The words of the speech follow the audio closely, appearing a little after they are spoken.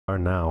are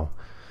now.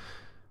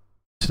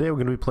 Today we're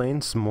going to be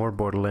playing some more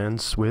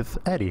Borderlands with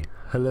Eddie.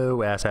 Hello,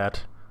 asshat.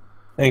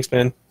 Thanks,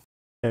 Ben.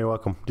 Hey, you're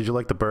welcome. Did you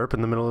like the burp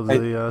in the middle of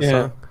the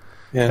song?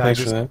 Yeah,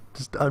 thanks for that.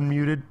 Just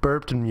unmuted,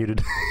 burped, and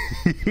muted.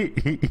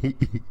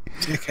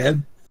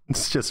 Dickhead.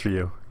 It's just for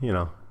you, you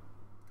know.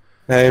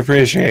 I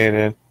appreciate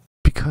it.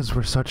 Because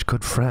we're such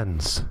good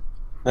friends.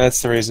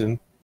 That's the reason.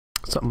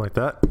 Something like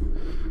that.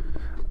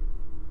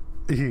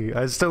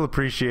 I still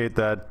appreciate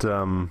that,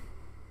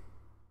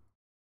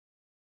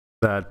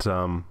 that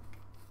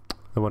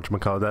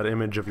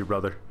image of your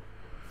brother.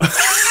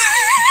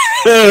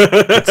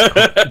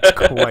 It's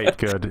quite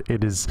good.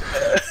 It is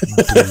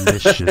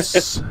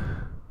delicious.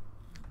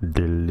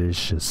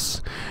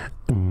 Delicious.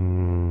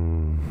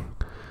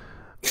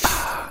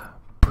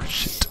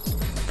 Push it.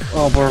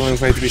 Oh,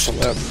 Borderlands made to be so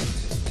loud.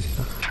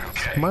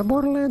 My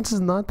Borderlands is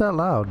not that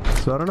loud,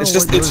 so I don't know. It's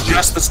just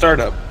the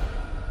startup.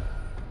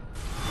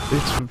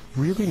 It's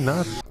really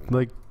not,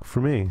 like, for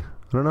me.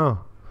 I don't know.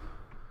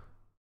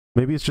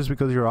 Maybe it's just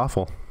because you're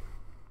awful.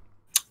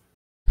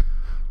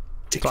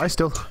 So I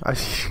still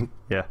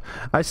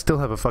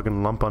have a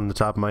fucking lump on the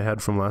top of my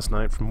head from last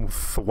night from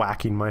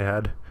whacking my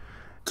head.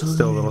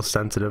 Still a little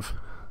sensitive.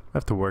 I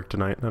have to work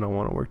tonight. I don't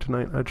want to work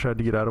tonight. I tried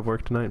to get out of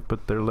work tonight,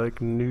 but they're like,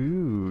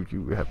 no,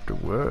 you have to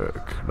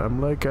work. And I'm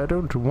like, I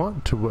don't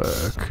want to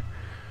work.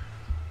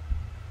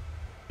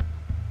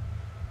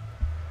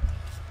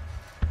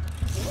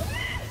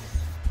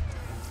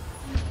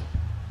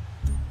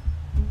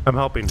 I'm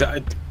helping.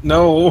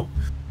 No.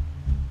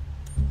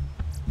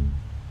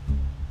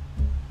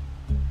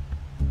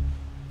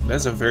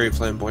 That's a very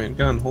flamboyant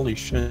gun. Holy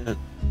shit.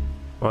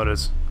 What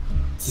is?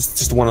 It's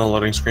just the one on the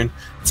loading screen.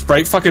 It's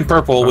bright fucking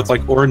purple with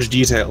like orange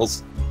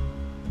details.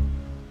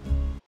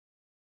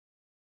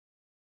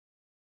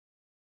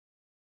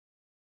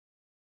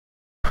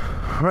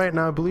 Right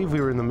now, I believe we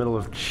were in the middle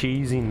of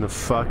cheesing the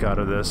fuck out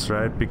of this,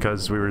 right?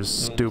 Because we were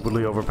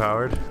stupidly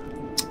overpowered.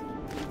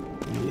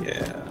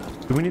 Yeah.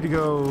 Do we need to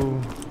go...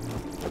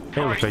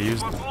 Hey, look, I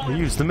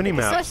used the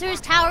mini-map.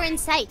 Sorcerer's Tower in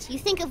sight. You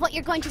think of what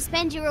you're going to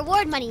spend your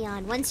reward money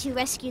on once you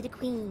rescue the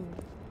Queen.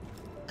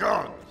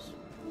 Guns!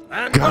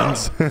 And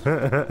guns! Why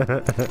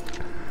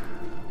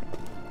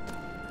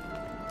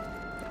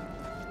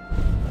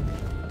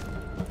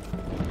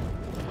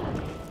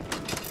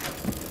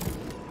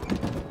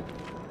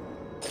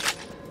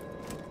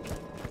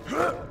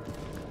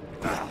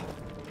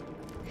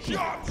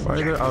are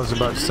there, I was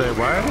about to say,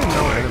 why are there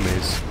no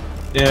enemies?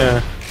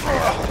 Yeah.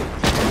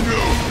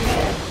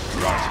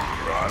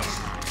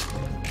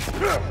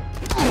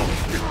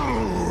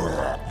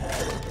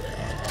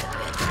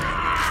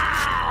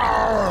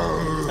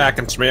 I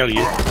can smell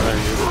you.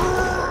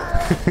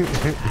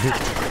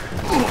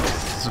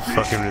 This is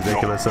fucking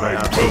ridiculous and I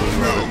absolutely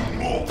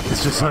love it.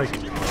 It's just like,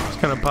 just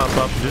kind of pop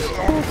up and just,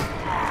 poof,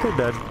 they're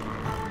dead.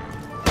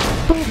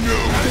 Poof,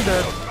 they're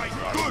dead.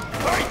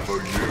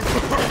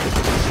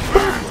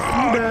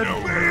 You're dead.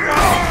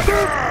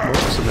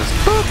 Whoops, I missed.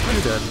 Boop,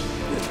 you're dead.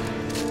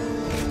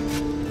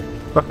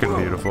 Fucking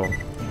beautiful.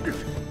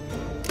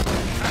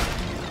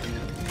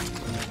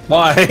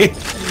 Why?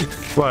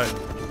 What?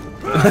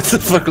 What the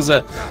fuck was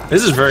that?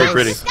 This is very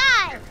pretty.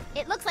 Sky!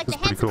 It looks like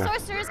That's the handsome pretty cool.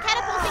 sorcerer's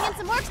catapulting in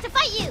some orcs to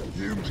fight you.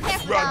 Be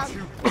careful, dog.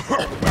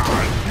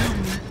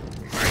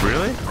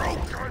 Really?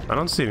 I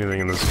don't see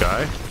anything in the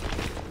sky.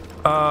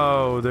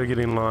 Oh, they're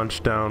getting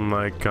launched down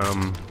like,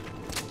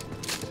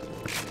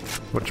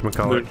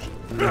 whatchamacallit?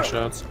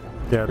 Moonshots.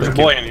 Yeah, there's a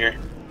boy in here.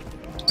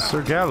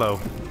 Sir Gallo.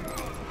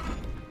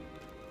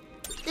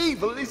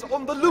 evil is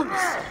on the loose!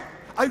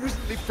 I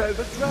recently felled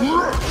a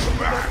dragon from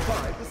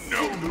that the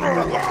single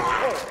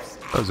corpse.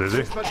 Oh, Zuzi.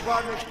 There's but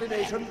one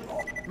explanation.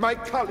 My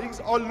colleagues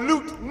are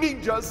loot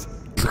ninjas.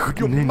 Loot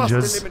You ninjas.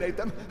 must eliminate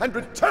them and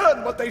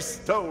return what they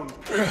stole.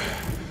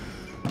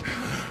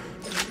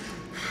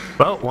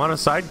 Well, want a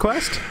side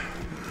quest?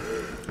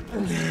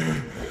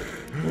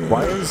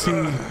 Why is he...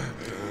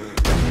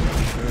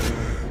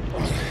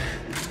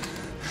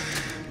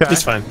 Yeah,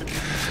 It's fine.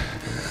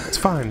 It's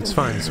fine, it's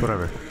fine, it's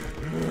whatever.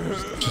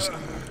 Just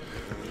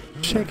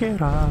shake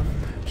it off,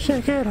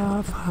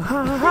 ha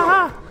ha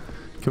ha.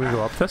 Can we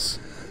go up this?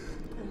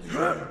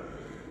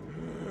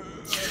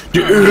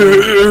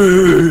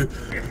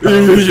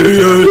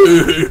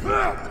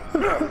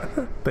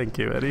 Thank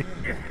you, Eddie.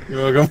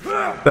 You're welcome.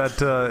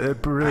 That,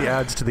 it really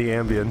adds to the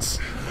ambience.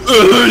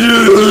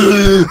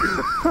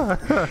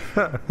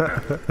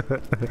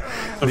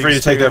 I'm free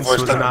to take that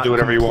voice down and do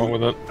whatever you want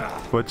with it.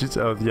 What you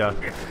say? Oh, yeah.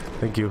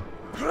 Thank you.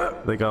 I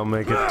think I'll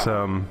make it,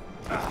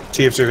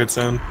 TF's a good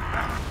sound.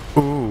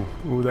 Ooh,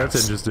 that's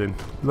interesting.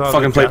 Oh,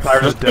 Fucking play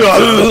pirates.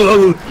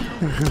 Oh,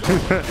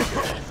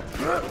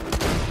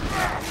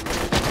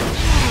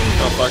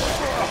 fuck.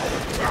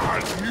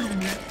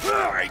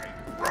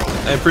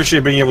 I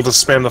appreciate being able to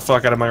spam the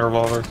fuck out of my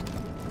revolver.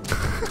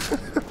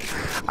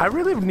 I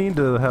really need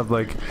to have,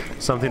 like,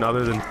 something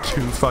other than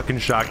 2 fucking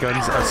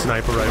shotguns, a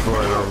sniper rifle,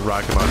 and a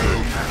rocket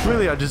launcher.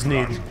 Really, I just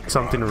need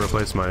something to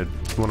replace one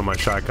of my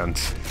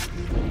shotguns.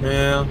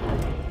 Yeah.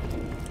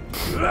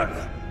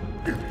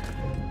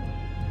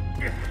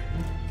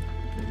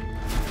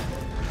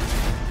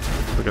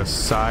 like a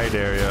side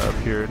area up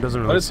here. It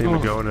doesn't What really is seem to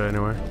going- go into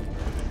anywhere.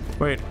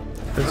 Wait,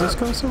 does this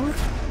go somewhere?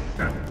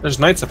 There's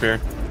knights up here.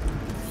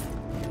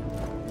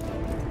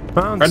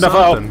 Found Friend of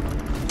foe.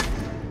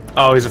 something.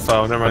 Oh, he's a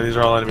foe. Never mind. These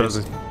are all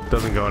enemies.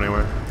 Doesn't go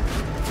anywhere.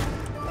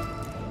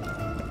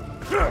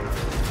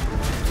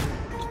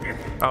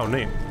 Oh,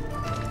 neat.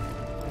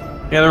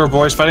 Yeah, there were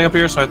boys fighting up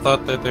here, so I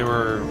thought that they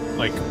were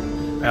like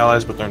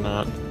allies, but they're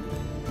not.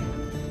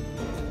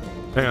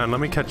 Hang on,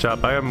 let me catch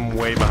up. I am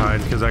way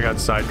behind because I got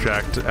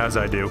sidetracked, as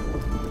I do.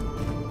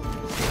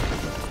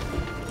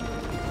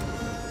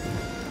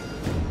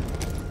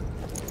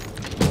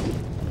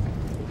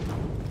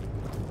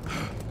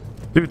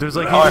 Dude, there's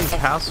like even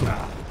castle.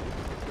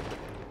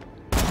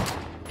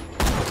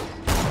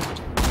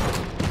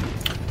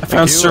 I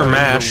found You Sir are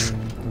Mash. the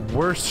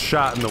worst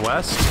shot in the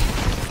West.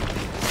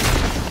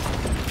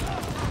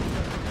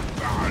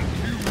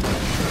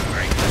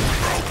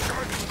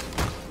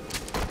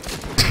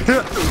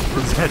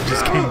 His head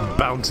just came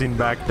bouncing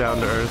back down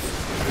to earth.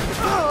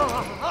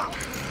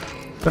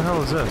 What the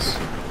hell is this?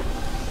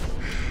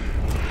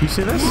 You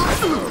see this?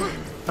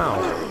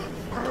 Oh.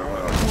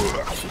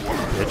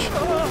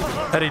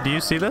 Bitch. Eddie, do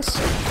you see this?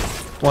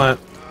 What?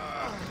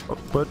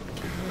 But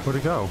where'd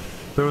it go?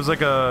 There was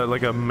like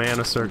a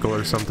mana circle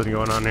or something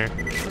going on here.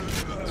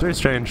 It's very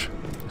strange.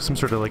 Some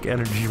sort of like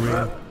energy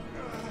ring.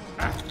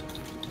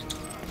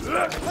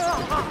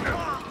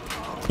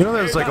 You know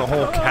there's like a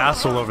whole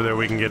castle over there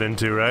we can get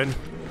into, right?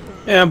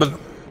 Yeah, but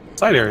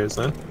side areas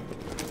then.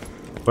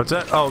 What's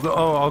that?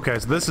 Oh, okay.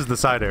 So this is the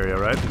side area,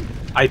 right?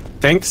 I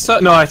think so.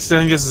 No, I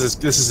think this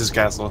is his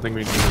castle. I think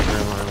we can go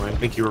the right way. I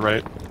think you were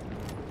right.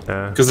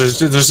 Yeah. Because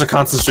there's a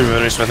constant stream of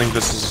energy, so I think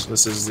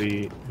this is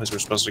the place we're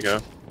supposed to go.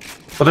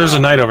 But there's a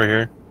knight over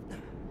here.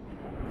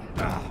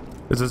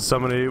 Is it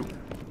somebody?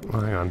 Oh,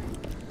 hang on.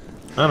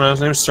 I don't know.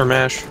 His name's Sir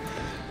Mash.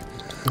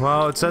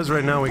 Well, it says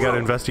right now we gotta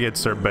investigate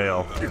Sir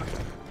Bale.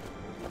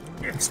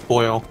 It's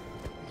Boyle.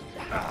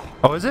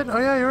 Oh, is it? Oh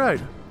yeah, you're right.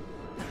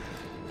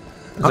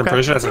 I'm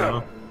pretty sure that's a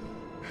no.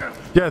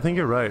 Yeah, I think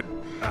you're right.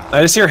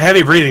 I just hear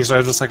heavy breathing, so I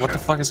was just like, what the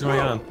fuck is going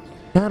on?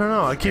 Yeah, I don't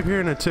know. I keep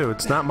hearing it too.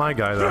 It's not my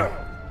guy though.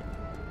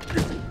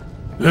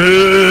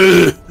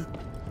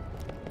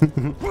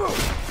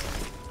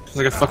 It's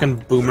like a fucking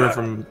boomer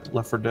from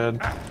Left 4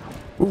 Dead.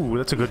 Ooh,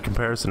 that's a good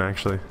comparison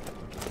actually.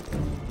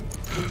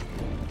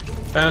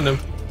 Found him.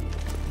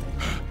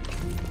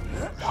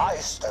 I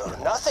stole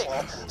nothing.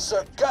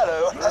 Sir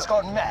Gallo has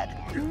gone mad.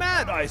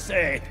 Mad, I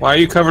say! Why are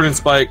you covered in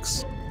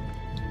spikes?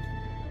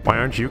 Why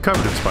aren't you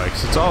covered in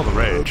spikes? It's all the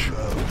rage.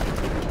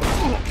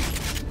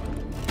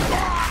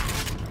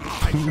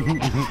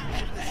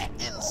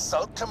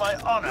 Insult to my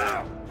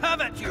honor.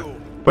 Have at you!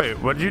 Wait,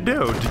 what did you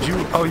do? Did you?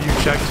 Oh, you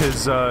checked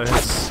his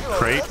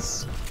crate.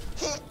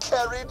 He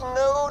carried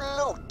no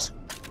loot.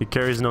 He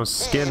carries no He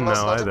skin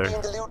must now not have either.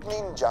 been the loot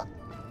ninja.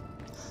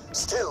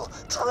 Still,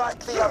 track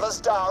the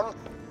others down.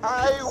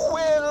 I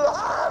will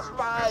have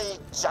my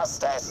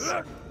justice.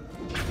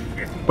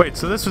 Wait,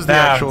 so this was the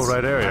That's- actual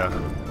right area?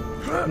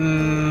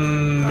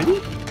 Maybe?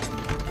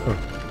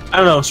 I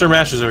don't know. Sir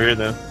Mash is over here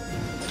though.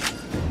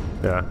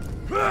 Yeah.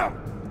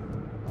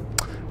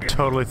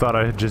 Totally thought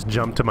I had just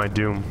jumped to my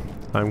doom.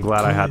 I'm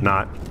glad I had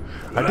not.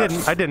 I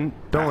didn't.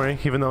 Don't worry,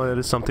 even though it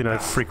is something I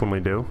frequently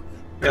do.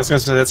 Yeah, I was gonna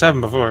say that's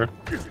happened before.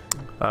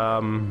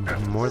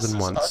 More than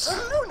once.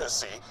 Utter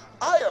lunacy.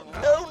 I am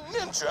no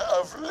ninja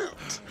of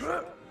loot.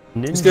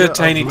 He's got a Ninja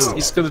tiny. of loot.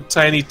 He's got a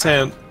tiny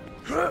tent.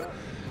 I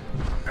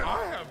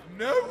have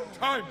no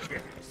time for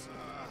this.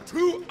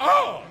 2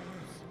 hours!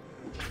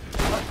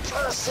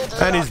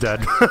 Accursed And he's dead.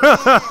 He carried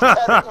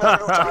no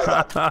loot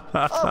either.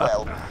 Oh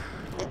well.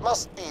 It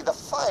must be the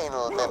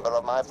final member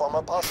of my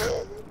former posse.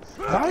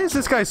 Why is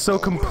this guy so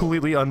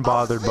completely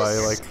unbothered by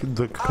like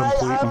the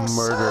complete I am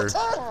murder?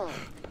 certain.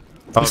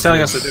 He's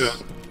telling us to do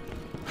it.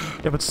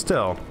 Yeah, but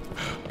still.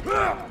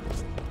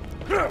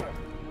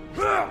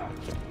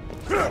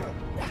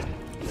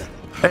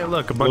 Hey,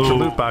 look, a bunch of Ooh.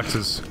 loot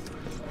boxes.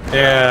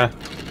 Yeah.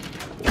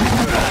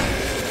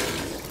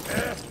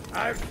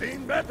 I've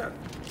seen better.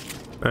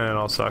 And it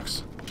all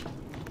sucks.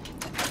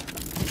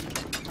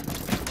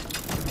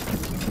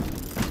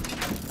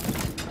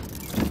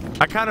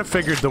 I kind of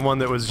figured the one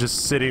that was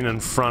just sitting in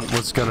front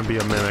was gonna be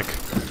a mimic.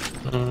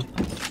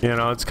 You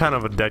know, it's kind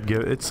of a dead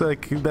gift. It's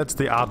like, that's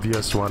the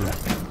obvious one.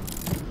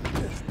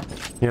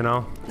 You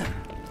know?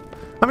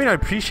 I mean, I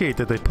appreciate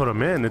that they put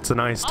them in. It's a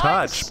nice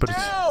touch, but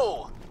it's...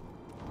 Still.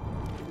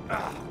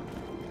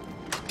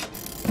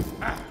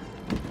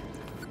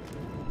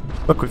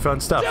 Look, we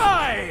found stuff.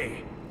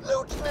 Die!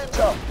 Loot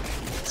ninja.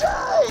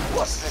 Die.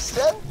 What's this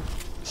then?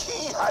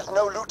 He had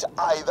no loot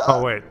either.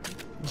 Oh, wait.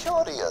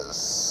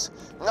 Curious.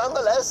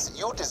 Nonetheless,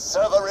 you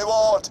deserve a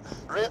reward.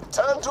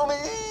 Return to me.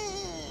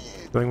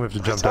 I think we have to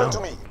jump Return down. to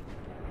me.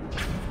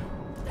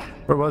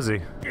 Where was he?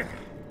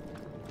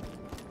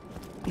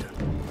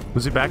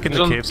 Was he back in He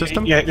the was on- cave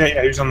system? Yeah.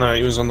 He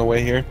was on the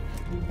way here.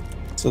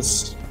 So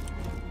it's.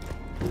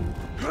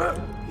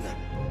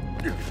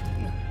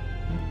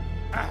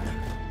 I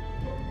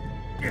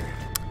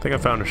think I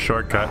found a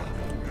shortcut.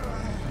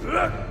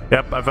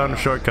 Yep, I found a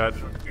shortcut.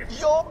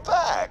 You're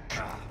back.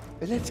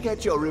 Let's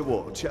get your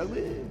reward, shall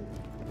we?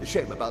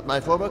 Shame about my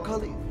former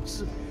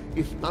colleagues.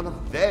 If none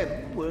of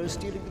them were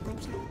stealing the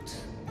group's loot,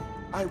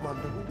 I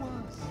wonder who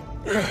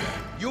was.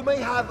 You may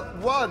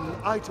have one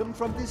item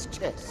from this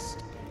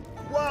chest.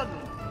 One.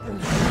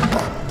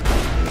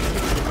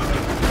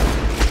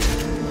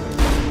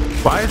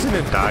 Why isn't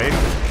it dying?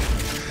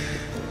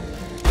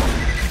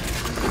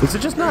 Is it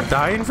just not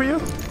dying for you?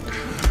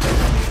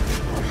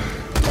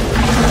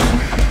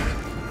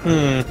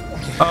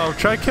 Oh,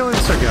 try killing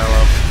Sir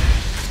Gallo.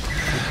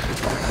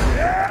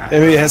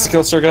 Maybe it has to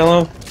kill Sir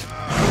Gallo?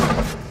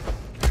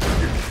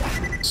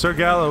 Sir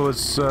Gallo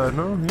was,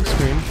 no, he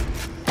screamed.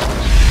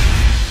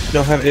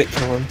 Don't have it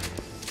kill him.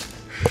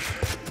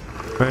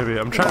 Maybe,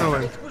 I'm trying to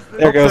learn.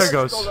 There it goes. There it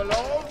goes.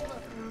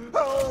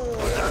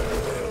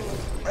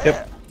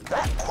 Yep.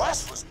 That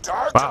quest was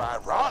dark Wow.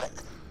 and ironic.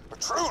 A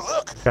true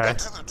look Okay.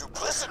 into the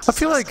duplicities I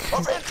feel like-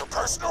 of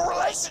interpersonal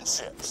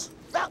relationships.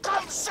 Now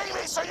come see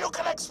me so you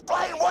can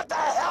explain what the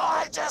hell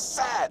I just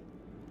said.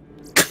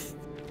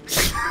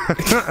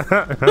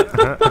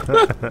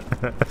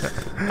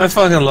 I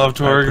fucking love I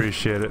Torg.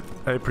 appreciate it.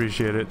 I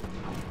appreciate it.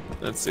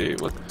 Let's see,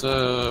 what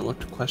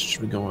quest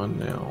should we go on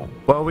now?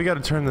 Well, we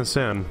gotta turn this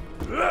in.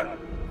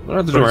 What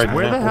are the door right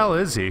Where now? the hell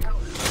is he?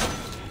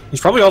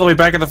 He's probably all the way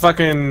back at the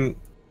fucking...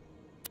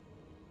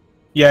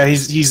 Yeah,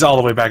 he's all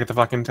the way back at the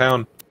fucking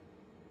town.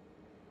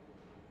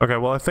 Okay,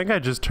 well, I think I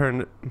just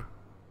turned...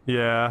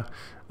 Yeah.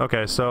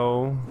 Okay,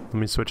 so... Let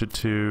me switch it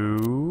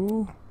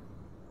to...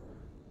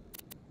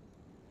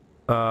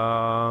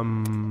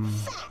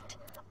 Fact.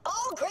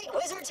 All great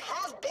wizards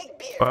have big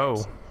beards.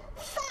 Oh.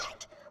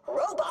 Fact.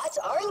 Robots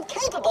are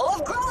incapable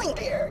of growing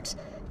beards.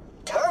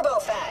 Turbo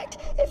fact.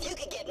 If you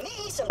could get me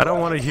some... I don't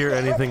want to hear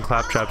anything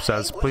Claptrap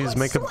says. Please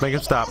make him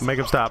stop. Make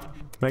him stop.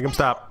 Make him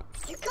stop.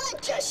 You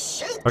could just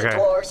shoot Okay, the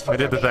dwarves for I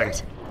did their the thing.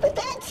 beards, but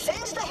that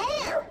sends the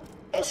hair.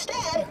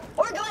 Instead,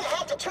 we're going to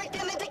have to trick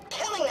them into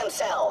killing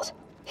themselves.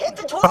 Hit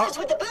the dwarves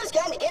with the booze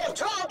gun to get them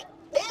drunk,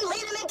 then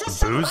lead them into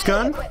some Booze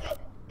gun? equipment.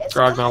 It's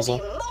Grog gonna nozzle.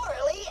 be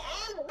morally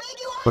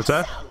ambiguous. What's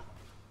that?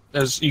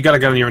 You got a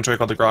gun in your inventory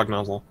called the Grog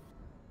Nozzle.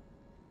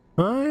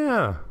 Oh,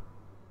 yeah.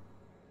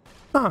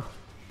 Huh.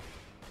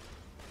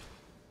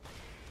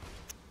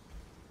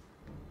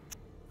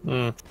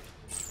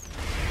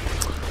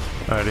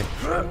 Alrighty.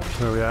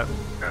 Where are we at?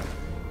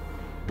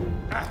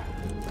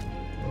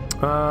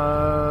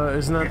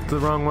 Isn't that the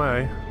wrong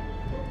way?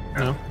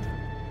 No.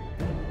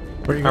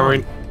 Where are you Are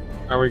going?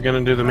 we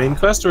gonna do the main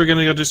quest or are we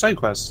gonna go do side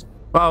quests?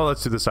 Oh,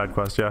 let's do the side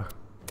quest, yeah.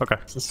 Okay.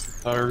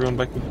 We're going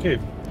back to the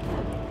cave.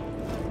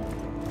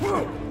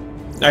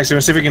 Actually,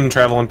 let's see if we can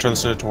travel and turn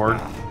this into Torg.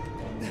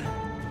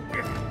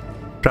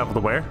 Travel to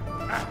where?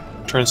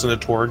 Turn this into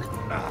Torg.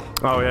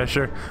 Oh, yeah,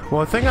 sure.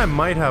 Well, I think I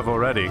might have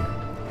already.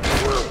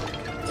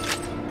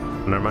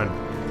 Never mind.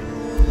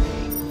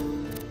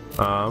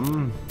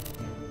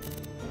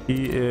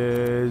 He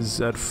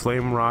is at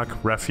Flame Rock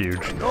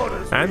Refuge.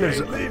 And there's...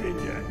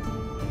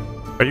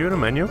 Are you in a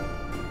menu?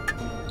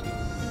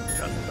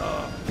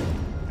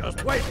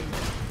 Just waiting.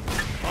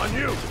 On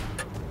you.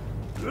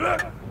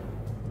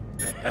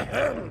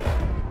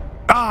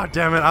 Ah,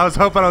 damn it. I was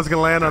hoping I was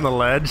gonna land on the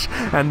ledge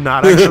and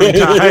not actually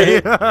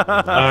die.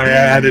 Oh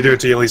yeah, I had to do it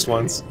to you at least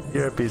once.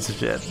 You're a piece of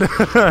shit.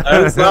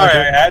 I'm sorry,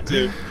 I had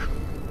to.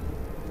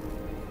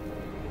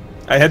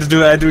 I had to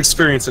do it, I had to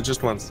experience it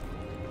just once.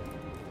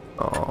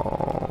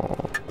 Oh.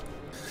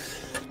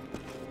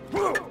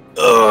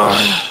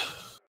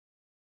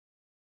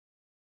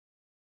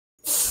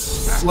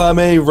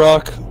 Flame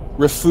Rock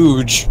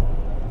Refuge.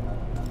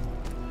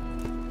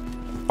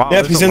 Wow,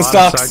 Yep, there's he's a in lot of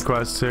stocks. side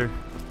quests here.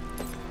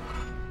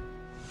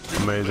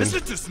 Amazing.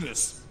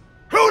 Visitousness.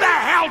 Who the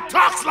hell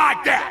talks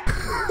like that?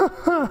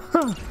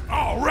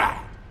 All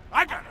right,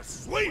 I got a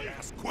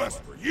sweet-ass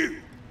quest for you.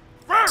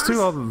 First, There's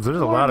a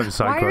lot of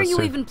side Why are quests you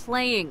here. even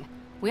playing?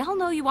 We all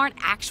know you aren't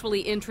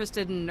actually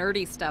interested in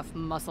nerdy stuff,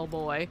 muscle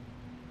boy.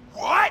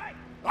 what?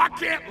 I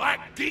can't like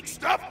geek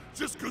stuff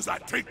just because I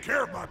take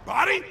care of my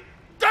body?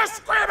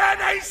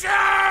 Discrimination!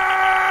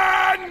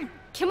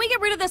 Can we get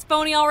rid of this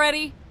phony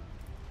already?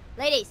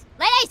 Ladies,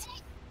 I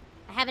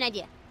have an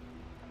idea.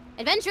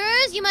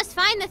 Adventurers, you must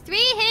find the 3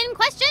 hidden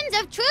questions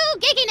of true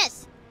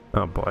geekiness.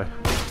 Oh boy.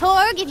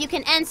 Torg, if you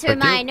can answer Thank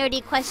my you.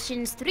 nerdy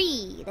questions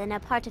 3, then a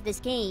part of this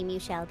game you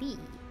shall be.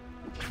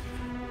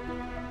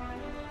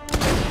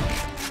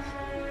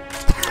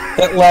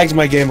 That lagged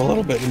my game a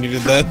little bit when you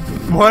did that.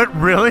 What?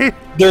 Really?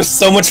 There's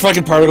so much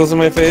fucking particles in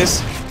my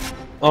face.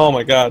 Oh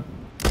my god.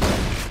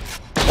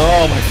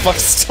 Oh my fuck,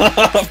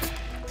 stop!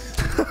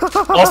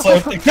 Also,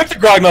 equip the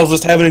Grog Nozzle,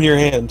 just have it in your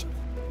hand.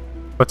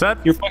 What's that?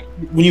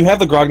 When you have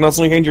the Grog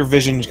Nozzle in your hand, your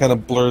vision kind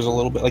of blurs a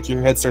little bit, like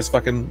your head starts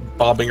fucking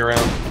bobbing around.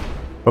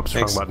 Oops,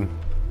 Thanks. wrong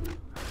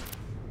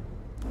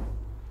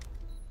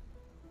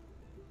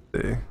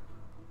button. See.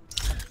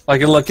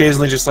 Like it'll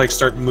occasionally just like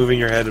start moving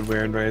your head in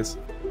weird ways.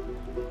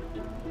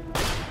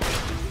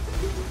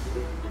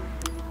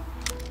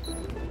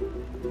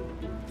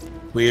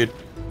 Weird.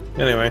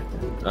 Anyway,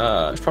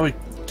 I should probably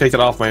take it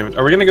off my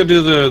inventory. Are we gonna go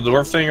do the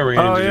dwarf thing, or are we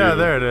gonna do... yeah,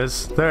 there it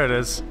is. There it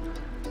is.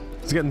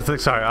 It's getting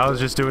fixed. Sorry, I was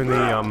just doing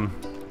the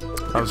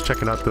I was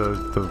checking out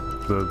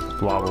the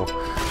wobble,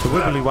 the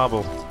wibbly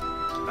wobble.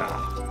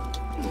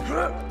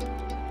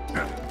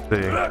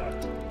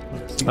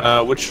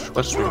 Which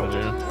quest are we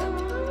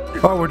gonna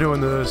do? Oh, we're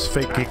doing this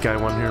fake geek guy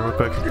one here real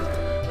quick.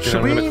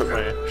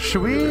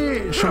 Should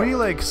we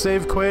like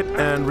save, quit,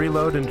 and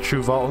reload in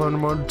true Vault Hunter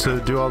mode to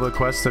do all the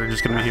quests that are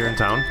just gonna be here in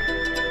town?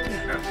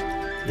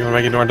 You wanna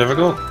make it more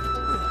difficult?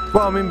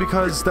 Well, I mean,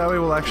 because that way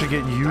we'll actually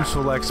get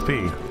useful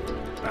XP.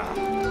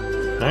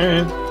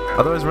 Alright.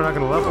 Otherwise, we're not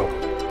gonna level.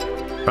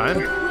 Right?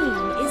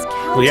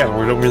 Well, yeah,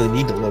 we don't really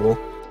need to level.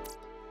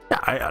 Yeah,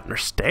 I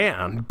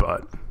understand,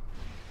 but...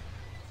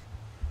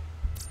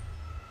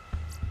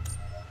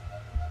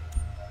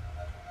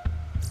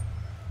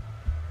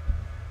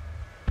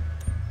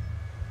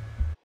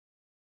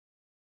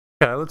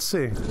 Yeah, let's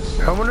see.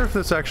 I wonder if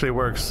this actually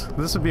works.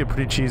 This would be a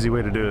pretty cheesy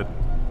way to do it.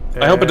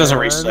 I hope it doesn't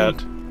reset.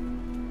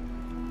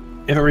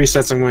 If it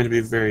resets, I'm going to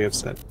be very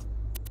upset.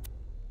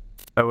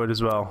 I would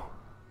as well.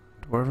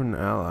 Dwarven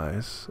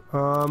allies.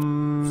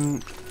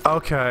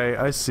 Okay,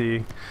 I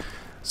see.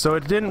 So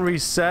it didn't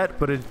reset,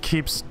 but it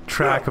keeps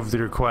track of the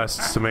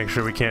requests to make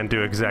sure we can't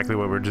do exactly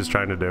what we're just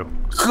trying to do.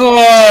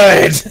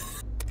 Good!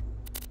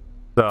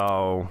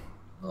 So...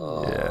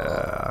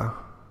 yeah...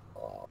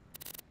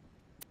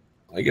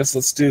 I guess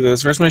let's do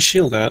this. Where's my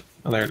shield at?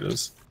 Oh, there it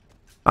is.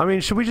 I mean,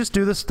 should we just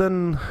do this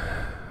then?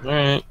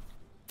 Alright.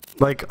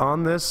 Like,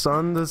 on this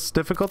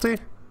difficulty?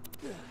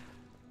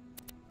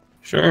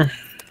 Sure.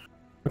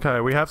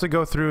 Okay, we have to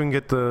go through and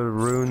get the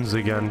runes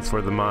again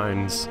for the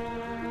mines.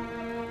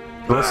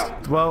 Let's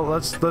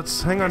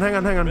hang on.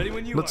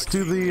 Let's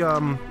do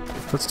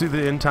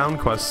the in-town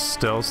quests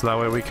still, so that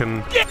way we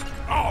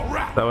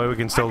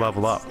can still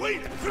level up.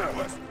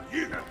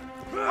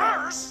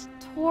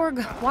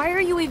 Torg, why are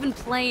you even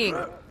playing?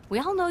 We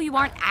all know you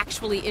aren't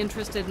actually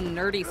interested in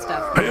nerdy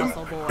stuff,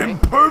 muscle boy.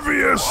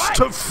 Impervious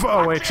to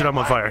oh wait, shit, I'm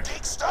on fire.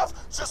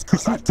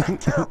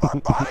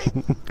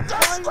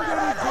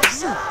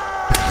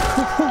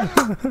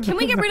 Can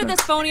we get rid of this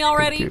phony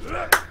already?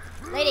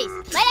 Ladies!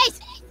 I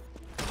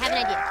have an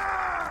idea.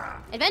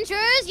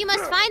 Adventurers, you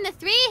must find the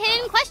 3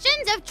 hidden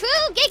questions of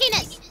true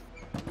geekiness.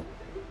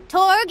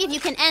 Torg, if you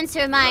can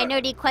answer my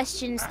nerdy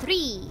questions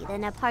 3,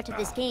 then a part of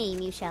this game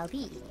you shall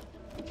be.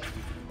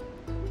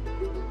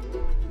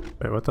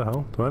 Wait, what the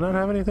hell? Do I not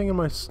have anything in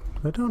my...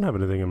 I don't have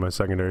anything in my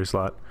secondary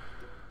slot.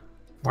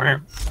 Wow.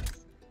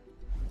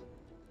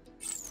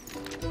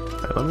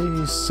 Right, let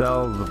me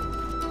sell the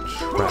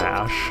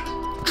trash.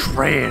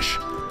 Trash!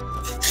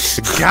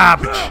 The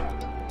garbage!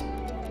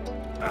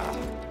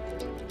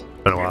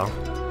 Been a while.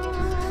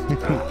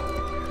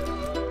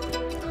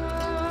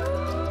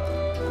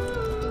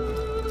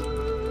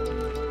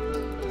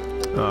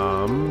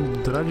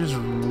 Did I just...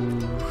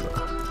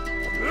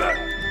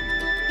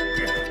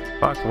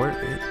 Fuck, where...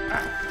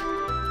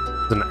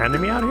 There's an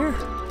enemy out here?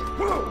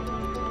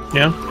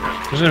 Yeah,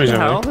 there's enemies over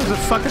there. There's a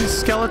fucking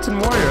skeleton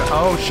warrior.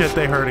 Oh shit,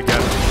 they hurt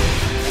again.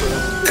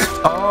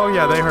 Oh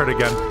yeah, they hurt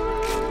again.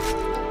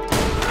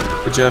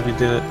 Good job, you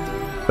did it.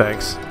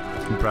 Thanks.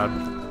 I'm proud.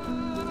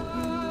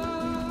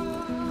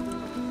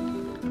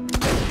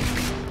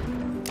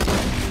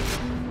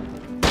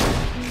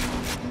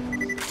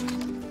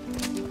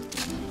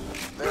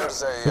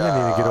 There's I think I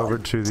need to get over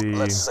to the...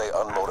 let's say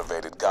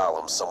unmotivated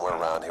golem somewhere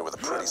around here with a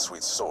pretty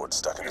sweet sword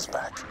stuck in his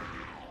back.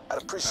 I'd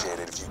appreciate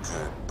it if you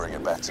could bring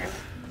it back to me.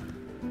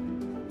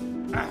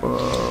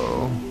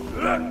 Whoa.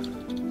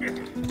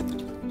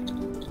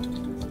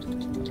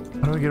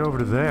 How do I get over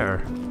to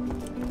there?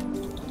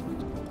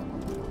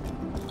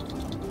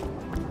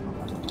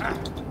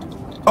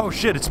 Oh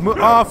shit, it's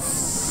oh,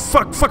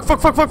 fuck!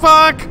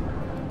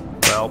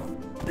 Well.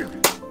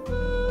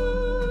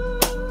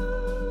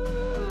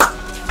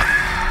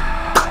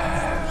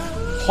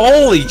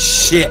 Holy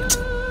shit!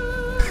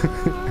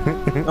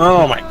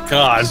 Oh my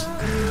god.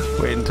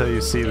 Wait until you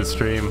see the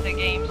stream. The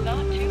game's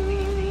not too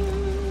easy.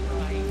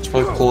 Let's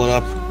probably pull it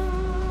up.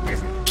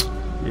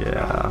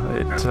 Yeah,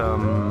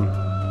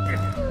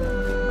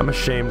 I'm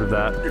ashamed of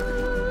that.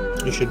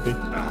 You should be.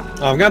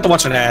 Oh, I'm gonna have to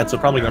watch an ad, so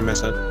probably gonna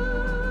miss it.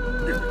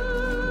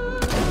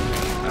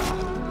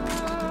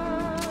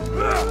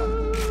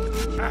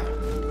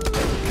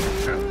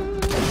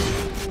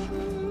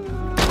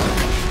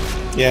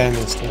 Yeah, I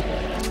missed it.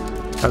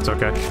 That's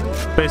okay.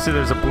 Basically,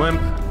 there's a blimp,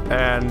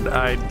 and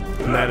I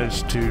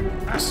managed to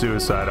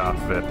suicide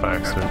off of it by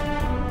accident.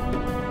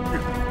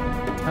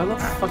 How the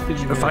fuck did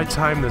you If I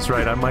time this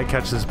right, I might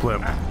catch this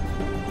blimp.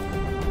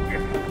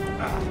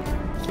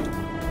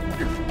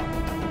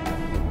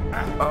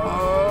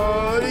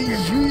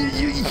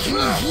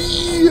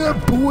 Yeah,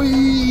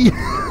 boy!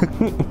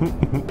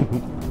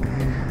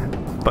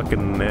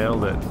 Fucking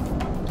nailed it.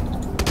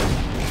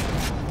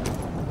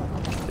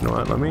 You know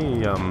what, let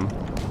me,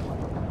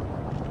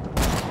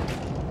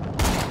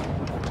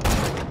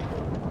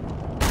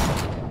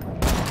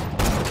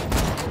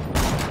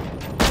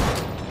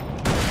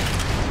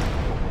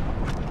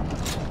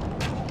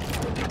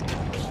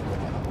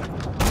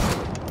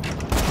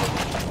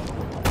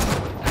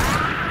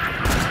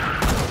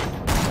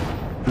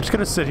 I'm just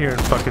gonna sit here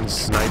and fucking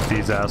snipe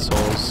these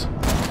assholes.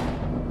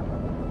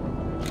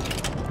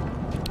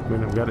 I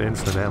mean, I've got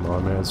infinite ammo.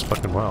 I mean, it's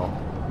fucking well.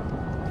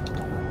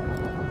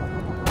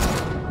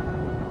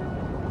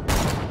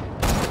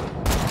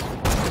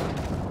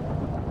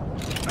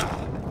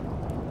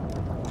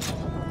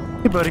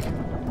 Hey, buddy.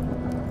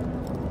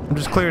 I'm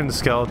just clearing the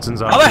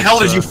skeletons off. How the hell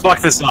did you fuck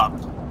this up?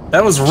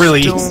 That was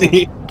really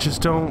easy.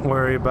 Just don't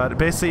worry about it.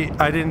 Basically,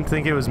 I didn't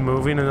think it was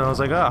moving, and I was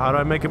like, oh, how do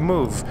I make it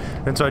move?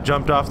 And so I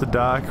jumped off the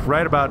dock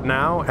right about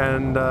now,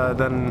 and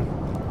then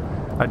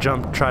I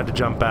tried to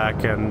jump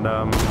back, and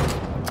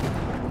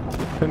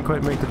couldn't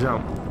quite make the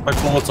jump. My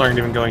bullets aren't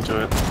even going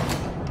to it.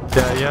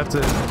 Yeah, you have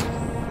to...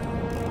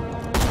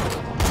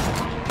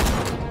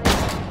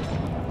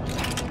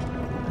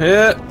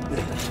 Hit.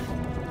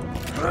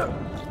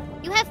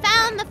 You have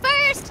found the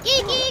first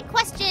geeky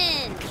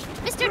question.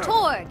 Mr.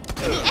 Torg,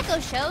 in the Echo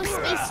Show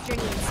Space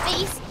Journey in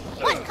Space,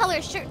 what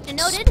color shirt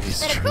denoted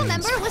that a crew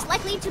member was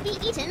likely to be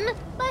eaten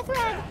by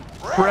Thread?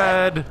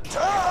 Red.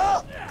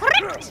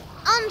 Correct!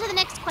 On to the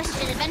next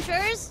question,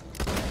 adventurers.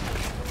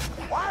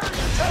 Why are you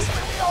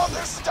testing me on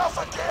this stuff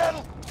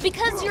again?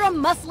 Because you're a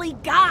muscly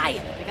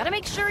guy. We gotta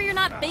make sure you're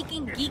not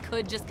faking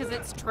geekhood just because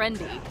it's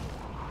trendy.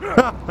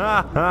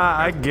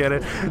 I get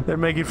it. They're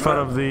making fun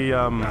of the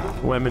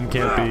women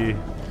can't be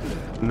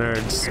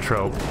nerds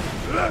trope.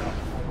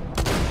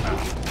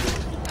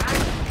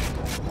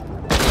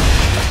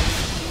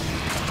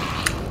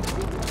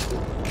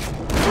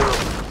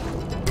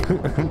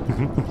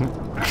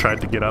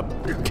 Tried to get up,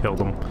 killed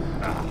him.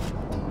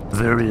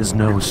 There is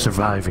no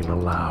surviving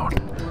allowed.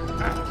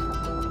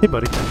 Hey,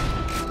 buddy.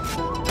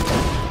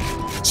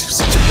 You're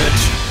such a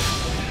bitch.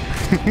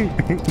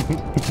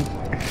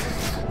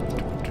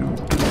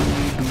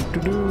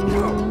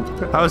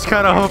 I was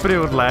kind of hoping it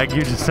would lag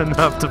you just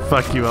enough to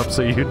fuck you up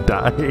so you'd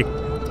die.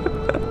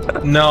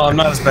 No, I'm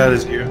not as bad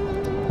as you.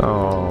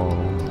 Oh.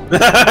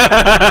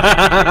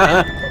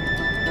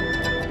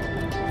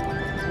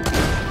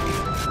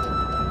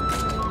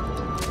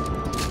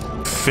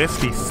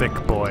 50 thick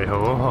boy.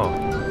 Oh.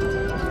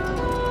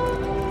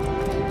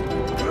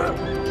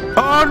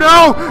 Oh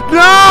no!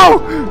 No!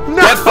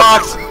 No! Get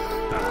fucked!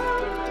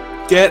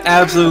 Get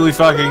absolutely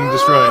fucking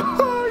destroyed.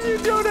 Oh, you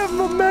don't have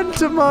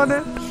momentum on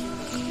it.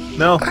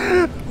 No.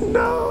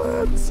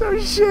 No, that's so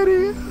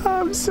shitty.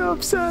 I'm so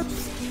upset.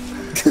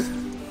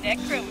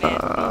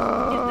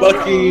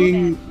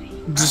 Fucking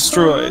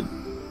destroyed.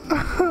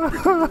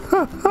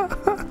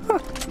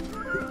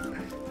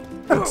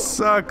 That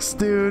sucks,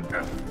 dude.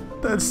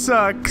 That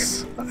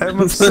sucks. I'm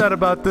upset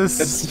about this.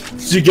 That's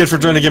what you get for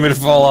trying to get me to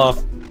fall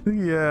off.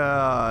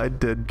 Yeah, I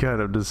did kind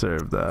of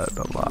deserve that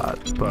a lot,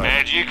 but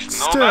Magic's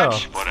no still.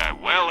 match for a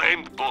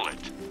well-aimed bullet.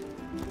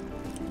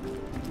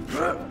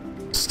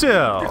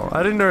 Still,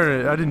 I didn't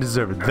earn it. I didn't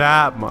deserve it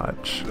that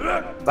much.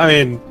 I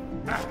mean,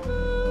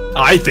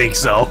 I think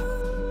so.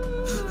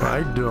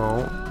 I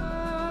don't.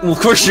 Well, of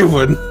course you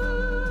wouldn't.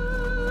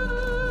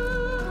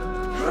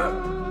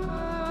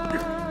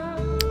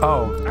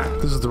 Oh,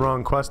 this is the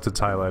wrong quest that's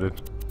highlighted.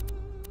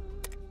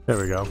 There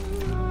we go.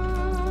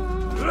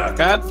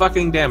 God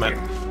fucking damn it.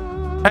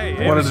 Hey,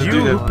 it was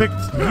you who picked.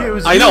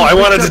 I know, I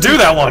wanted to do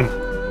that one.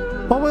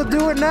 Well, we'll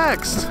do it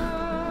next.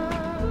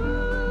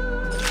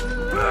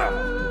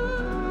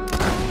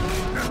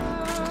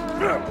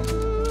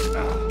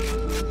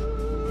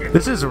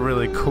 This is a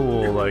really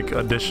cool, like,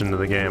 addition to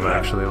the game,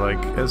 actually.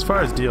 Like, as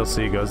far as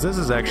DLC goes, this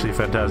is actually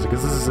fantastic,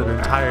 because this is an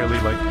entirely,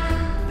 like,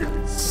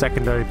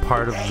 secondary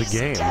part of the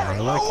game. I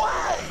like.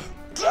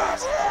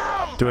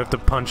 Do we have to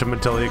punch him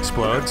until he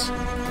explodes?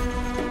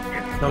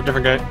 No,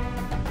 different guy.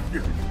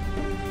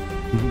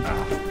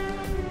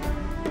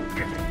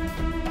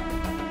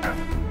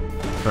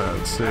 Alright,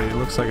 let's see.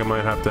 Looks like I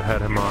might have to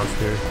head him off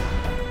here.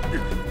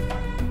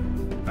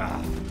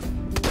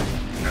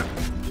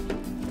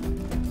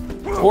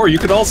 Or you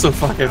could also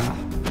fucking...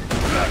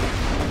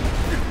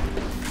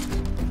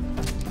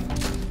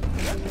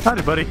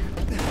 Howdy, buddy.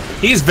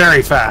 He's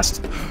very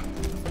fast.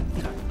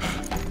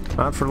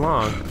 Not for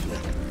long.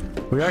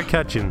 We are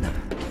catching.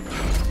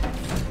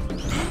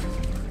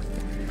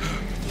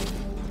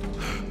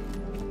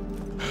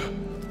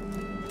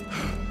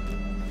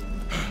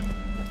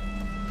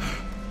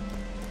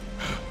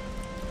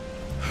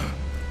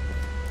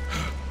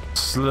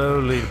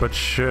 Slowly but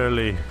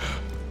surely.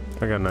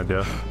 I got an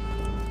idea.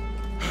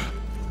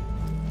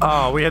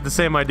 Oh, we had the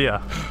same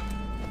idea.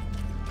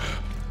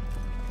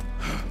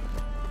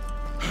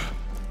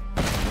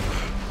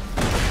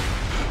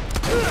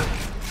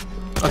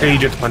 Okay, you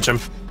do have to punch him.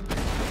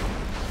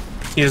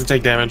 He doesn't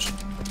take damage.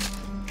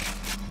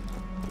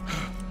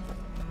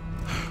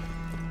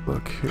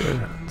 Look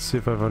here. Let's see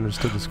if I've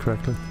understood this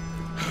correctly.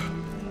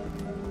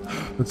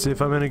 Let's see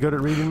if I'm any good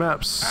at reading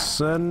maps.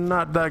 And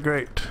not that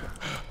great.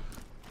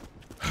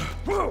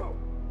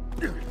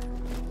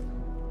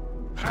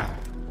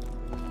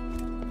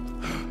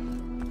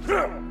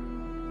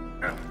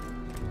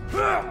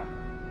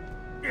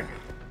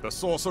 The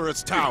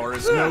Sorcerer's Tower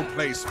is no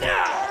place for...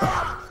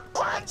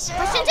 Punch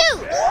Question 2.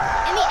 In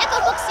the Echo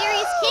Book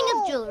series King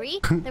of Jewelry,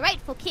 the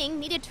rightful king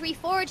needed to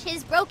reforge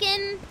his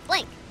broken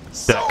blank.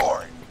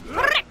 Sword.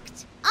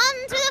 Correct.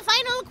 On to the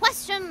final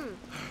question.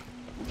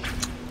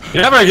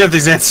 You're never gonna get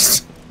these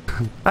answers.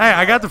 Hey,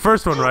 I got the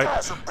first one right.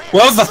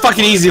 What was the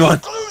fucking easy one?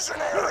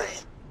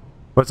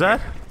 What's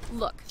that?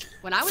 Look,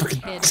 when I was a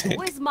kid,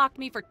 boys mocked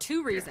me for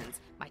 2 reasons.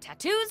 My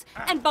tattoos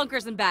and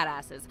bunkers and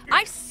badasses.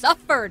 I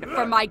suffered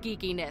from my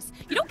geekiness.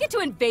 You don't get to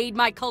invade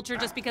my culture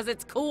just because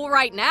it's cool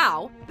right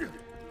now.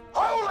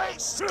 Holy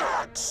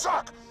stack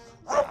suck!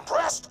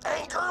 Repressed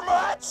anger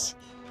much?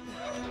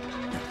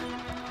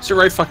 You're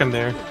right fucking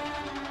there.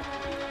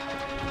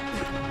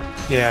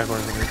 Yeah,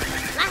 Gordon.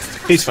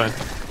 He's fine.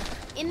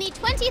 In the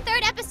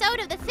 23rd episode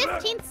of the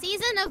 15th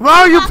season of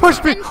Wow, you Borderlands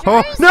pushed me! Adventures,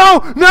 Oh,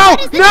 no! No!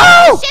 what is the name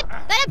No! of the ship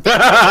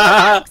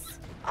that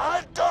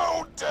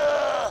abducted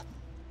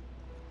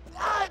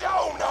I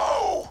don't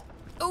know.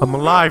 I'm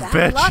alive,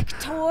 Bad bitch. luck,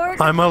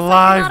 Torg. I'm Looks like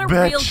alive, you're not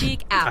a real bitch.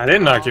 geek after I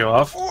didn't knock all. you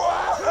off.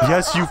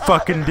 Yes, you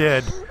fucking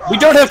did. We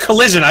don't have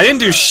collision. I didn't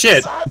do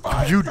shit.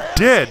 You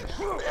did.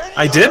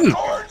 I didn't.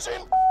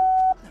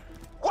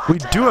 We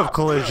do have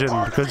collision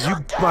because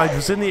I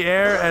was in the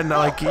air and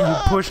like you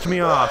pushed me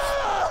off.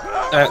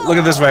 Look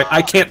at this way.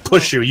 I can't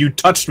push you. You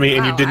touched me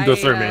and you Wow, didn't go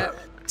through me.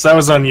 So that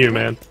was on you,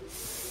 man.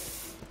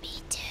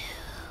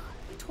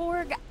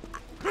 Torg,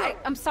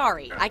 I'm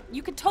sorry.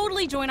 You could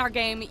totally join our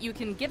game. You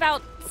can give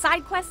out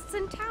side quests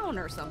in town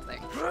or something.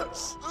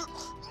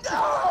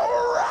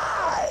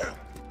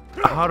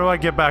 How do I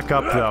get back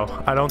up though?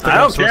 I don't think I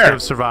I'm don't supposed care. to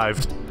have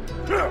survived.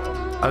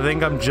 I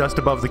think I'm just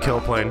above the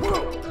kill plane.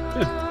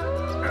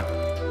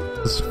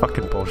 This is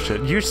fucking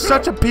bullshit. You're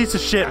such a piece of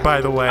shit, by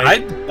the way. I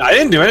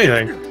didn't do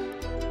anything.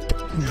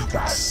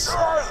 Son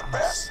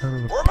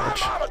of a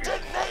bitch.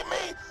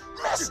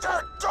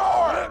 Mr.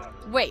 Dorn!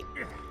 Wait,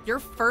 your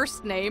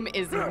first name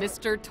is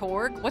Mr.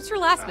 Torg? What's your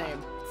last name?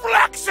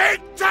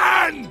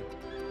 Flexington!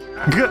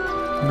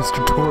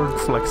 Mr. Torg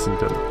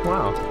Flexington.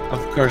 Wow. Of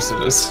course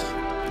it is.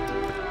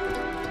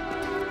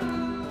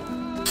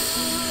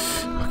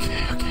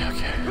 Okay.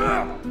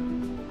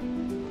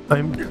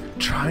 I'm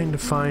trying to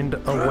find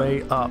a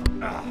way up.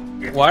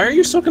 Why are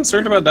you so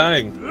concerned about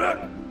dying?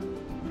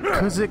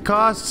 Because it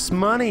costs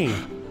money.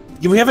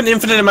 We have an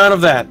infinite amount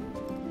of that.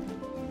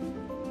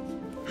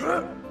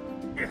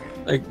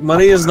 Like,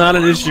 money is not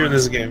an issue in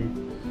this game.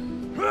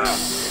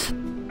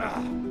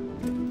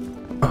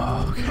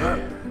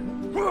 Okay.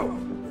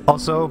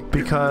 Also,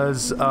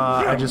 because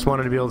I just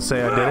wanted to be able to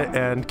say I did it,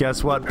 and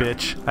guess what,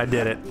 bitch? I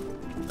did it.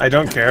 I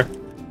don't care.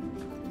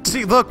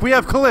 See, look, we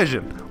have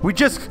collision. We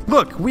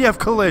have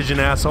collision,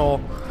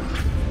 asshole.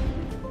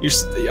 You're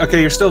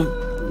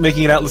still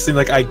making it out seem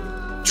like I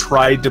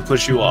tried to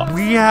push you off.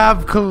 We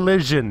have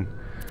collision.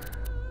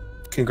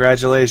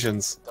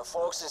 Congratulations. The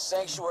folks in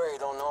Sanctuary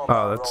don't know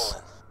about that's...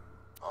 Roland.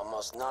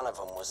 Almost none of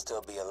them would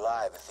still be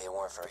alive if they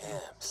weren't for him,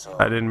 so...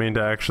 I didn't mean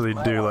to actually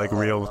do, like,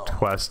 real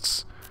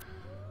quests.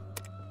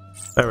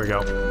 There we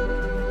go.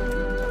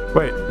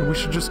 Wait, we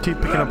should just keep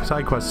picking up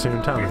side quests here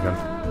in town again.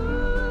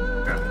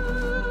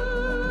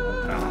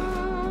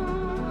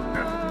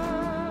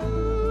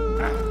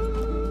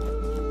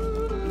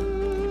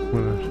 I'm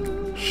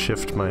gonna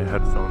shift my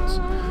headphones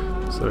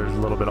so there's a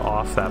little bit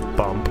off that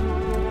bump.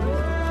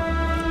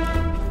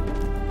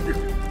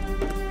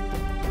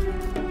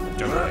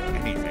 Don't like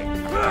anything.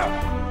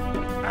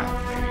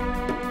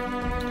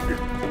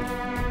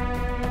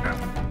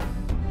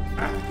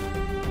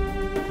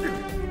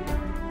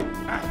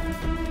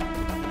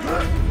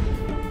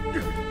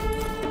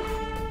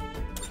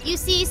 You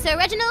see Sir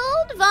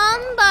Reginald von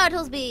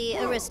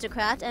Bartlesby,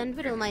 aristocrat and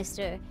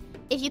riddlemeister.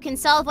 If you can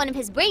solve one of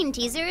his brain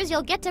teasers,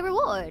 you'll get a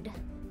reward.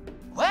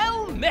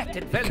 Well met,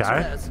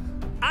 adventurers.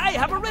 I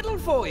have a riddle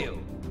for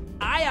you.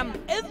 I am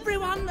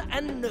everyone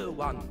and no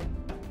one.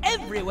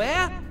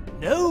 Everywhere,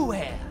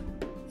 nowhere.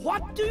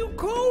 What do you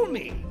call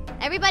me?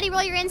 Everybody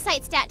roll your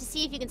insight stat to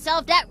see if you can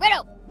solve that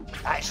riddle.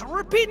 I shall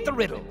repeat the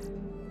riddle.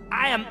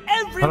 I am How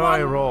do I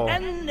everyone roll?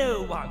 and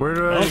no one. Where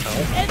do I...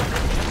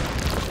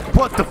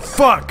 What the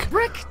fuck?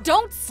 Rick,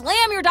 don't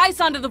slam your dice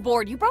onto the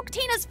board. You broke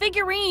Tina's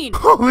figurine.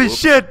 Holy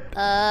shit!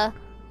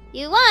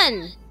 You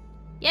won.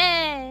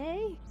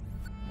 Yay.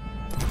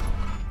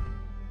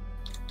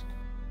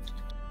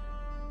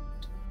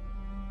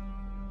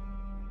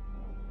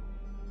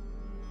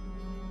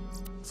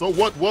 So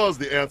what was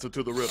the answer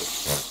to the riddle?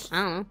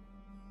 I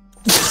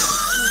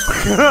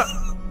don't know.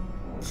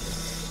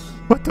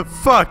 What the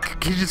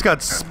fuck? He just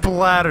got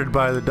splattered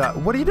by the dot.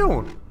 What are you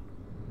doing?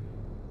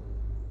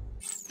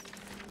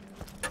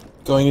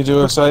 Going to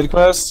do a side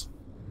quest?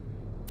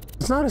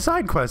 It's not a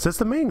side quest. That's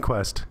the main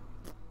quest.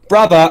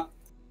 Brother,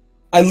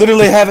 I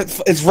literally have it.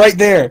 It's right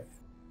there.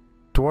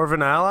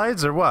 Dwarven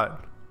allies or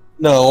what?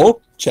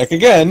 No. Check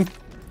again.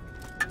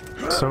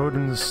 Sword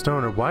and the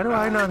Stoner. Why do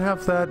I not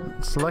have that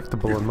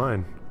selectable in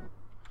mine?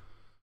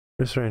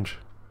 Very strange.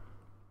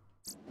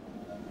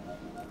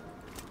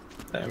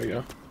 There we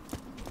go.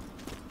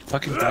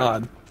 Fucking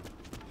God.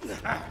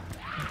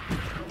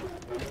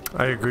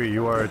 I agree.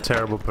 You are a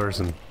terrible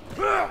person.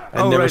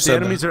 Oh, never right, the said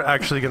enemies are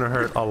actually gonna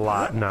hurt a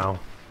lot now.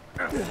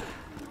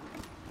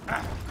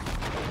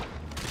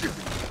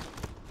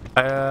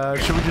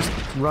 Should we just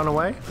run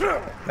away?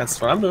 That's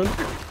what I'm doing.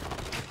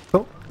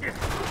 Oh.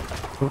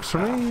 Works for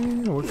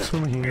me, works for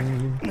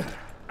me.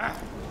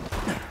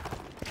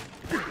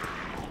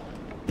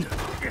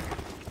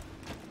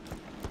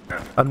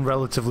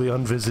 Relatively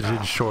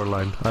unvisited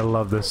shoreline. I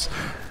love this.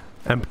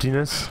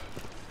 Emptiness?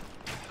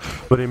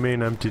 What do you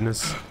mean,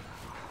 emptiness?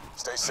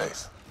 Stay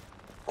safe.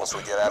 Once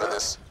we get out of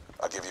this,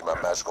 I'll give you my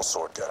magical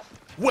sword gun.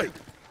 Wait,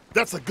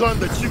 that's a gun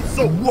that shoots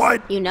so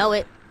what? You know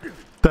it.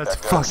 That's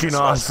That gun fucking shoots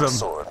magical awesome.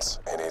 swords,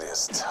 and it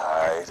is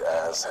tight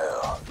as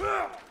hell.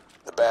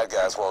 The bad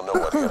guys won't know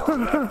what hit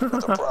them,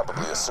 but they'll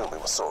probably assume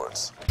it was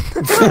swords.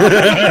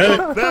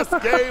 Best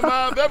game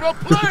I've ever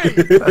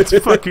played. That's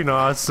fucking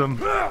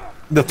awesome.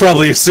 They'll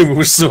probably assume it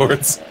was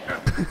swords.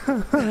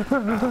 There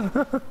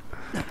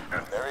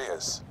he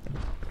is.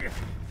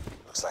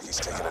 Looks like he's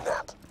taking a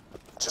nap.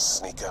 Just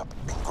sneak up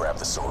and grab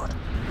the sword.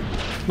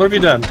 What have you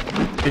done?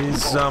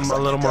 He's a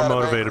little more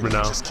motivated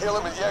now. Just kill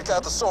him and yank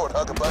out the sword,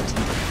 Huckabuck.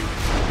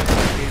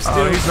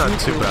 Oh, he's not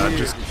too bad.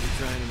 Just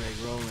Trying to make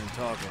Roland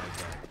talk like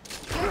that.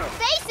 Your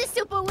face is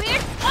super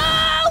weird.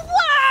 Oh,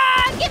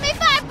 wow! Give me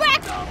 5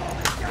 bricks!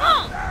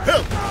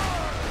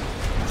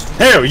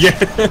 Hell yeah!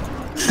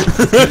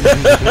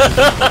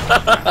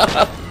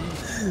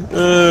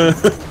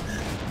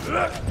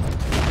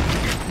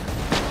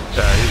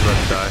 yeah, he's about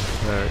to die.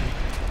 Alright.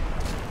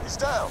 He's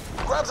down.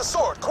 Grab the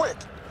sword, quick.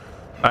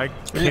 I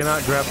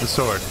cannot grab the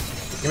sword.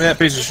 Give me that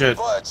piece of shit.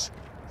 Fudge.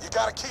 You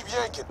gotta keep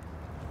yanking.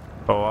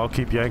 Oh, I'll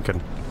keep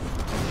yanking.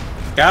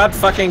 God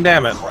fucking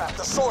damn it. Crap,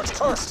 the sword's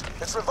cursed.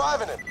 It's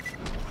reviving him.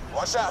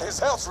 Watch out, his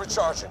health's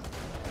recharging.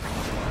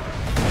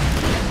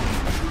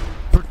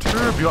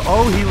 Perturb you.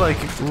 Oh, he like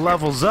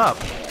levels up.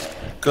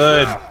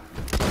 Good.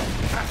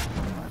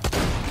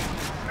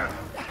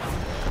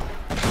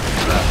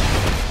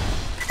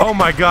 Oh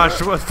my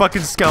gosh, a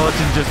fucking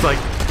skeleton just like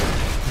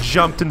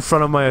jumped in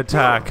front of my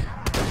attack.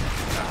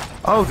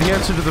 Oh, the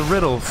answer to the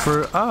riddle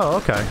for... Oh,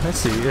 okay, I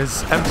see,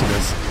 is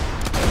emptiness.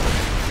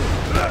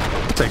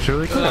 It's actually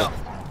really cool.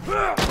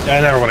 Yeah,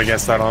 I never would have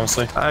guessed that,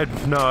 honestly. I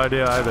had no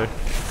idea either.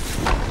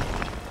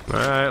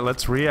 Alright,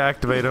 let's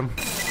reactivate him.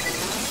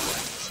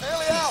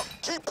 Nearly out.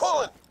 Keep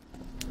pulling.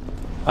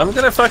 I'm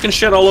gonna fucking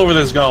shit all over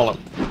this golem.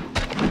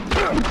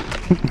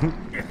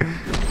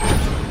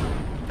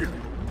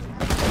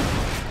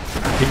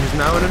 He's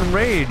now an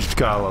enraged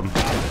golem.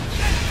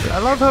 I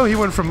love how he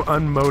went from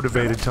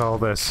unmotivated to all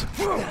this.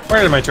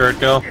 Where did my turret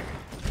go?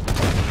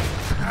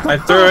 I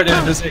threw it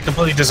and it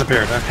completely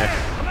disappeared. Okay.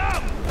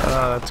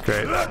 Oh, that's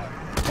great.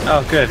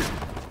 Oh, good.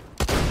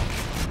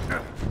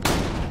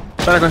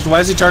 Better question, why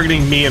is he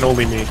targeting me and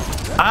only me?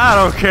 I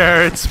don't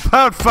care. It's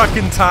about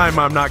fucking time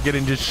I'm not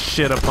getting just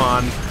shit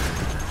upon.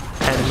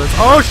 Endless.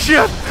 Oh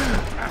shit!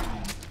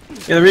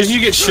 Yeah, the reason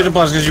you get shit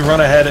upon is because you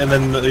run ahead and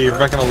then you're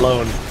fucking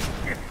alone.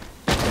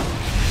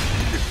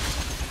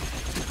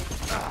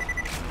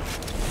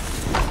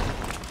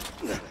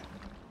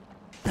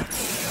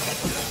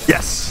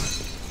 Yes.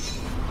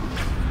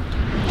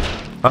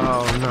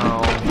 Oh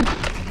no.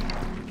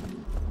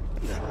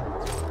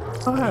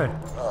 Oh, hey.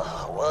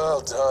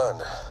 Well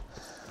done.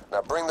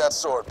 Now bring that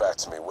sword back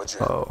to me, would you?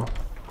 Oh.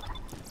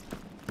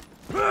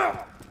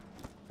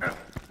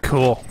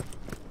 Cool.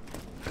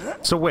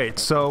 So wait,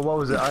 so what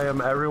was it? I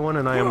am everyone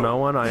and I am no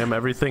one. I am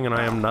everything and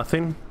I am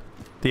nothing.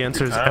 The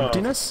answer is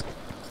emptiness?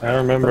 I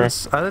remember.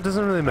 That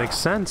doesn't really make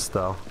sense,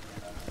 though.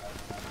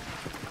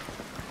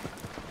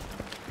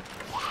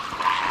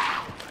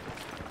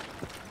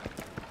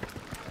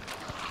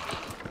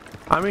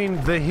 I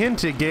mean, the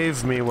hint it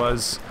gave me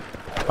was,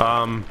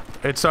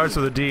 it starts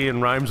with a D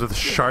and rhymes with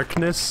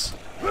sharkness,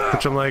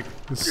 which I'm like,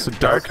 this is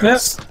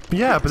Darkness?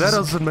 Yeah, but that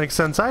doesn't make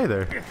sense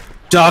either.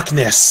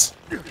 Darkness.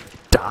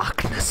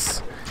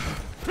 Darkness.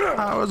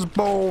 I was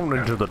born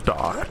into the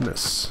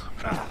darkness.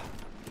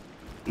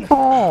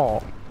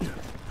 Oh.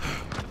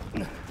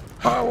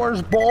 I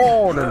was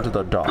born into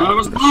the dark. I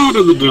was born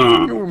in the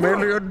dark. You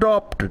merely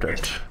adopted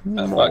it.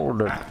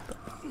 Molded.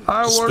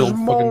 I was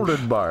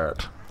molded by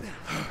it.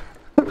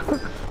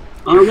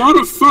 I want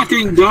to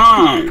fucking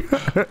die.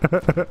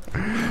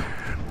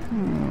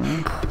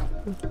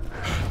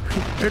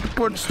 It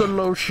puts the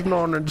lotion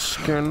on its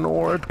skin,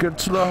 or it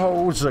gets the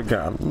hose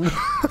again.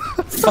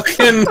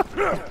 Fucking...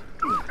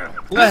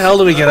 How the hell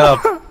do we get up?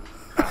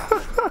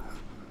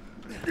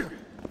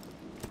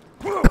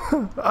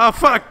 Oh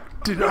fuck!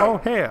 Dude, oh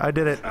hey, I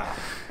did it.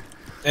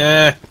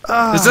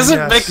 This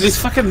doesn't make these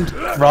fucking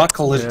rock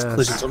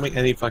collisions don't make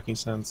any fucking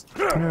sense.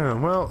 Yeah,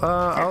 well,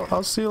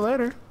 I'll see you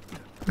later.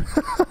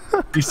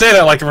 You say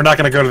that like we're not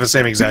gonna go to the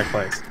same exact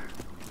place.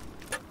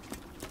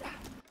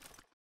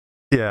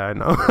 Yeah, I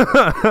know.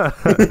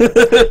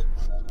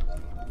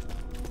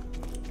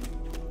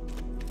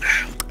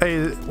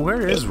 Hey,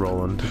 where is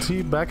Roland? Is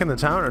he back in the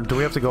town, or do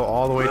we have to go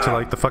all the way to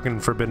like the fucking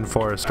Forbidden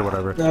Forest or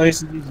whatever? No,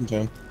 he's in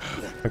town.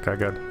 Okay,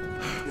 good.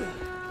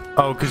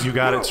 Oh, because you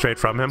got it straight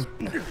from him?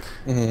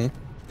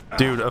 Mm-hmm.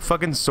 Dude, a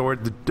fucking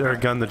sword or a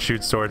gun that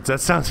shoots swords. That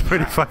sounds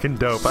pretty fucking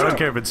dope. I don't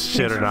care if it's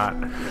shit or not.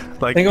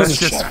 Like, I think it was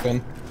that's a just.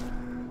 shotgun.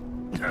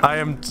 I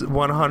am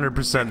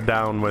 100%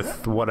 down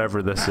with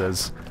whatever this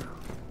is.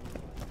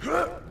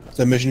 Is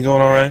that mission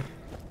going all right?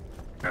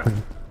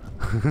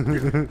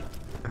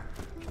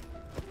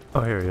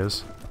 Oh, here he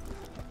is.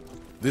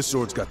 This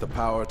sword's got the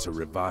power to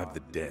revive the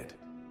dead.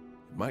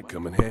 It might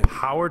come in handy.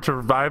 Power to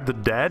revive the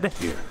dead?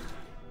 Here,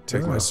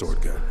 take my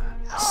sword gun.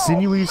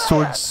 Sinewy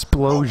sword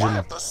explosion. What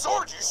if the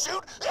sword you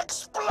shoot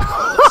explodes and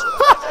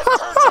then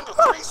turns into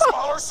 3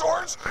 smaller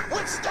swords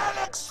which then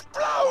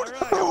explode?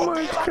 It will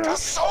be like a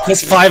sword.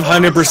 That's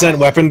 500%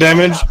 weapon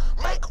damage.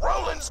 Make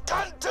Roland's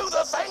gun do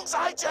the things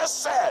I just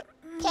said.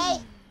 Okay.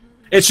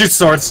 It shoots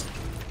swords.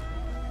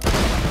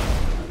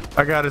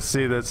 I gotta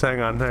see this.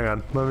 Hang on.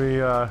 Let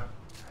me,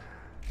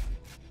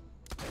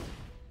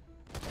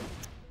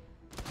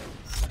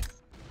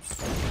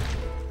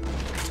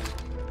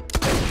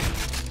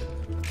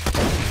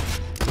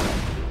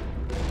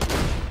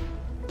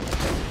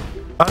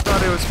 I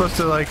thought it was supposed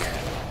to, like,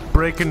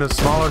 break into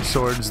smaller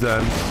swords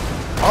then.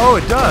 Oh,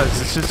 it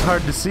does! It's just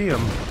hard to see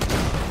them.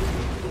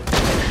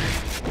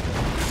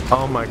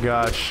 Oh my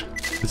gosh.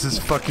 This is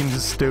fucking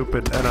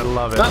stupid, and I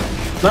love it.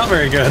 Not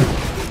very good.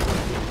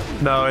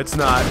 No, it's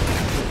not.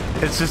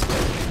 It's just...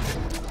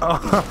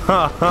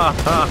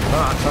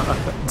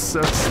 It's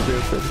so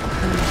stupid.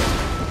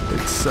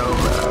 It's so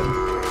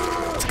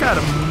bad. It's got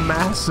a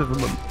massive...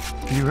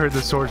 You heard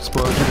the sword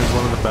explosion is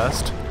one of the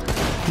best?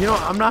 You know,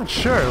 I'm not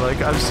sure.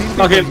 Like, I've seen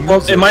people Okay, well,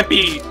 use it might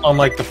be on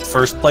like the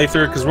first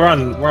playthrough because we're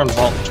on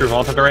True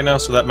Vault Hunter right now,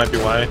 so that might be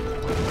why.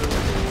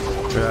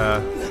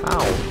 Yeah.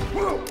 Ow.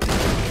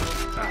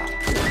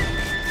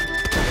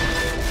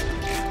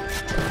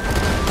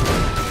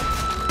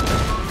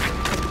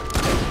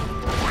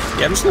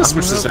 Yeah, I'm just gonna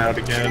switch this out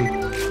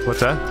again. What's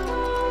that?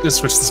 Just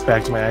switch this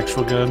back to my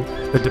actual gun.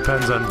 It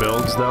depends on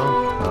builds, though.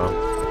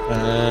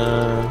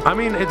 Oh. I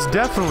mean, it's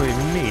definitely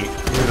neat,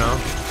 you know?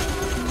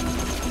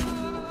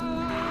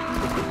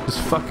 Just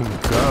fucking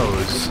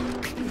goes.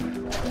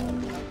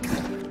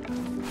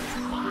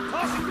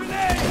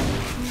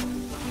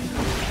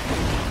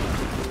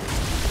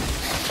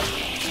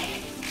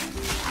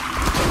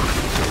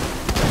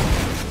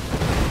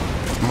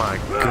 My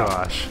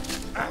gosh.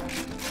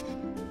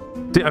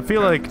 See, I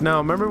feel like, now,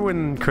 remember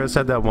when Chris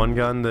had that one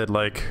gun that,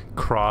 like,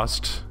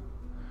 crossed?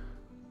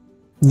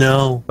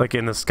 No. Like,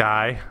 in the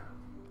sky?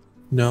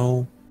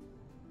 No.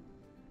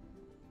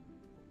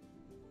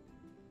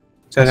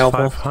 Is that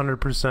helpful?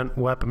 500%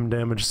 weapon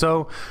damage.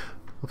 So,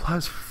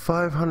 plus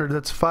 500,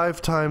 that's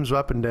 5 times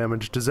weapon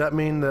damage. Does that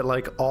mean that,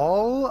 like,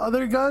 all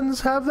other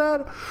guns have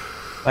that?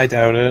 I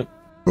doubt it.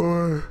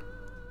 Or...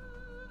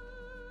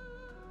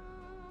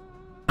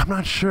 I'm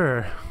not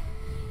sure.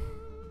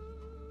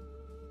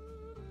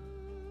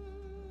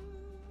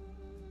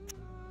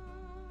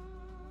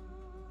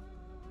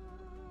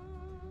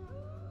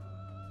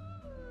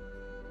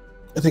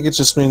 I think it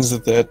just means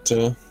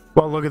that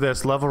Well, look at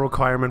this. Level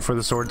requirement for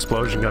the sword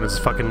explosion gun is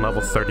fucking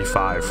level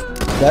 35.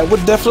 that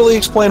would definitely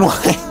explain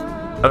why.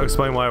 That'll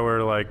explain why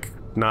we're, like,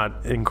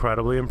 not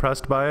incredibly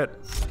impressed by it.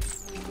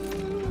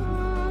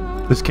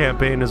 This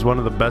campaign is one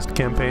of the best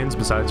campaigns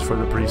besides for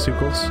the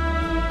pre-sequels.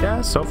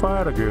 Yeah, so far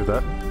I'd agree with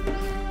that.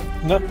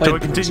 So we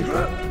continue.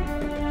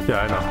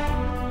 Yeah, I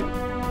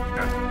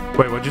know.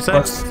 Wait, what'd you say?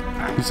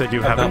 You said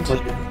you haven't?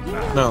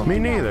 No. Me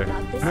neither.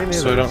 Me neither.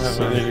 So I don't have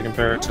anything to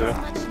compare it to.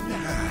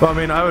 Well, I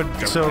mean, I would,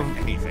 so,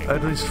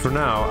 at least for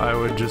now, I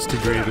would just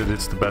agree that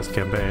it's the best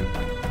campaign.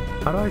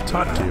 How do I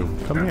talk to you?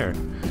 Come here.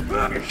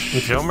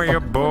 Show me your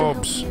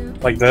boobs.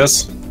 Like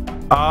this?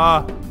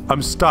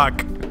 I'm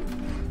stuck.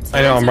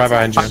 I know, I'm right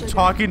behind you. I'm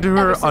talking to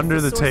her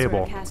under the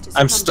table.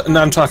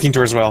 No, I'm talking to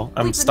her as well.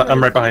 I'm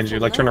right behind you.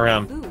 Like, turn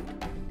around.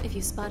 If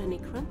you spot any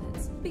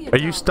crumpets, Are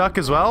you stuck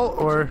as well,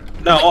 or?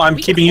 No, I'm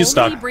keeping you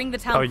stuck.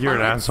 Oh, you're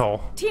an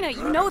asshole. Tina,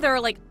 you know there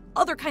are, like,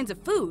 other kinds of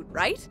food,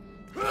 right?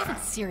 You haven't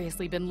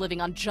seriously been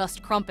living on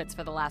just crumpets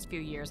for the last few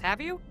years, have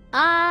you?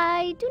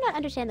 I do not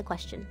understand the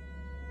question.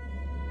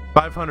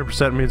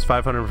 500% means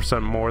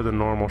 500% more than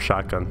normal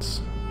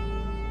shotguns.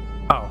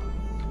 Oh,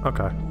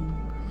 okay.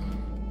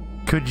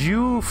 Could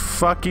you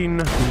fucking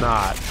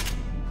not?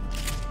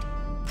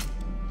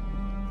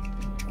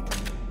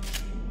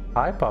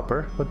 Hi,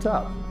 Pupper. What's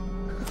up?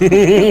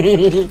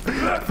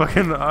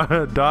 Fucking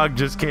dog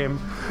just came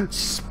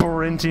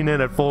sprinting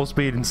in at full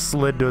speed and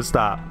slid to a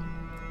stop.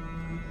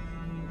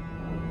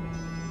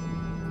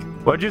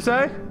 What'd you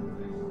say?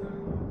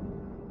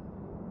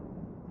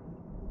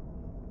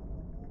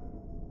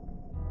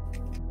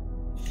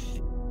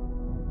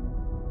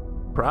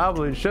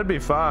 Probably should be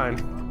fine.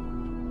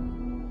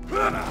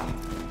 Yeah,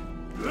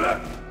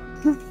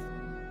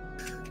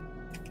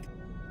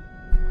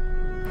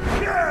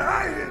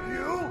 I hit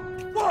you.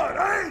 What?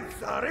 I ain't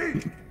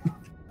sorry.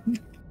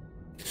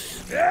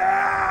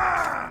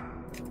 Yeah.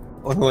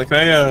 Like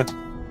I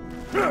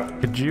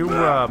Could you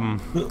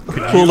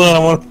hold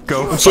on,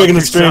 go I'm checking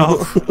the stream.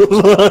 yourself?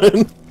 Hold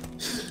on.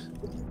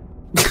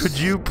 Could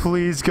you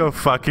please go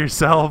fuck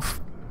yourself?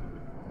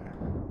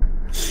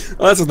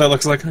 Oh, that's what that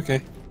looks like.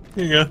 Okay.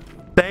 Here you go.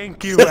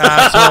 Thank you,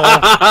 asshole.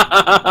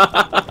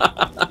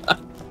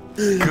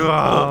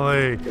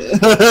 Golly.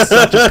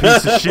 Such a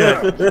piece of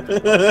shit.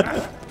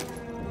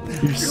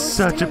 You're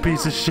such a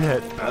piece of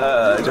shit.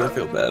 I don't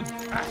feel bad.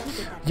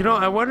 You know,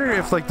 I wonder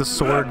if like the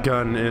sword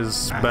gun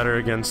is better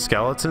against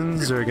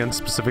skeletons or against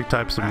specific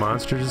types of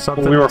monsters or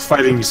something. We were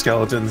fighting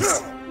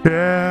skeletons.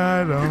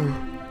 Yeah, I know.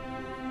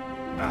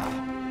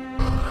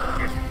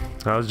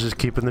 I was just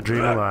keeping the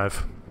dream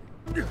alive.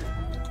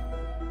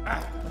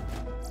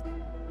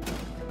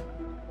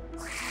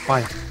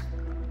 Why?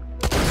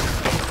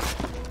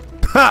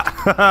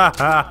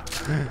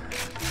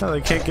 Oh,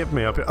 they can't get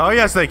me up here. Oh,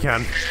 yes, they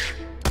can.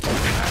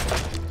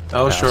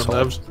 That was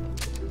short-lived.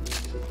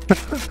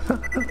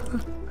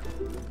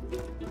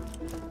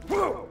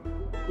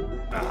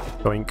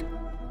 Doink.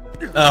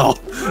 Oh.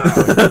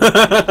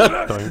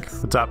 Doink.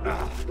 What's up?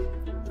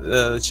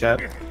 The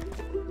chat.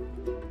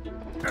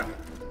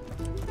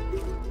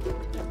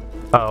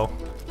 Oh.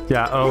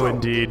 Yeah, oh,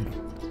 indeed.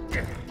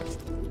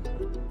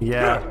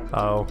 Yeah,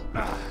 oh.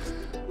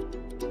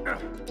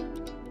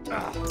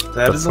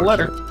 That is a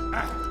letter.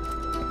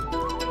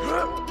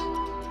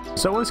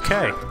 So is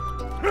K.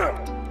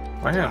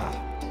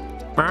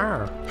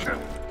 Wow.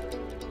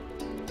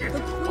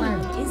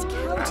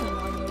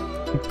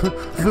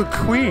 The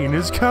queen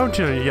is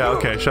counting on you. Yeah,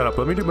 okay, shut up.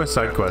 Let me do my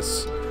side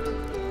quests.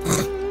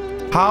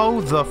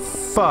 How the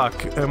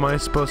fuck am I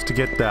supposed to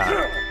get that?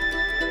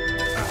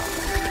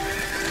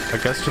 I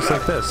guess just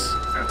like this.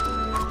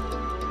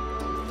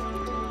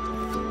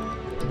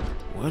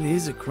 What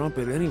is a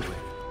crumpet anyway?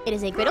 It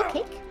is a griddle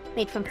cake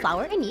made from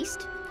flour and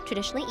yeast,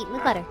 traditionally eaten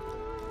with butter.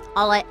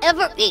 All I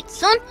ever eat,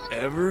 son.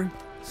 Ever?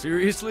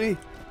 Seriously?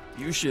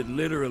 You should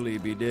literally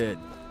be dead.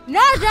 No,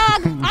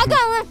 dog. I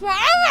got live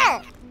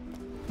forever.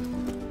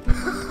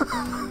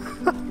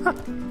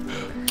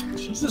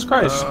 Jesus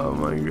Christ. Oh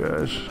my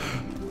gosh.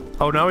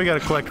 Oh, now we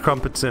gotta collect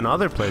crumpets in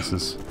other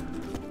places.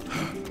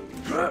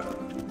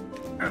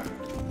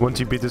 Once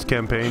you beat this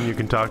campaign, you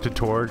can talk to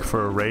Torg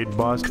for a raid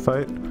boss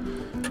fight.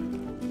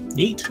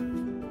 Neat.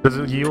 Does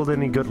it yield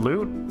any good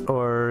loot,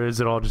 or is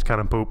it all just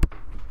kind of poop?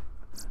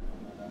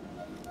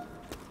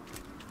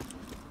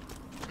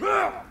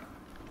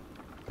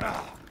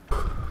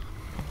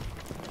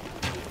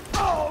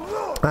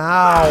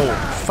 Ow!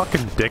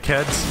 Fucking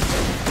dickheads.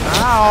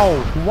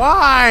 Ow!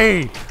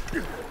 Why?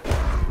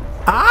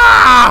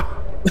 Ah!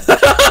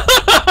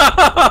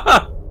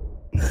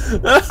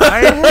 I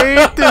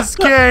hate this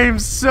game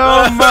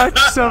so much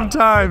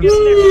sometimes.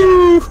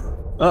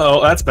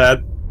 Uh-oh, that's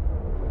bad.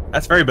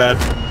 That's very bad.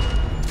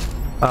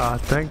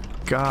 Thank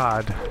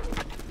God.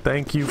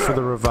 Thank you for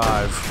the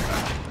revive.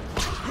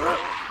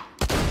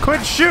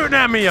 Quit shooting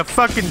at me, you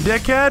fucking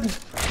dickhead!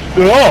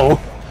 Oh!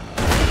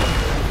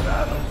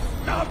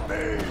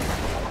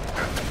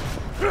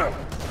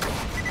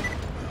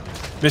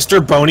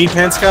 Mr. Bony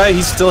Pants Guy,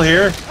 he's still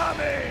here?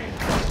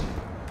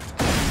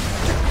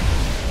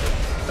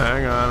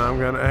 Hang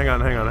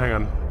on, hang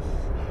on.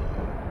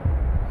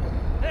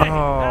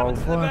 Oh,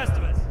 what?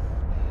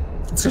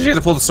 It's because you had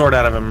to pull the sword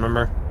out of him,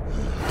 remember?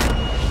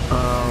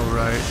 Oh,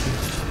 right.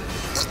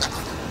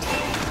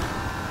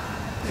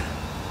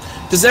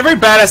 Does every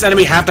badass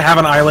enemy have to have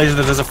an eye laser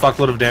that does a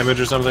fuckload of damage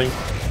or something?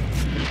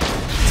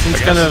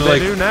 Seems kind of they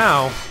like... do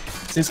now.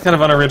 Seems kind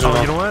of unoriginal.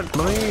 Oh, you know what?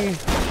 Let me...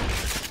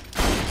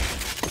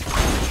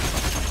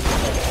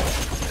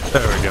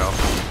 There we go.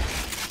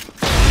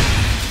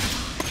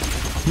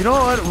 You know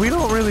what? We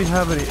don't really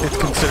have any... It's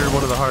considered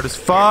one of the hardest...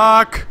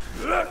 Fuck!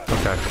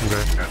 Okay, I'm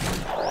good.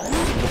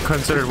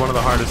 Considered one of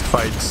the hardest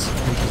fights.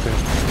 Interesting.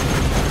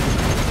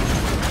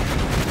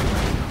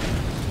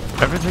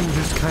 Everything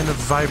just kind of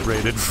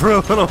vibrated for a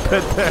little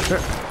bit there.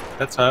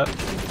 That's hot.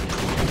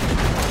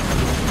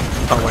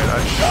 Oh wait,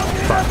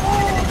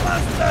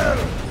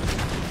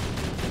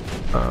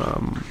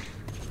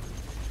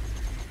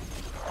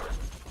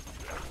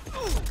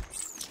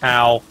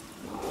 Ow.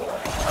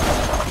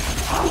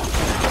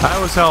 I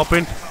was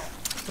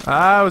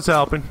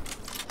helping.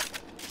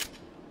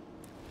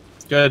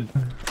 Good.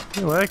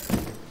 Anyway.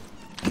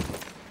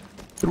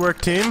 Good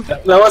work, team.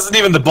 That wasn't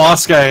even the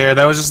boss guy here.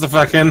 That was just the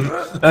fucking...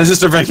 That was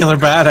just a regular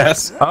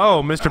badass.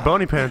 Oh, Mr.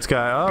 Bony Pants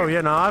guy. Oh,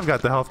 yeah, no, I've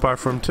got the health bar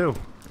for him, too.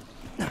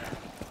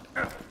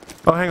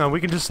 Oh, hang on. We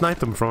can just snipe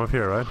them from up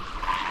here, right?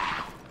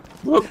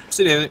 Whoop.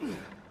 See you.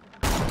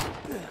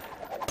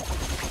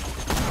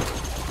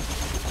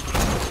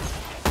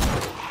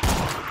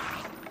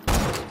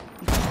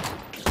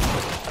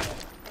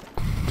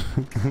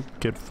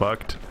 Get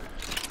fucked.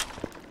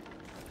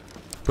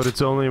 But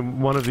it's only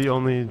one of the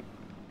only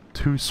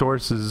two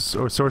sources,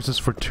 or sources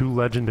for 2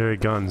 legendary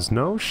guns.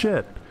 No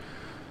shit.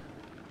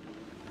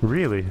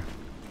 Really?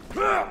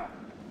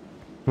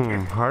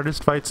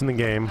 Hardest fights in the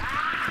game.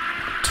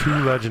 2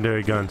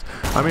 legendary guns.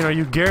 I mean, are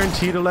you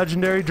guaranteed a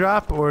legendary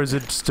drop, or is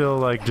it still,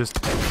 like,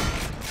 just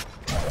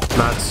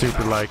not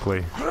super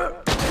likely?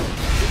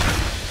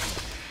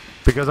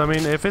 Because, I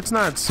mean, if it's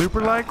not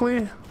super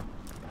likely,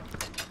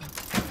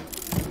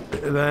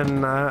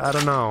 then I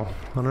don't know.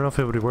 I don't know if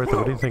it would be worth it.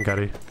 What do you think,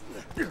 Eddie?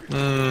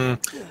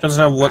 Doesn't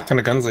know what kind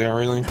of guns they are,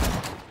 really.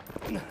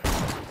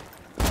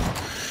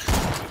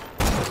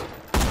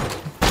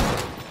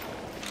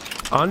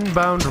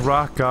 Unbound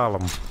rock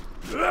golem.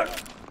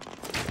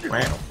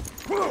 Wow.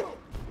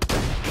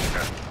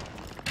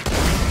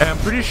 I'm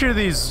pretty sure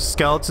these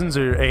skeletons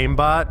are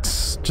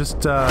aimbots.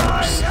 Just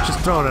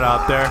throwing it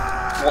out there.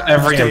 Well,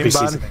 every Just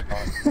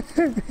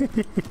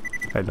NPC.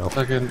 I know.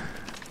 Fucking.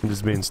 I'm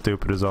just being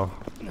stupid is all.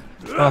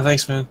 Oh,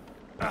 thanks, man.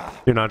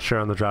 You're not sure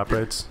on the drop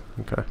rates?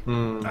 Okay.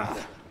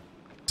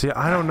 See,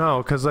 I don't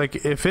know, cause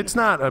like if it's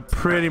not a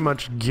pretty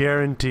much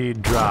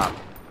guaranteed drop,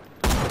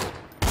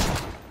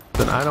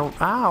 then I don't.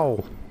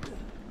 Ow.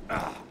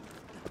 Yeah,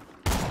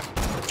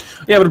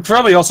 but it'd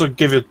probably also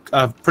give you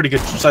a pretty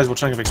good sizable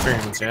chunk of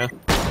experience, yeah?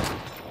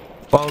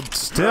 Well,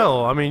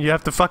 still, I mean, you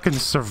have to fucking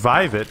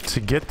survive it to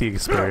get the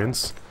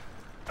experience.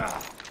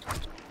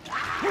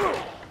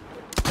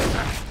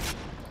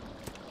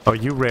 Oh,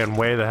 you ran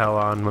way the hell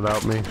on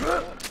without me.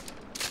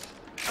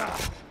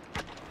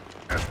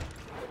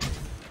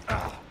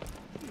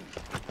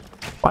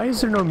 Why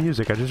is there no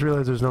music? I just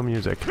realized there's no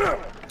music.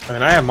 I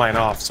mean, I have mine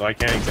off, so I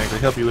can't exactly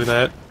help you with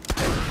that.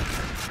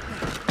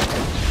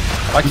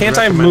 Why can't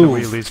I recommend move? that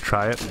we at least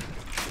try it.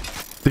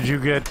 Did you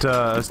get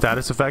a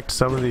status effect?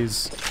 Some of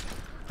these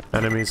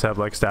enemies have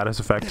like status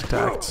effect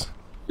attacks.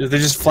 Did they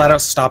just flat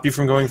out stop you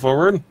from going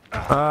forward?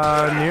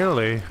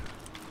 Nearly.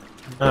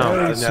 Oh,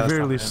 Very yeah,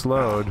 severely that's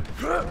slowed.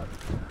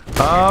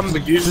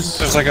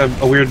 There's like a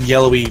weird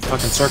yellowy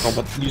fucking circle,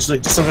 but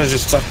usually sometimes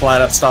just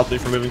flat out stop you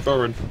from moving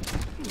forward.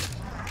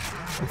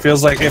 It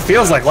feels like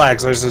lag,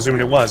 so I just assumed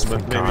it was,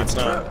 but maybe it's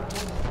not.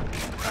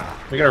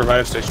 We got a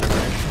revive station,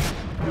 right?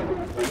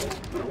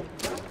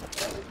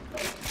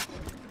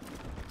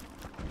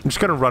 I'm just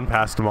gonna run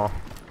past them all.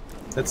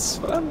 That's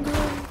what I'm doing.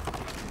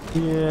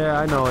 Yeah,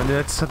 I know, and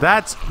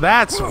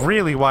that's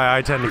really why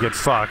I tend to get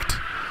fucked.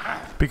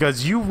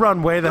 Because you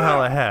run way the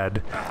hell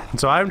ahead, and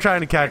so I'm trying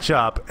to catch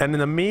up, and in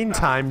the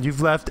meantime,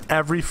 you've left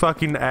every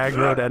fucking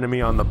aggroed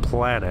enemy on the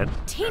planet.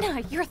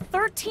 Tina, you're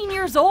 13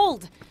 years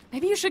old.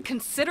 Maybe you should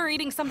consider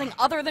eating something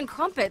other than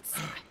crumpets.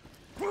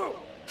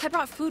 I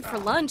brought food for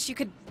lunch. You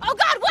could... Oh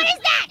God, what is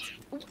that?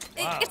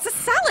 It's a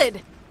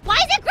salad. Why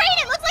is it green?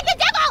 It looks like the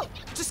devil!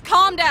 Just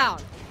calm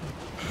down.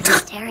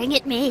 Staring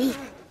at me.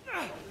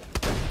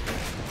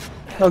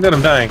 Oh good,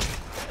 I'm dying.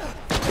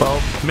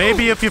 Well,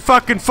 maybe if you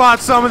fucking fought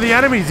some of the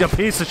enemies, you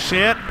piece of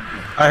shit.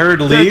 I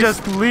heard leave. They're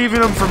just leaving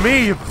them for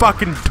me, you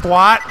fucking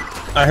twat.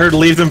 I heard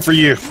leave them for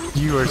you.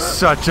 You are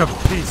such a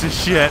piece of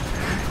shit.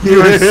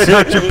 You are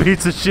such a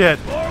piece of shit.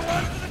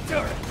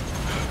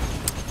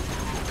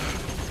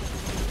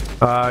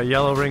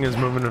 Yellow ring is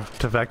moving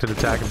to vected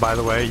attack, and by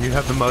the way, you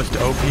have the most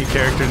OP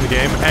character in the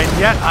game, and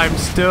yet I'm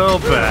still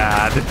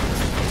bad.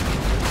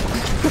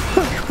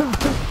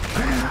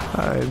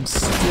 I'm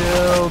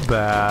still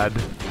bad.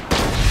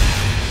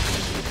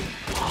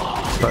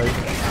 Like,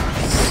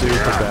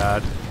 super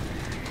bad.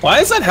 Why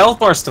is that health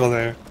bar still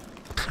there?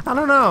 I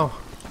don't know.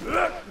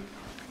 I'm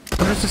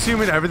just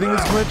assuming everything is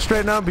glitched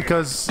right now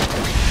because...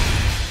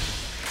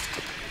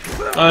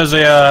 Oh, there's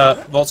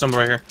a vault symbol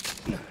right here.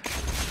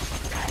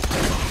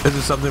 Is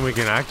this something we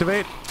can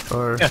activate?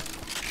 Or... Yeah.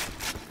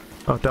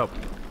 Oh, dope.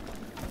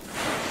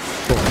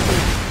 Cool.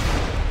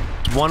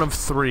 It's one of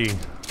 3.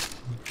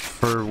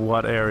 For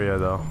what area,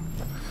 though?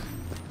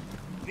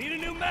 Need a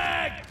new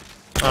mag!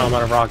 Oh, I'm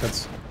out of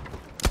rockets.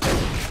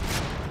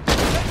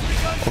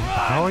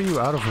 How are you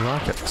out of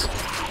rockets?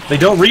 They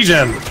don't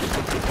regen.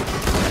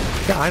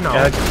 Yeah, I know.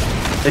 Yeah,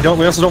 they don't.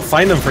 We also don't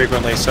find them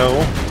frequently,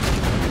 so.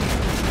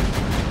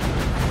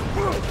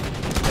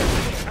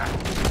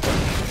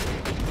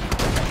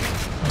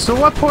 So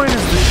what point is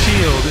the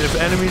shield if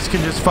enemies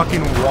can just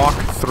fucking walk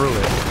through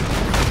it?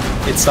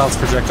 It stops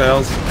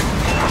projectiles.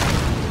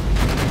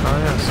 Oh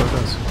yeah, so it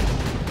does.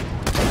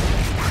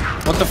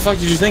 What the fuck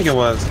did you think it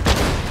was?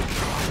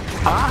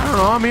 I don't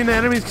know. I mean, the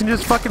enemies can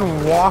just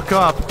fucking walk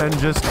up and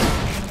just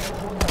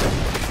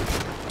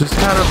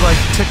kind of like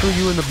tickle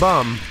you in the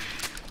bum.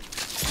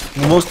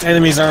 Most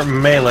enemies aren't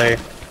melee.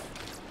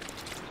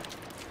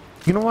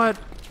 You know what?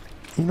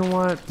 You know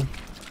what?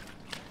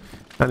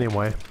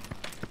 Anyway.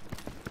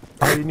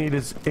 All you need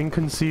is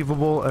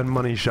inconceivable and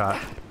money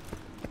shot.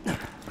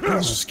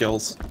 Those are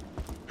skills.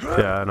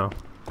 Yeah, I know.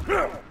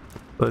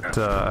 But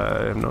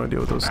I have no idea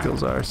what those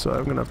skills are, so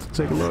I'm gonna have to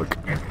take a look.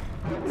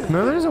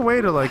 No, there's a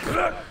way to like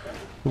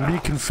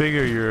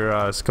reconfigure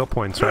your skill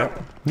points, right?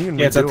 You can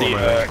Yeah, it's at redo the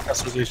them, right?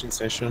 customization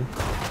station.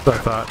 That's what I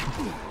thought.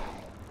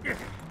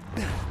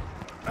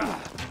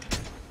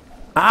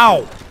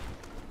 Ow!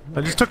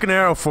 I just took an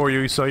arrow for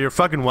you, so you're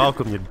fucking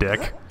welcome, you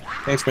dick.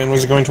 Thanks, man.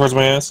 Was it going towards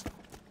my ass?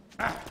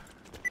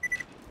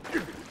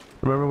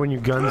 Remember when you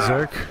gun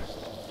Zerk?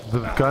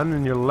 The gun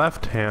in your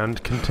left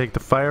hand can take the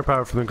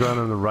firepower from the gun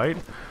on the right.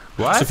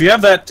 What? So if you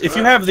have that, if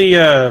you have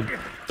the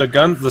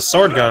gun, the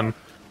sword gun,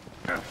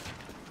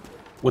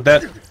 would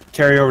that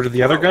carry over to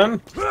the other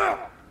gun?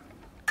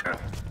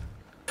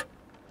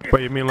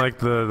 Wait, you mean like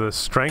the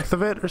strength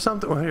of it or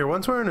something? Well, here,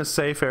 once we're in a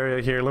safe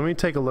area here, let me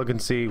take a look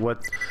and see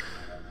what...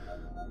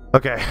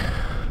 Okay.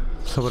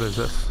 So what is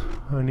this?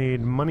 I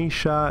need money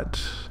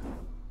shot.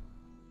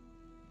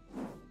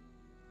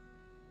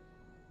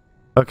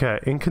 Okay,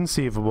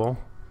 inconceivable.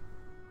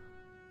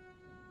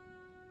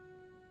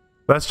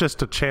 That's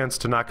just a chance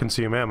to not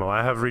consume ammo.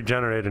 I have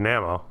regenerated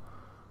ammo.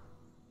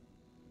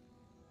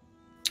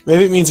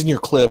 Maybe it means in your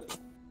clip.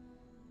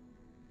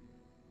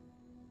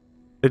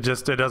 It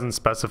doesn't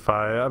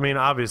specify. I mean,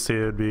 obviously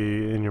it'd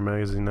be in your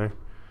magazine there.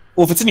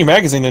 Well, if it's in your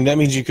magazine, then that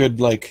means you could,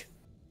 like,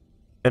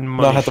 and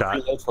money not have shot.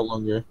 to reload for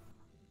longer.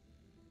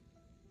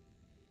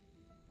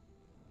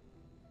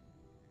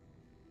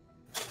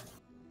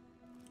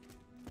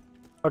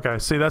 Okay,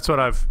 see, that's what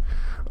I've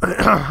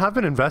I've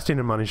been investing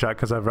in money shot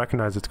because I've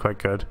recognized it's quite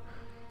good.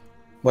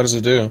 What does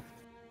it do?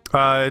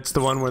 It's the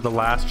one where the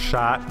last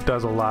shot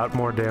does a lot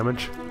more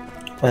damage.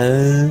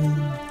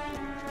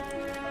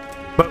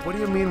 But what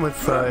do you mean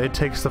with it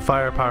takes the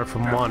firepower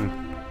from one?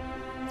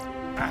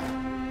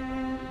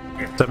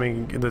 Does that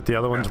mean that the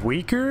other one's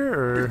weaker,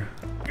 or?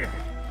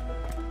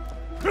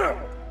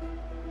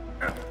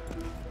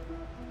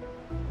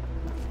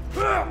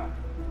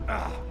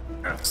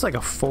 It's like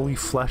a fully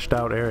fleshed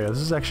out area. This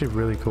is actually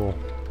really cool.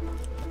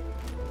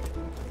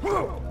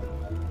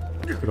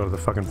 I go to the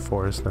fucking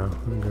forest now.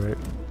 Great.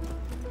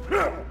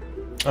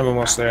 I'm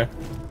almost there.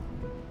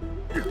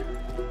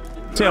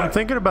 See, I'm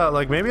thinking about,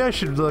 like, maybe I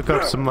should look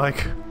up some,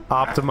 like,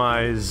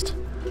 optimized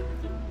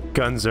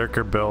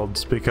Gunzerker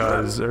builds,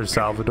 because, or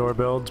Salvador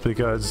builds,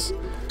 because...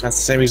 That's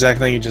the same exact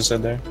thing you just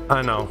said there.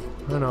 I know,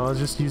 I was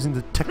just using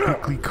the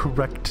technically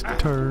correct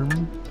term.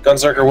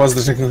 Gunzerker was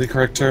the technically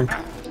correct term.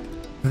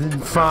 Then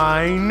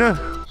fine,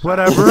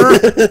 whatever.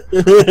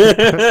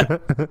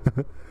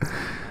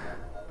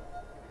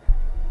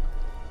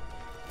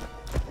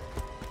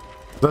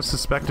 Thus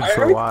suspected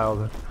for a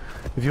while.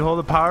 If you hold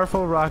a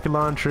powerful rocket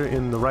launcher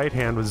in the right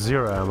hand with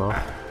 0 ammo,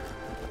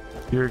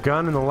 your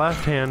gun in the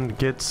left hand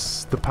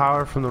gets the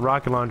power from the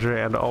rocket launcher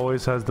and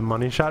always has the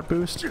money shot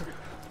boost.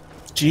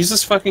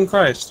 Jesus fucking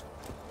Christ.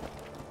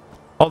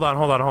 Hold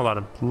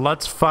on.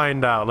 Let's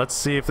find out. Let's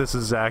see if this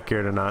is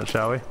accurate or not,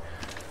 shall we?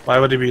 Why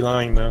would he be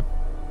lying, though?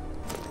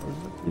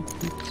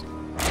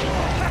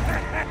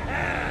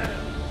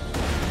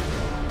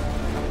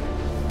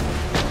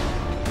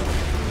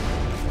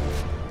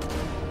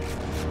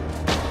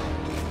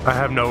 I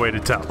have no way to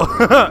tell.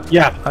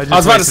 Yeah, I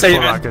was about to say,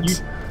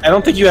 I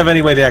don't think you have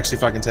any way to actually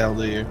fucking tell,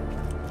 do you?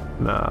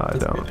 No, I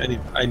don't.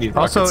 I need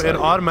also, it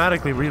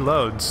automatically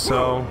reloads,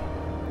 so...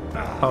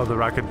 Oh, the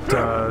rocket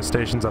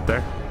station's up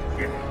there.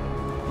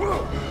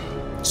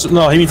 So,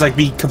 no, he means like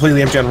be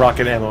completely empty on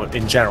rocket ammo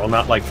in general,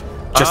 not like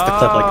just the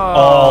clip, like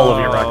all of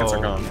your rockets are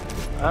gone.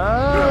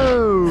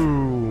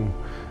 Oh,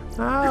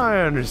 now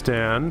I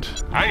understand.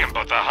 I am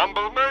but a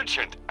humble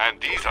merchant, and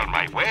these are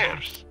my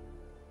wares.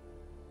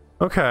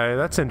 Okay,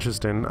 that's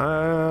interesting.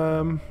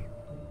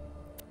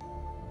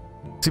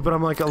 See, but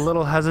I'm like a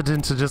little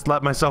hesitant to just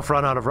let myself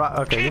run out of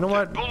okay, you know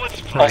what?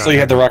 Also, you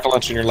had the rocket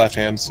launcher in your left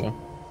hand, so...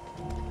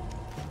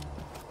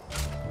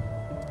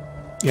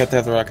 You have to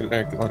have the rocket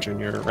launcher in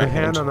your right hand. The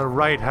hand on the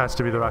right has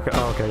to be the rocket.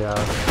 Oh, okay, yeah.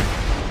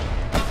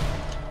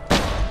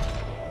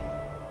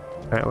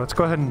 Alright, let's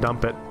go ahead and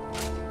dump it. I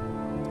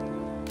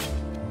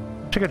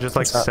think I just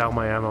like sell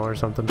my ammo or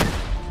something.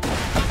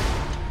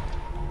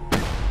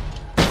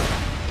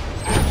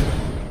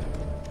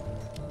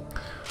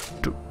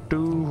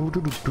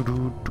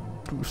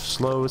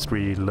 Slowest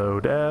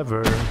reload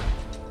ever.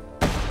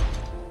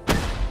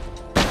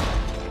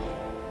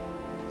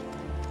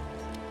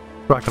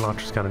 Rocket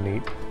launcher's kind of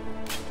neat.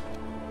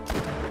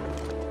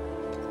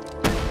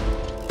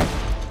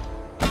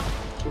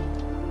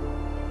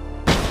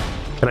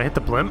 Can I hit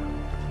the blimp?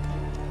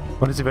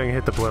 Let me see if I can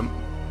hit the blimp.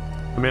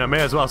 I mean, I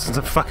may as well since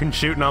I'm fucking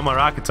shooting all my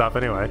rockets off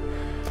anyway.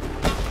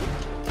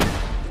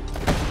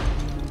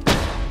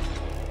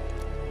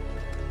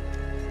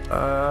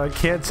 I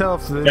can't tell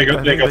if they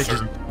go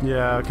through.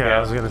 Yeah, okay, yeah.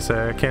 I was gonna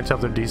say, I can't tell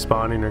if they're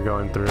despawning or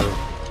going through.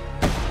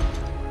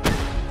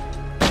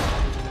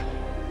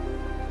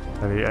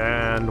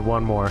 And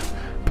one more.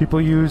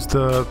 People use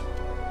the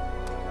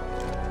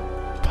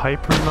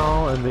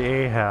Pipernal and the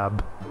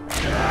Ahab.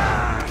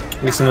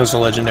 At least those are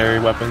legendary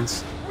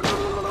weapons.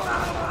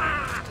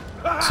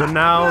 So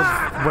now,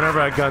 whenever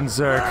I gun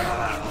Zerk,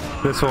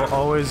 this will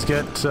always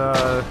get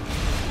the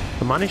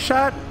money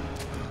shot?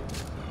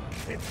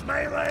 It's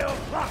melee or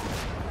block.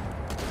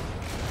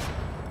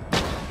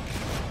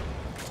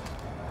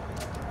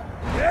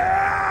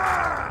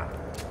 Yeah!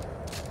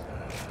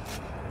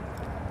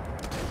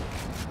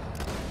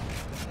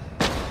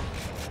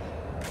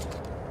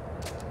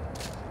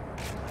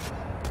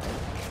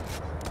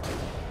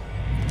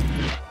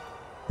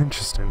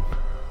 Interesting.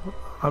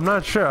 I'm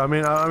not sure. I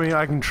mean,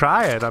 I can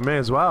try it. I may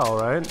as well,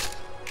 right?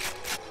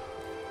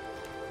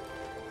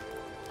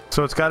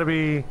 So it's got to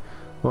be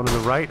one on the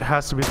right.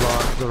 Has to be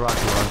the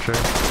rocket launcher.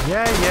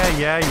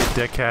 Yeah, you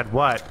dickhead.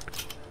 What?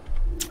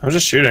 I was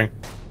just shooting.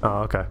 Oh,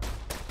 okay.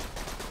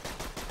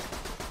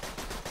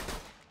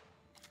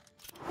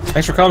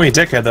 Thanks for calling me a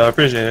dickhead, though. I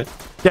appreciate it.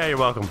 Yeah, you're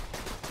welcome.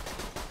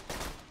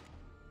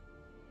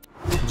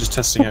 I'm just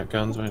testing out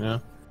guns right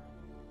now.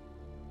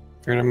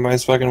 Figured it might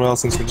as fucking well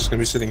since we're just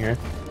gonna be sitting here.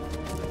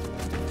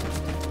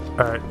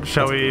 Alright,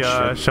 shall we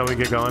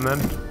get going then?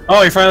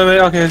 Oh, you finally made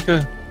it? Okay,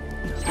 good.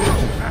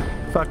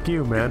 Fuck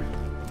you, man.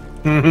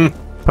 Mm-hmm.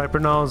 Piper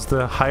Null is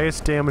the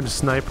highest damage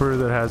sniper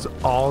that has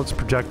all its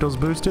projectiles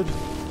boosted.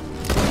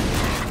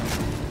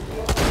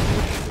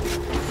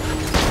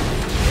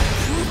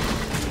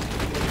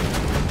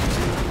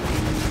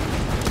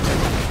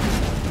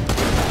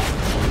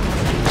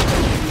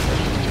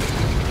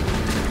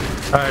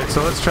 Alright,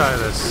 so let's try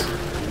this.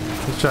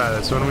 Let's try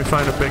this. When we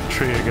find a big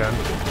tree again.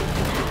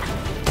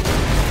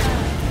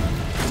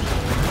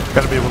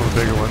 Gotta be one of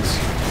the bigger ones.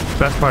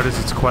 Best part is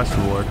it's a quest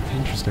reward.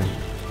 Interesting.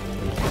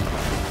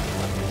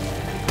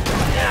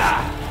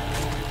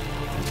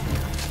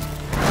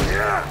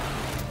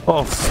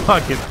 Oh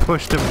fuck, it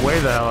pushed him way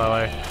the hell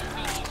away.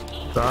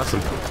 It's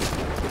awesome.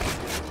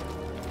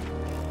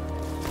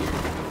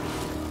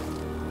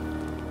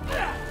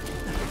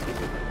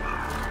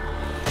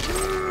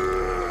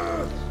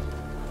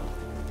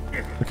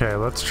 Okay,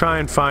 let's try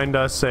and find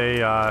us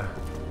a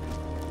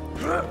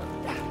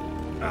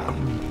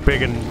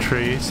biggin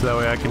tree so that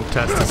way I can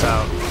test this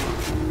out.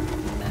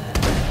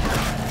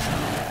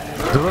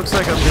 It looks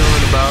like I'm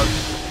doing about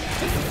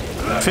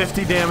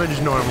 50 damage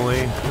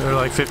normally, or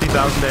like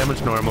 50,000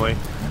 damage normally,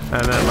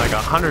 and then like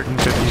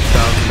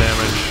 150,000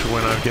 damage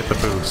when I get the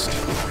boost.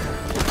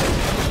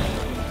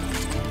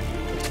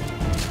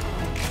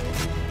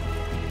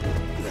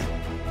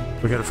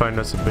 We gotta find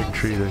us a big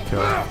tree to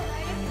kill.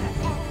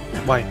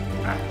 Why?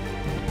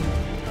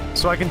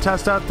 So I can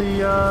test out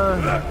the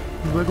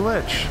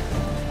glitch.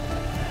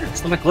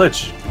 It's not a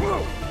glitch.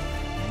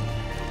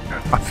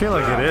 I feel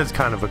like it is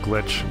kind of a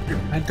glitch.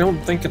 I don't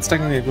think it's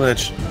technically a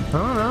glitch. I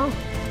don't know.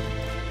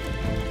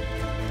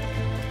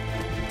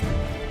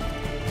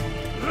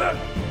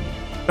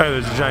 Hey,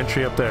 there's a giant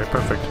tree up there.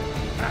 Perfect.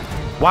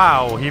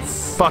 Wow, he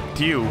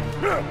fucked you.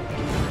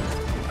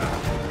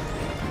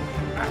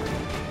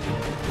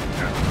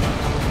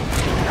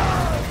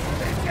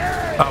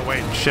 Oh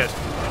wait, shit.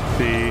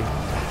 The...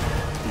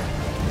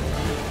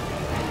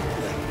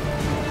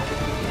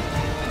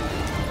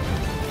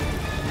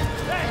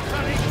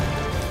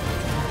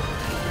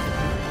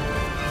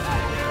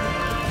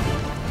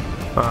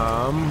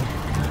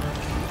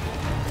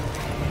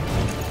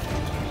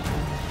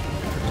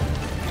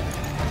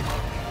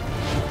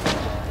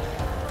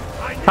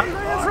 How do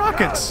I have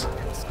rockets?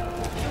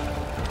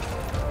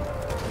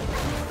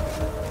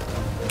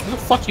 How the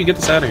fuck do you get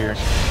this out of here?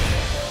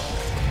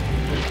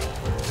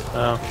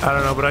 Oh. I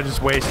don't know, but I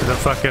just wasted a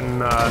fucking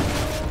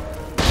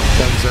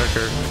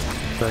Berserker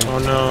thing. Oh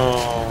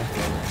no.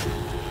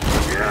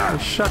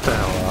 Shut the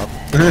hell up.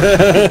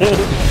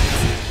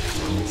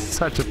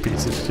 Such a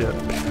piece of shit.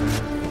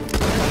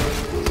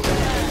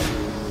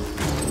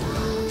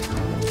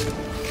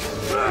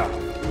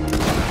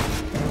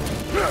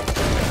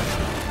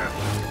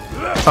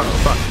 Oh,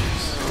 fuck.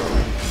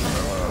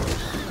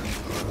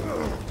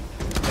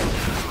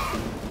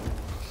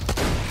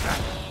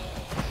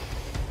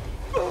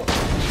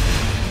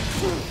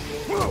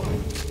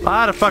 A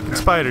lot of fucking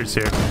spiders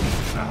here. Are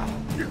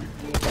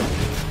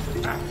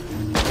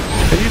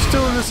you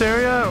still in this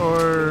area,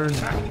 or...?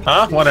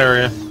 Huh? What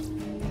area?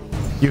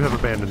 You have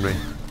abandoned me,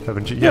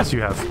 haven't you? Yeah. Yes, you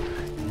have.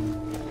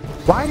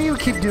 Why do you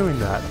keep doing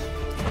that?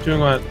 Doing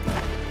what?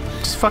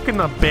 Just fucking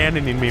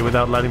abandoning me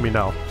without letting me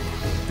know.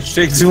 It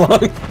takes too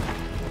long.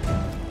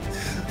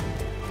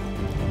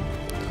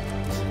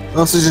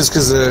 Also just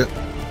because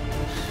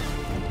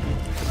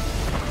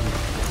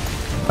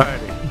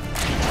Alrighty.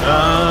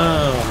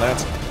 Oh,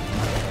 that's...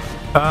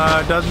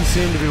 It doesn't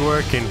seem to be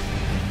working.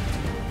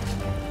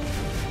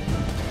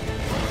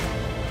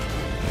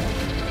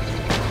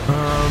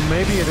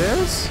 Maybe it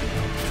is?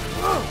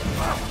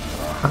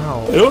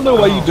 Ow. I don't know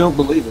why you don't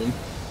believe him.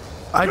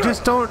 I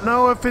just don't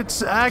know if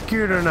it's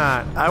accurate or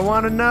not. I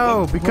want to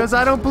know, because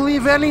I don't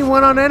believe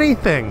anyone on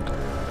anything.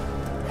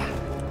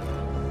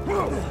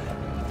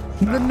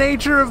 The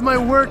nature of my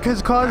work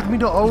has caused me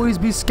to always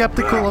be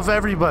skeptical of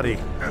everybody.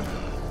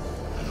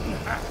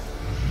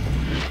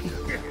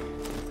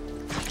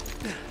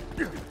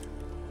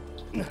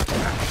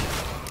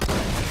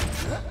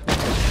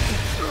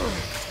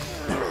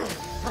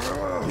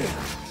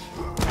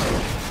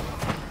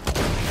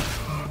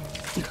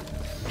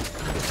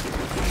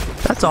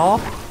 That's all.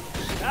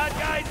 That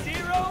guy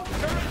Zero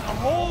turned a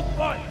whole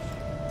bunch.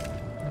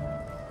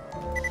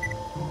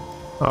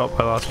 Oh,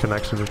 I lost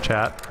connection to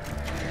chat.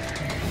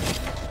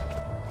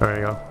 There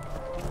you go.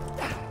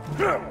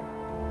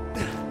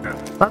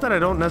 Not that I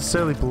don't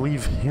necessarily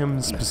believe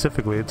him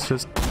specifically, it's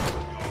just...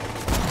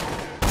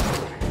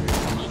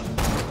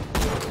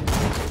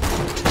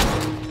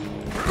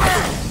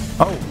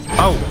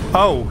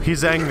 Oh,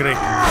 he's angry.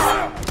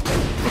 I'm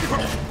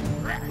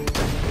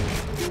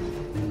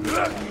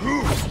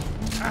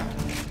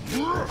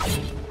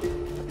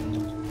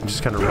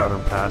just kind of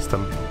running past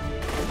him.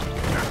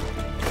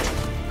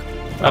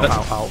 Now, I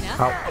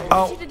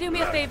want you to do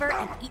me a favor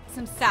and eat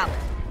some salad.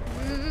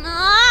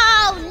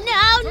 No!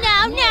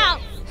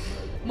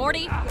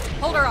 Morty,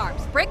 hold her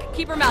arms. Brick,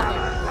 keep her mouth open.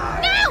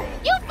 No!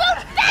 You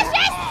food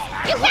fascist!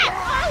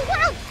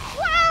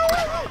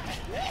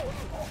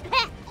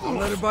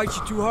 bite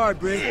you too hard,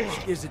 Brick.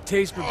 She gives a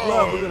taste for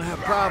blood, we're gonna have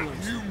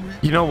problems.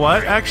 You know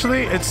what?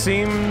 Actually, it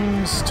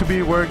seems to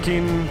be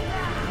working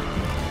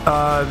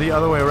the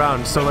other way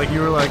around. So like you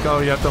were like, oh,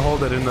 you have to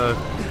hold it in the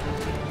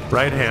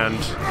right hand.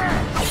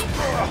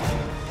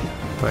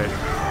 Wait.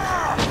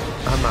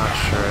 I'm not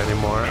sure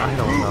anymore. I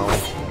don't know.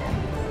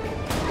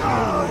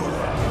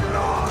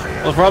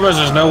 Well, the problem is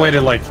there's no way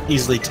to like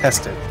easily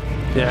test it.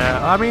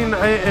 Yeah, I mean,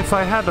 if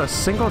I had a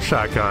single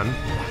shotgun,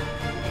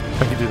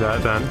 I could do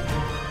that then.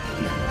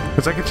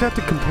 Because I could have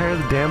to compare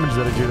the damage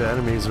that I do to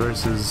enemies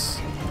versus...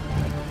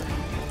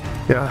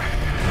 Yeah,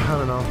 I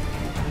don't know.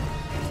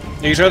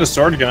 You can try the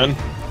sword gun.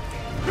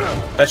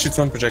 That shoots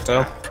one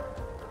projectile.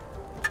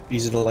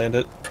 Easy to land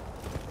it.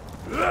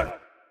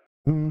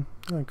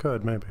 I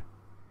could, maybe.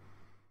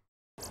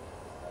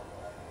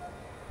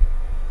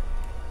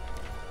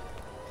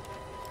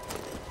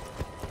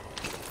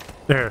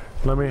 There,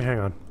 let me, hang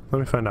on. Let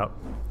me find out.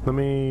 Let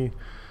me...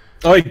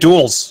 Oh, wait,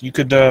 duels. You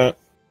could,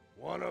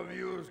 One of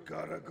you's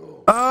gotta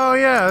go. Oh,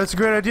 yeah, that's a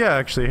great idea,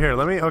 actually. Here,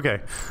 let me, okay.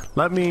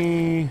 Let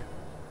me...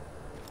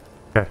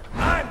 Okay.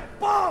 I'm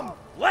bummed!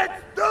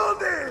 Let's do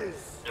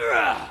this!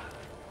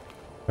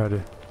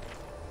 Alrighty.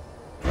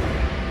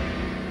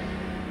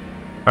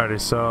 Alrighty,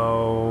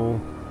 so...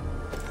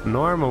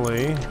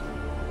 Normally,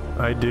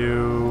 I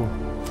do...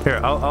 Here,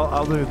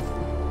 I'll do...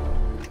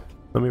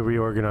 Let me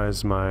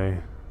reorganize my...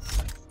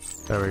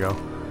 There we go.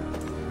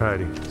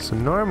 Alrighty, so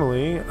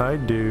normally I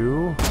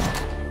do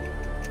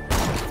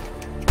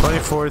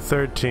 24,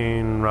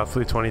 13,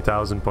 roughly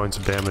 20,000 points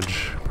of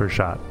damage per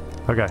shot.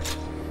 Okay.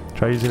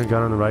 Try using a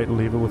gun on the right and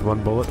leave it with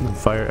one bullet and then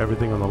fire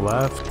everything on the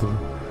left.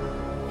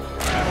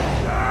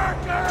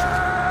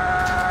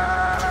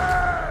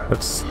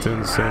 That's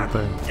doing the same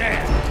thing.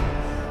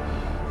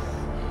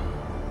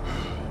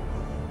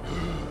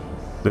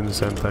 Doing the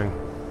same thing.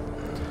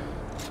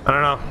 I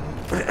don't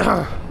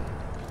know.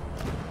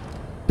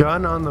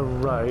 Gun on the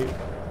right,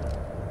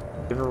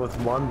 give it with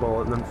one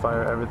bullet, and then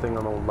fire everything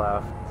on the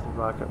left.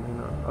 Rocket me,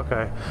 no.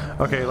 Okay.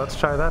 Okay, let's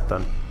try that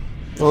then.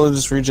 Well, I'll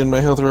just regen my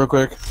health real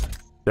quick.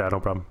 Yeah,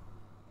 no problem.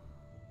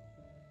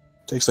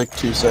 Takes like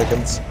 2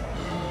 seconds.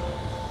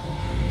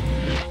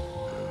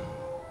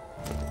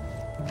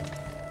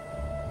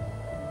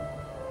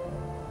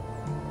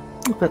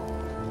 Okay.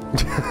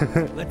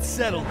 Let's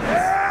settle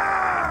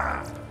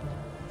this.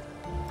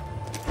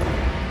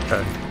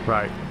 Okay,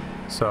 right.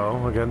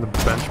 So, again, the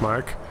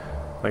benchmark,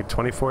 like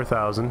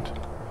 24,000.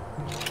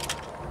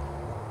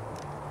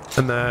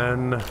 And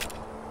then...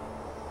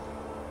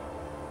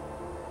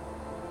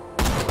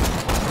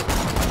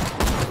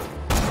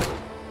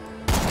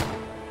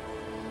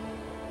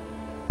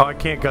 Oh, I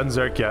can't gun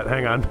Zerk yet.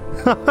 Hang on.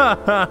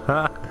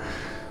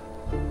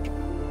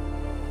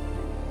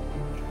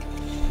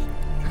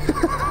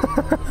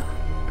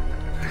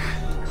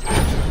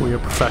 We are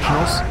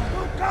professionals.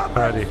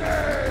 Alrighty.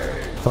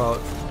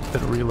 Well,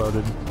 it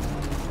reloaded.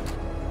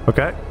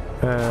 Okay,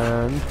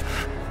 and...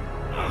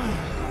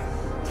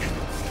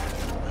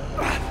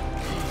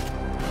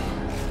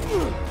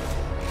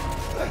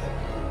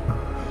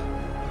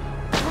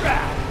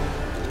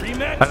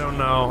 I don't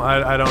know.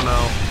 I don't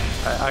know.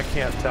 I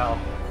can't tell.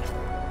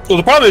 Well,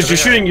 the problem is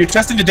you're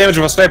testing the damage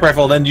of a sniper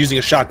rifle, then using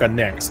a shotgun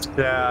next.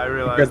 Yeah, I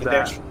realized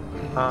that.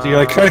 So you're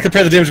like trying to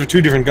compare the damage of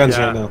 2 different guns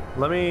right now.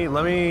 Let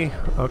me,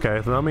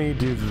 okay, let me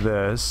do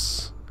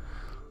this.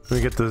 Let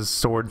me get the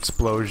sword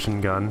explosion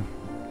gun.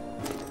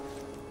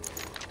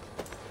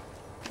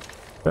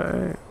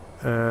 Okay,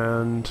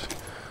 and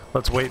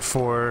let's wait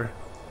for,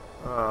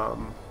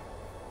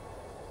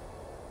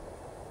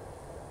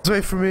 let's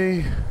wait for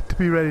me to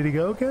be ready to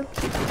go again.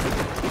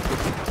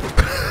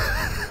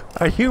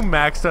 Are you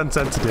maxed on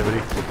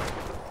sensitivity?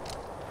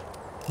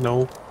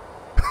 No.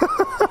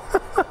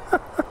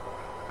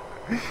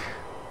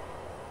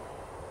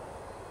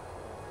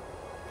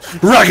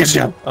 Rocket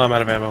jump! Oh, I'm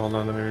out of ammo. Hold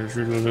on, let me just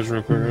reload this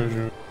real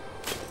quick.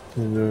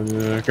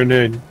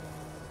 Grenade.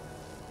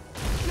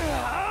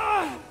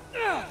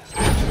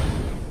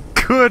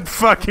 Good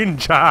fucking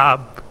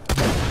job.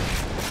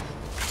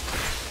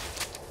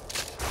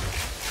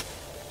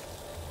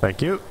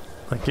 Thank you.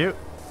 Thank you.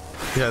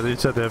 Yeah, they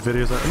said they have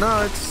videos on.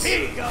 No, it's.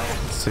 Here you go.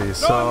 Let's see.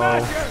 So.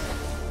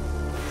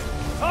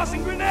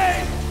 Tossing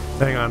grenade.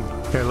 Hang on.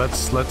 Here,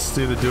 let's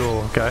do the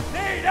duel. Okay.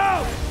 Grenade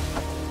out.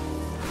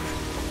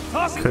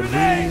 Tossing Could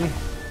grenade. we?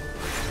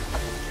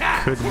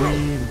 Could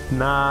we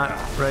not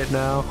right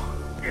now?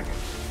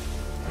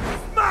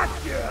 Smack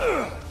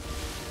you.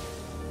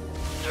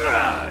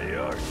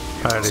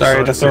 Alrighty, Sorry,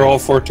 so to throw all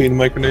 14 of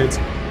my grenades.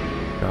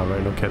 No,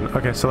 right, no kidding.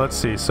 Okay, so let's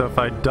see. So if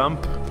I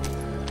dump...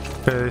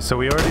 Okay, so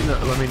we already know...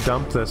 Let me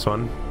dump this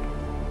one.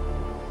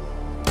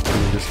 Let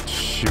me just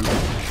shoot.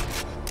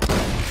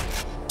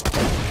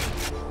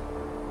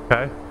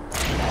 Okay.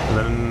 And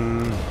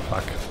then...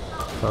 Fuck.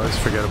 I always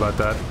forget about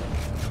that.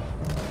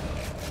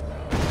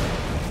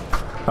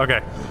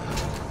 Okay.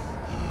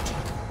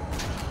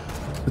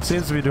 It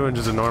seems to be doing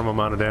just a normal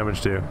amount of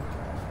damage to you.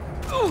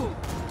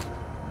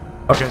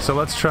 Okay, so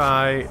let's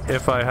try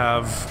if I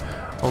have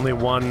only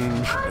one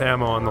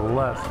ammo on the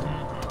left.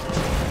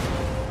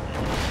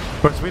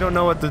 Of course, we don't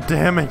know what the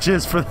damage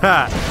is for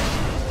that.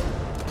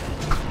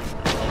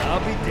 I'll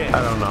be dead.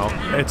 I don't know.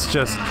 It's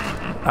just,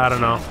 I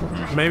don't know.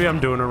 Maybe I'm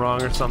doing it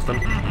wrong or something.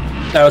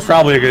 That was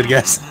probably a good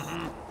guess.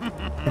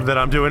 That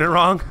I'm doing it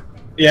wrong?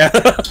 Yeah.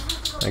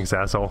 Thanks,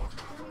 asshole.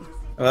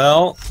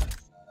 Well,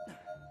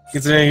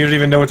 considering you don't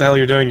even know what the hell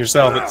you're doing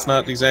yourself, it's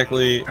not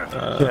exactly.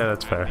 Yeah,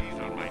 that's fair.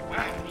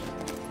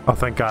 Oh,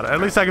 thank God.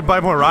 At least I can buy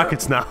more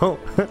rockets now.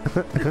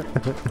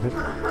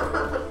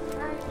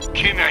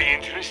 Can I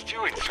interest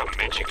you in some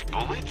magic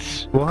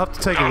bullets? We'll have to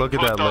take a look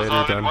at that Don't put those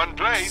all later in one then.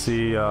 place.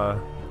 See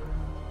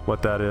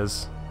what that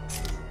is.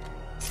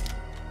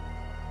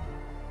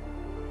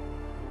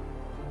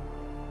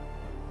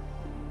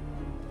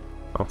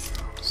 Oh,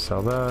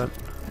 sell that.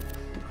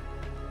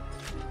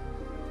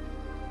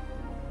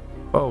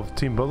 Oh,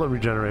 team bullet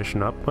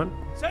regeneration up. What?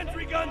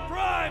 Sentry gun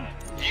primed.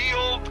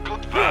 Yield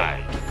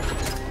goodbye.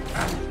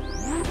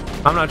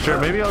 I'm not sure.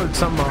 Maybe it's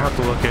something I'll have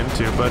to look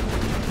into, but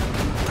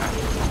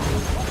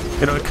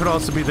you know, it could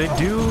also be they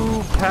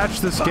do patch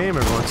this game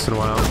every once in a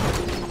while.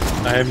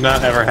 I have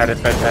not ever had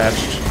it been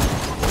patched.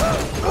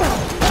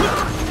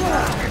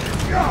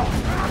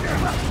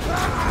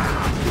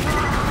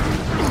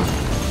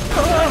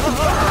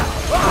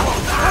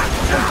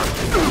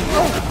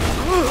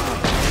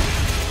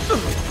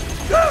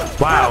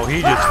 Wow,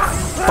 he just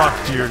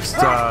fucked your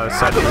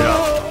sentry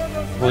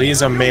up. Well,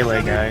 he's a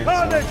melee guy.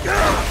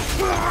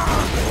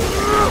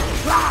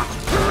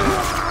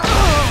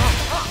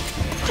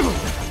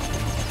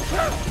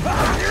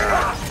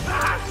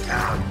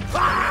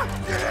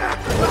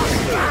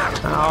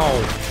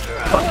 Ow.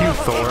 Fuck you,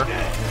 Thor.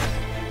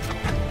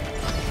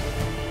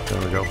 There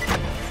we go.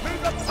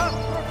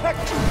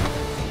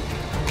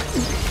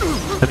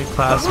 Any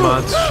class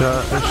mods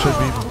should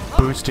be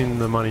boosting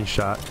the money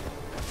shot.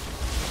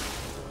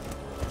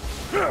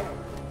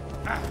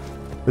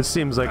 This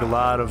seems like a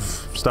lot of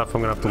stuff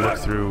I'm gonna have to look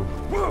through.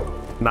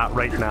 Not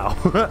right now.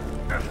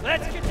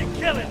 Let's get to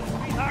killing,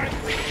 sweetheart.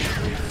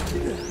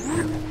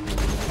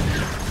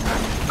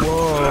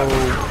 Whoa,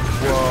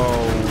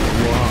 whoa,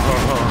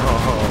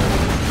 whoa.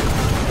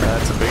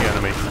 That's a big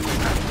enemy.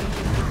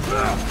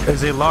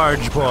 Is a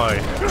large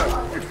boy.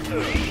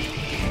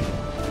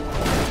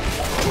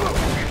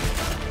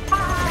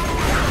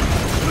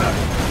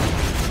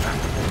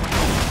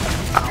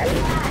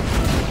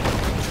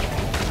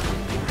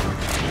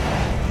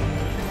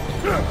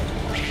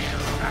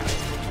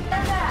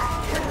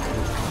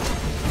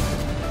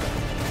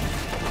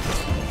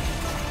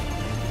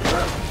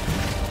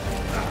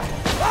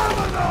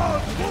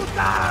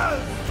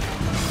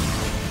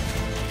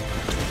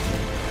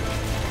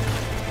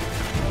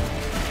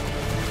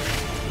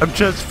 I'm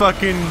just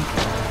fucking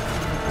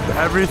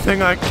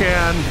everything I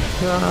can.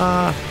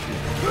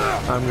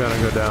 I'm gonna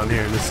go down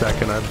here in a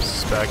second, I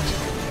suspect.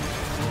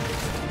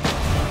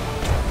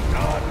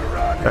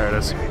 There it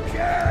is.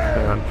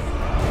 Hang on.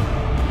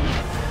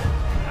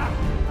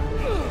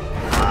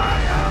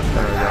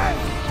 There we go.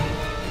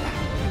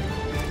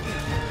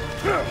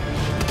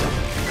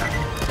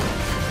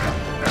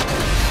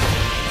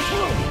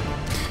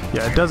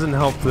 Yeah, it doesn't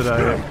help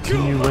that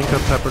can you link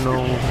up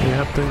Pepperno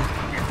Mayhap thing?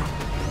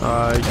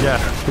 Yeah,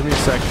 give me a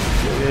sec.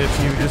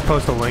 If you just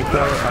post a link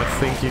though, I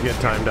think you get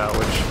timed out,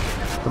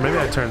 or maybe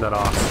I turned that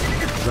off.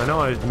 Because I know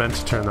I meant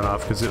to turn that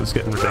off because it was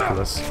getting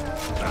ridiculous.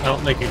 I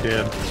don't think you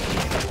did.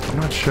 I'm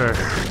not sure.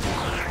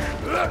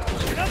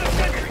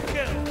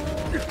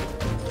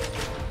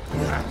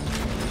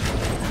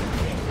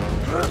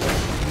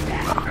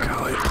 Oh,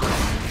 golly.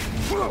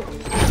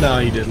 No,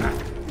 you didn't.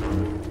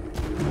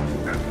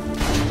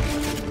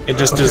 It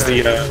just does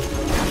the little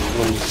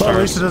stars. Well, at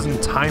least it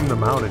doesn't time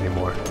them out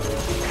anymore.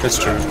 That's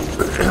true.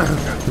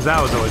 Because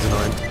that was always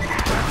annoying.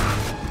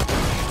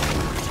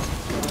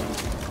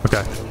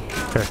 Okay.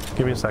 Here,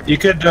 give me a second.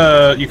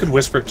 You could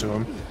whisper it to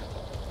him.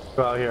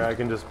 Well, here, I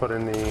can just put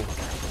in the...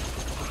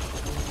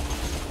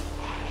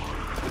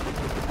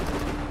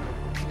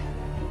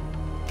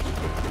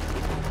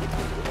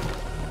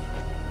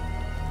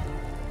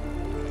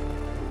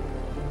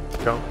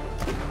 Go.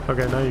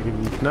 Okay, now you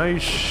can... Now you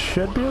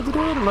should be able to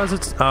do it, unless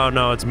it's... Oh,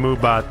 no, it's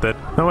MooBot that...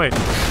 Oh, wait.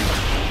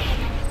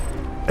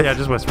 Yeah,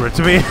 just whisper it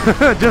to me.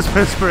 Just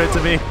whisper it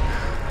to me.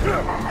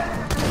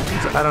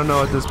 I don't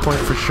know at this point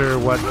for sure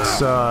what's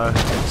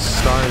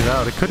starting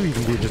out. It could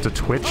even be just a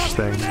Twitch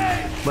thing.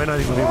 Might not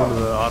even be one of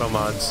the auto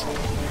mods.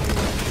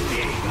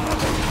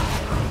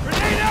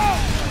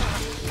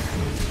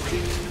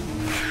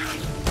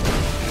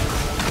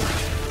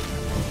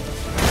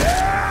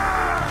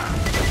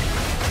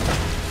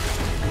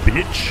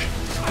 Bitch.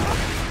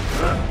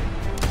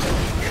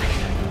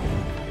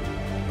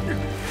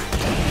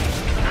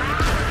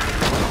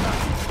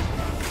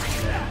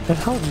 What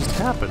the hell just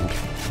happened?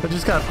 I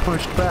just got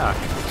pushed back.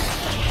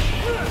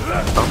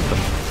 Something.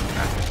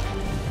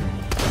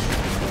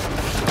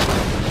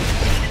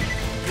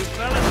 You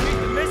fellas read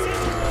the message?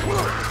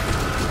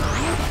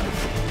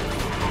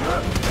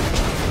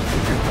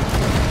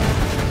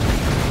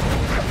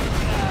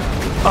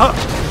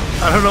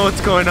 I don't know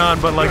what's going on,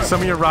 but like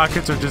some of your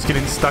rockets are just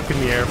getting stuck in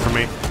the air for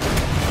me.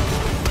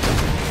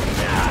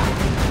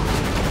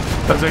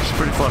 That's actually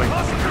pretty funny.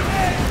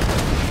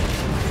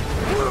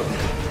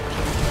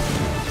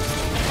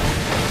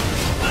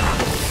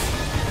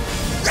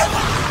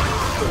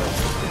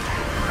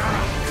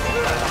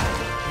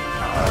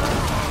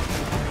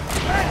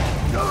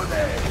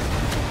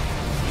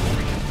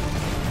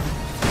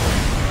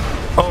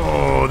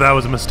 Oh, that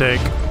was a mistake.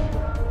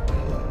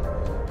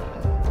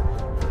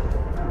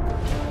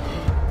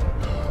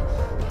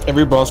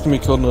 Every boss can be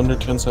killed in under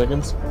 10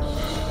 seconds.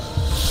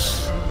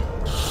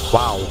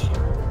 Wow.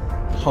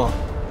 Huh.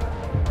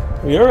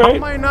 Are you alright? How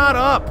am I not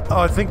up? Oh,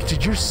 I think,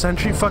 did your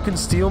sentry fucking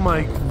steal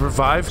my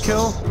revive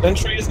kill?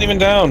 Sentry isn't even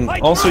down.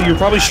 Also, you're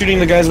probably shooting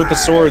the guys with the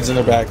swords in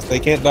their backs. They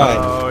can't die.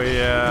 Oh,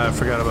 yeah, I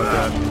forgot about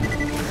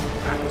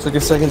that. It's like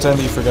a second time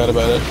that you forgot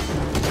about it.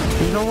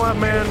 You know what,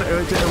 man? When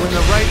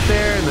they're right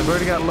there and they've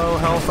already got low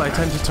health, I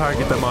tend to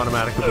target them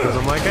automatically because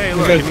I'm like, hey,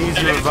 look, an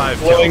easy revive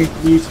kill. Blowing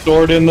blue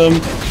sword in them.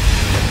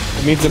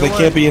 It means that they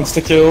can't be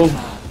insta-killed.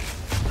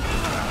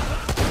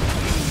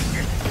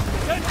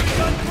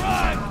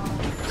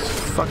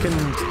 Fucking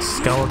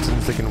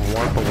skeletons that can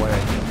warp away.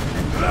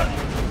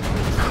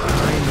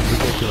 Kind of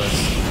ridiculous.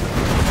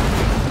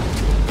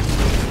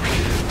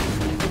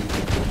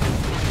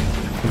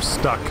 I'm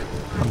stuck.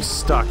 I'm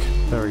stuck.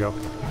 There we go.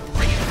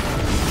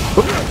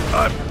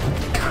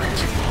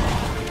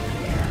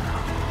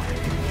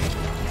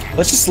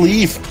 Let's just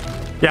leave.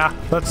 Yeah,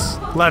 let's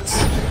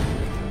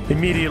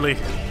immediately.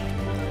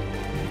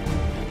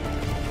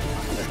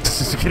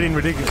 This is getting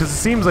ridiculous because it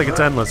seems like it's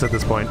endless at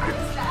this point,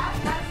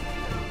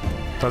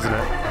 doesn't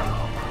it?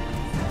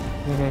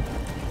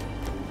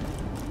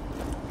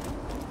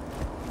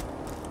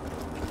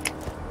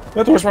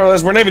 But the worst part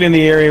is we're not even in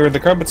the area where the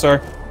crumpets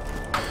are.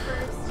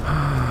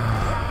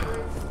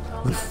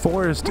 The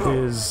forest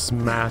is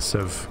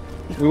massive.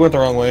 We went the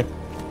wrong way.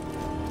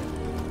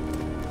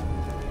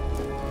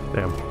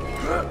 Damn.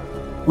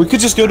 We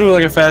could just go to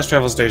like a fast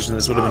travel station.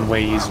 This would have been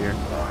way easier.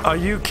 Are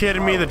you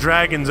kidding me? The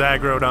dragons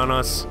aggroed on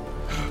us.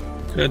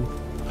 Good.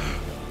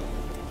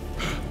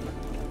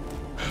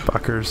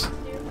 Fuckers.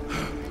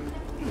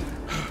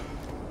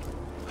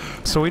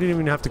 So we didn't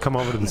even have to come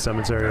over to the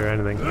cemetery or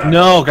anything.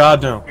 No,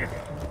 God no.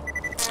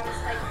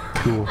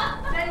 Cool.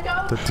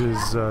 That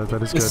is good.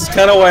 This is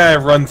kind of why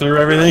I've run through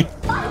everything.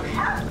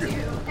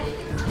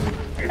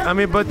 I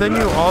mean, but then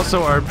you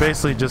also are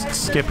basically just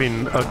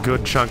skipping a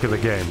good chunk of the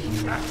game.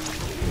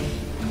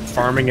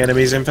 Farming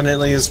enemies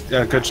infinitely is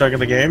a good chunk of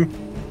the game?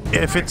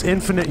 If it's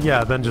infinite,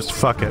 yeah, then just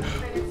fuck it.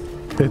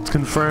 It's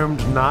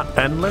confirmed not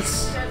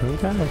endless?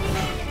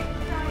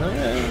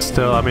 Okay.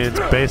 Still, I mean, it's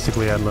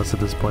basically endless at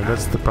this point.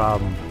 That's the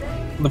problem.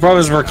 The problem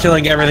is we're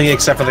killing everything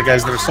except for the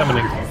guys that are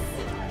summoning.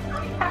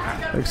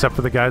 Except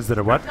for the guys that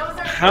are what?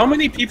 How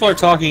many people are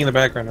talking in the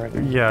background right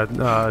now?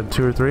 Yeah,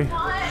 2 or 3.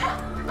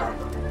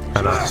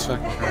 I know.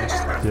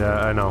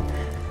 Yeah, I know.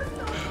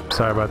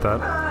 Sorry about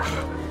that.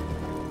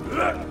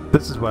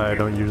 This is why I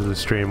don't usually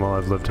stream while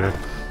I've lived here.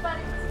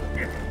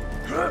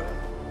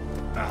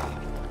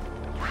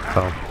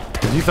 Oh.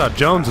 Because you thought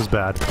Jones was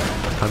bad.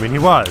 I mean, he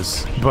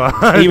was,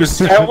 but... He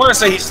was... I want to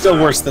say he's still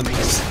worse than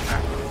these.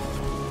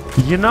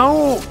 You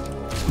know,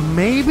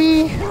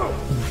 maybe,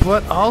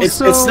 but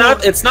also...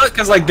 It's not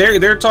because, like,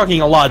 they're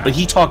talking a lot, but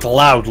he talked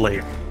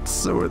loudly.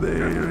 So are they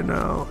right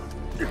now.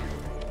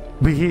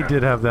 But he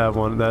did have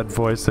that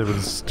voice that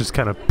was just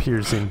kind of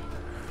piercing.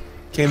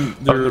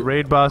 The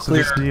raid boss of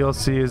this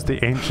DLC is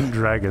the Ancient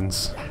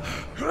Dragons.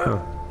 Huh.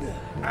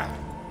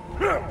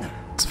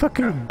 It's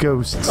fucking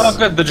ghosts. Oh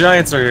good, the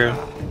giants are here.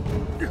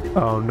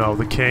 Oh no,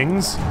 the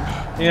kings?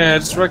 Yeah,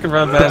 just fucking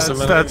run past them.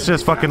 That's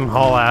just fucking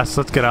haul ass.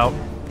 Let's get out.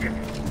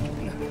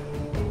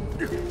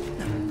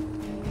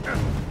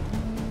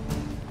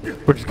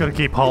 We're just gonna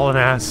keep hauling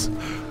ass.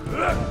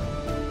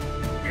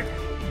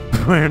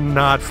 We're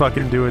not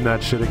fucking doing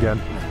that shit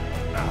again.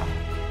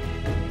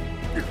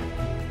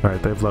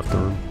 Alright, they've left the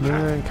room.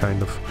 Yeah,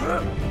 kind of.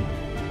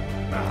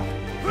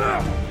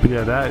 But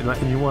yeah,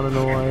 that, you want to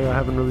know why I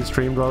haven't really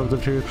streamed all of the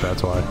truth?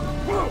 That's why.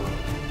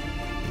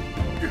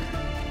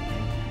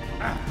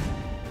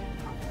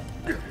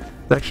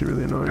 It's actually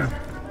really annoying.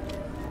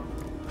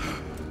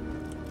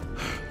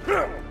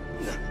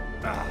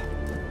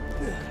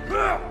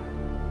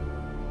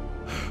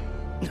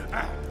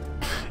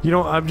 You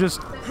know, I'm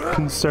just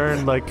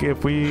concerned, like,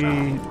 if we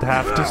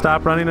have to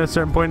stop running at a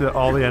certain point, that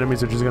all the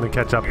enemies are just going to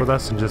catch up with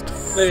us and just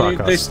fuck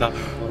us. They stop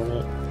a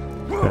little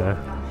bit. Yeah.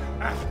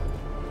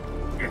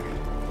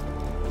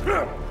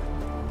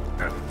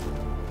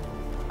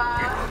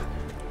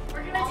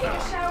 We're gonna take a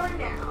shower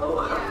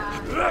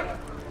now.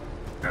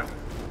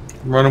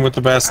 Running with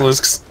the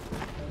basilisks.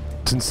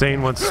 It's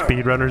insane what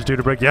speedrunners do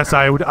to break. Yes,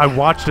 I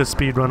watched a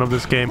speedrun of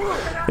this game.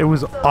 It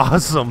was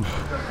awesome.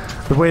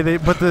 The way they,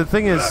 but the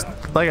thing is,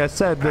 like I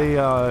said, they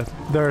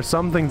there are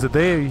some things that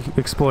they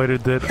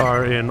exploited that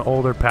are in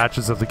older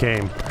patches of the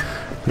game.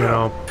 You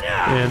know,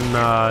 in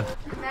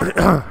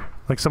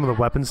like some of the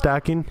weapon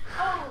stacking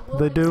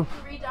they do.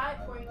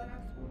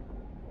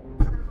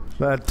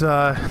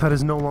 That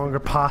is no longer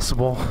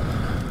possible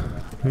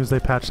because they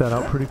patched that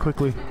out pretty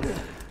quickly.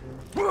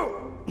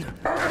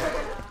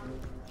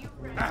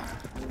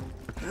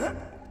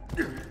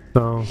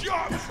 No.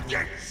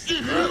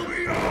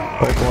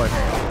 Oh boy.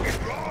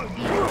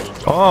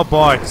 Oh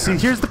boy. See,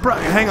 here's the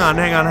hang on.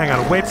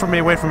 Wait for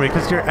me,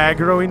 because you're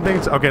aggroing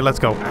things. Okay, let's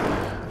go.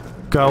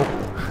 Go.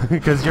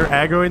 Because you're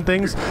aggroing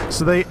things,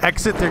 so they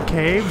exit their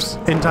caves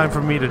in time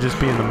for me to just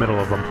be in the middle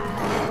of them.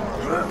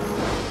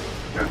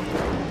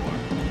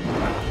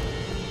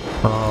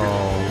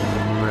 Oh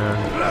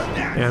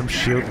man. Amp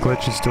shield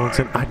glitch is still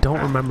insane. I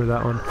don't remember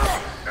that one.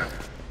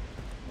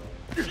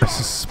 I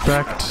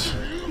suspect...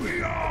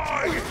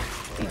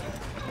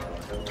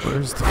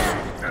 Where's the...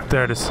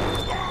 There it is.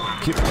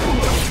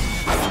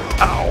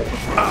 Ow!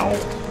 Ow!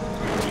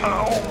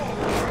 Ow!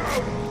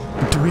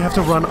 Do we have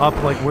to run up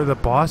like where the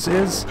boss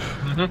is?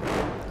 Mm-hmm.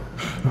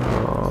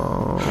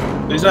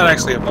 He's not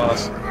actually a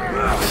boss.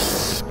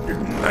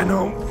 I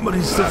know, but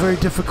he's still very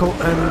difficult,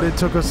 and it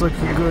took us like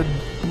a good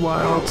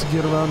while to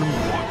get around him.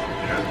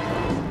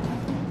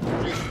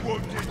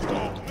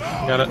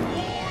 Got it.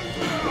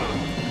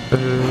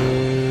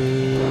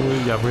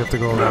 Yeah, we have to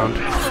go around.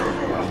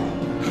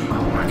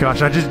 Oh my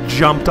gosh, I just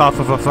jumped off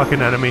of a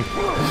fucking enemy.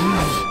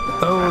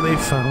 Oh, they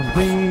found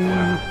me.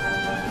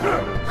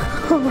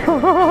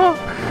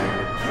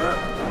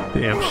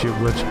 The amp shield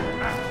glitch.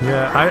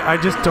 Yeah, I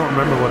just don't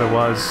remember what it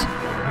was.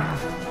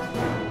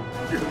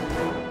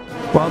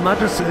 Well, not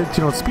just, you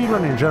know,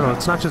 speedrunning in general,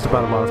 it's not just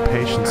about a lot of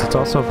patience, it's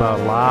also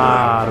about a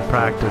lot of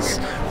practice,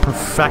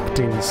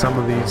 perfecting some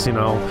of these, you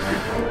know,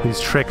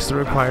 these tricks that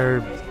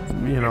require,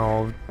 you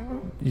know,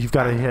 you've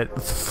got to hit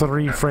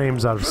 3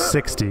 frames out of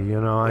 60,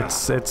 you know,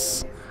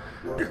 that's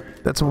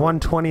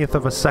 1/20th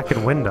of a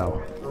second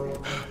window.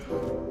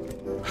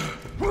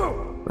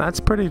 That's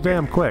pretty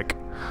damn quick.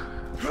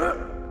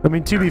 I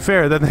mean, to be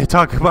fair, then they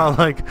talk about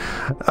like,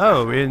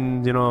 oh,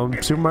 in, you know,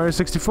 Super Mario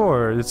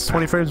 64, it's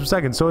 20 frames per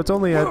second, so it's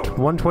only at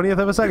 1/20th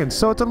of a second,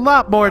 so it's a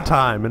lot more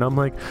time. And I'm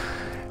like,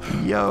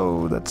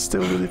 yo, that's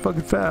still really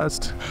fucking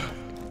fast.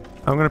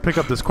 I'm gonna pick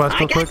up this quest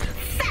real quick.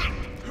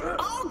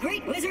 All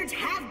great wizards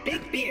have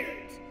big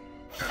beards.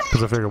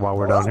 Because I figured while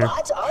we're down here.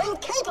 Robots are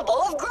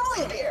incapable of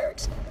growing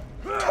beards.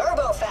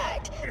 Turbo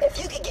fact. If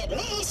you could get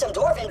me some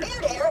dwarven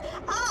beard hair,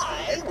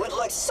 I would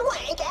look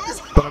swank as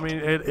heck. But I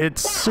mean,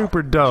 it's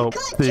super dope,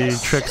 the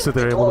tricks that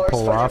they're able to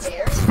pull off.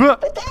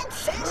 But that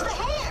saves the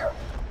hair.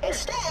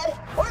 Instead,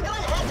 we're going to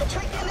have to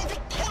trick them into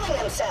killing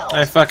themselves.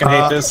 I fucking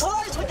hate this.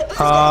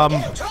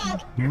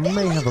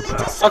 May have a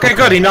problem. Okay,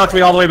 good. He knocked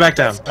me all the way back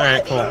down. All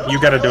right, cool. You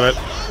gotta do it.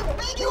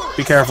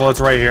 Be careful. It's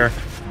right here.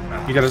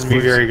 You gotta be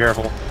very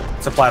careful.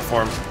 It's a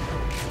platform.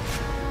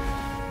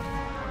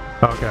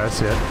 Okay, I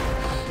see it.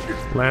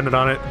 Landed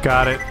on it.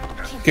 Got it.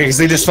 Okay, because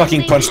they just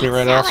fucking punched me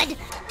right off.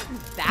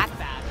 That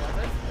bad, was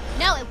it?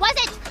 No, it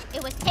wasn't.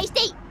 It was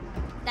tasty.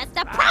 That's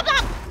the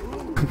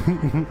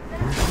problem.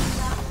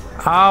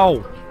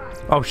 Ow!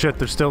 Oh shit,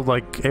 they're still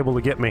like able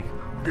to get me.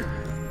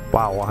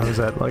 Wow, I was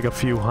at like a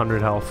few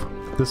hundred health.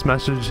 This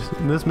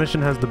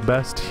mission has the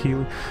best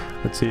heal.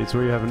 Let's see, it's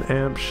where you have an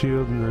amp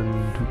shield and then.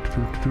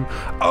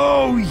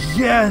 Oh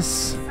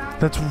yes,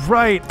 that's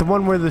right. The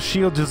one where the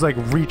shield just like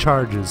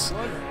recharges,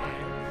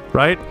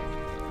 right?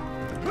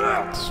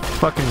 It's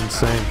fucking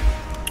insane.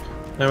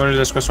 I want to do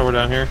this quest while we're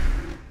down here.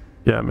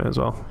 Yeah, may as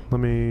well. Let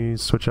me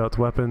switch out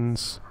the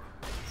weapons.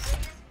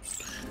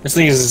 This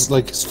thing is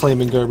like it's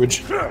flaming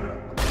garbage.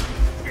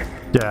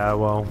 Yeah,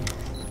 well.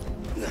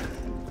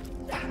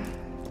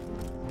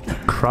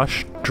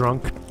 Crushed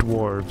drunk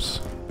dwarves.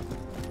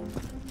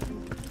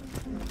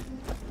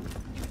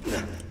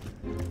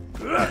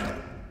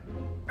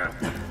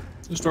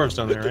 There's dwarves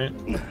down there, right?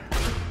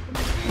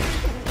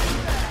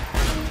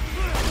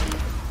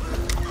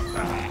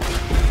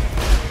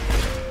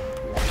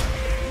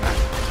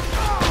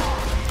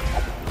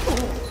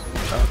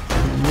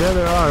 Yeah,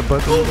 there are,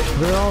 but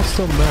they're all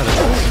still mad at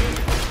us.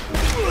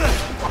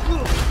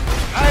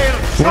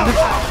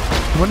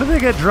 When did they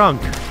get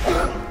drunk?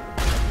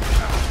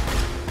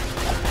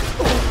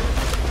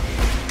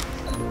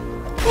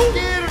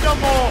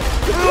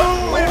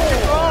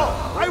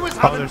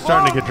 Oh, they're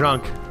starting to get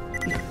drunk.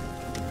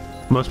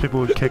 Most people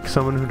would kick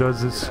someone who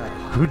does this,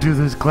 who do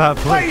this clap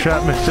flip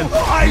trap mission.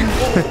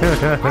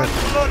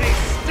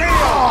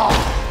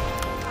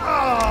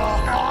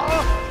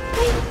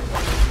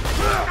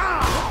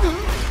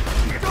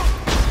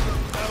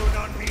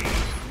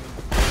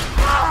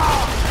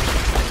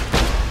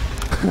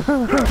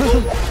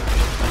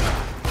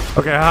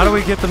 Okay, how do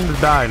we get them to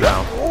die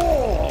now?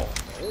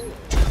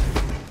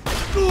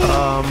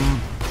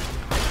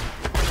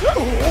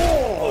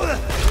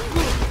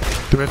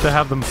 Do we have to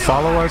have them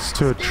follow us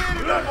to a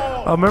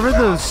oh, remember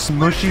the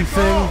smushy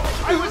thing?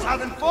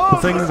 The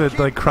thing that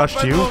like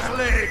crushed you?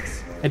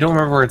 I don't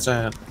remember where it's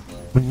at.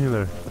 Me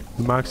neither.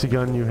 The moxie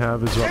gun you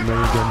have is what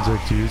many guns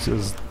like to use,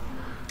 is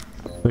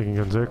they can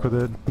gunzerk with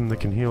it, and they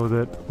can heal with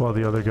it, while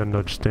the other gun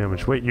does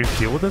damage. Wait, you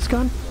heal with this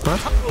gun? Huh?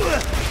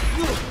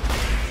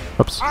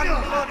 Oops.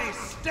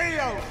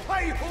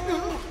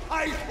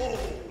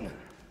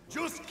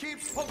 Just keep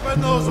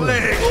pumping those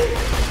legs.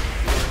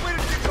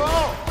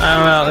 I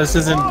don't know, this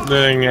isn't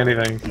doing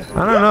anything.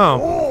 I don't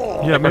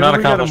know. Yeah, we're maybe not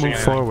we gotta move accomplishing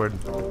forward.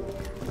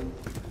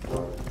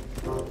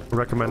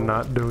 recommend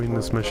not doing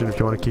this mission if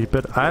you want to keep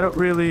it. I don't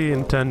really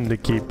intend to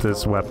keep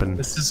this weapon.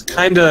 This is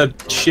kinda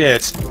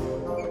shit.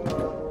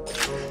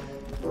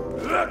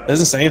 It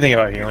doesn't say anything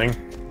about healing.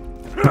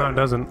 No, it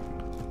doesn't.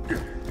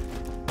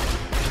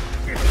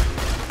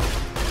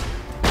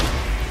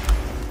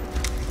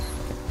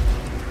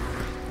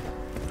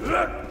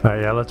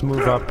 Alright, yeah, let's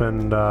move up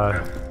and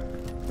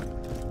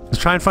let's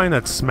try and find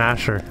that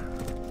smasher.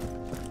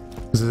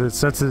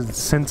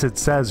 Since it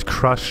says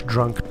crush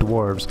drunk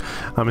dwarves,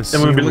 I'm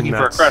assuming then we'd be looking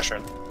for a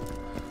crusher.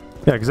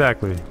 Yeah,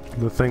 exactly.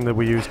 The thing that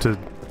we used to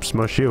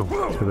smush you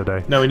the other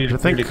day. No, we need a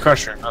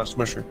crusher, not a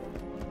smusher.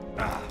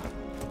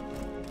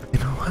 You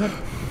know what?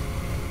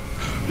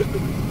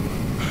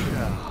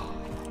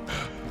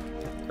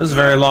 This is a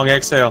very long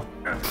exhale.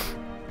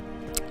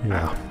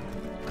 Yeah.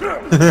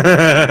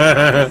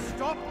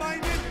 Stop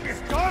mining!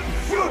 Stop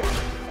shooting!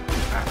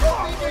 The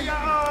harder you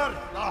are,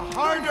 the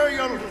harder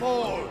you'll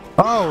fall!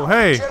 Oh,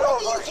 hey!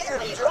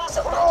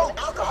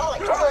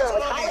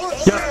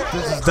 Yep,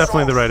 this is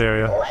definitely the right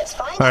area.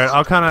 Alright,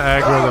 I'll kind of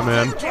aggro them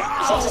in.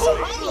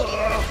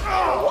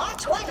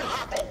 Watch what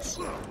happens.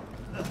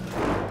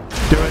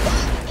 Do it.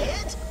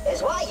 Kids,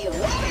 is why you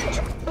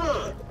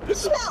never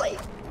smelly.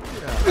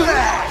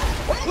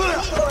 When do you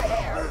need more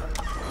hair?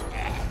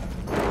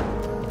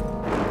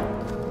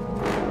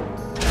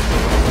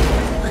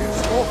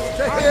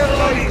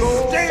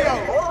 Stay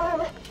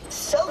warm,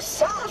 so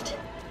soft.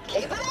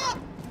 Keep it up.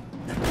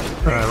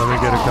 Alright, let me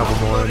get a couple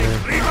more in here.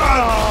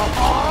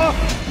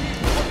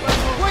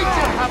 Wait,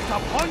 you have to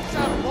punch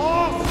that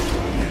boss!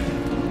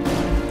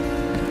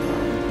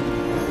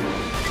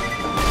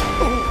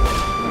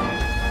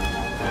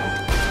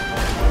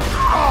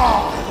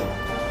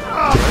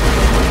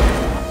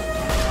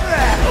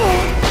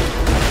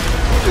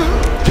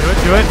 Do it,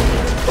 do it.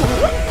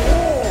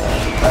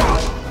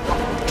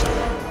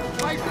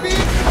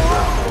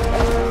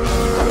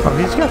 Oh,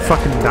 he's got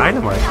fucking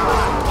dynamite.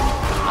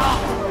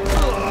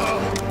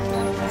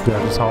 Yeah,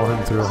 just haul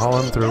him through,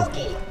 haul him through.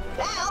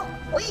 Now,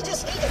 we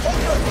just need to take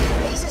those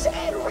pieces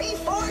and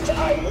reforge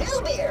a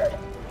new beard.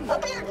 A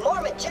beard more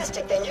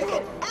majestic than you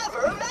could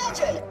ever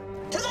imagine.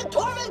 To the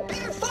Dwarven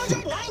Beard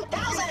Forger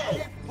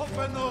 9000!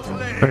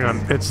 Hang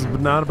on, it's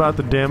not about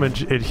the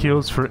damage, it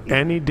heals for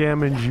any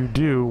damage you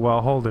do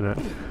while holding it.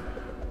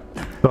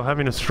 So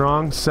having a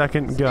strong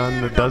second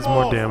gun that does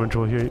more damage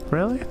will heal you.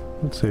 Really?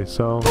 Let's see,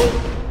 so...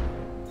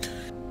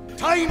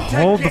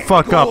 Hold the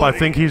fuck up, I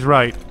think he's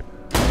right.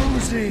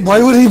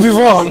 Why would he be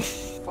wrong?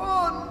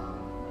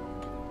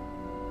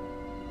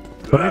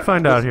 Let me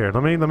find out here.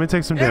 Let me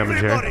take some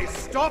damage Everybody, here.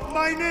 stop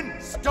mining!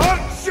 Start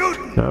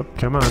shooting! Yep,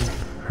 come on.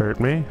 Hurt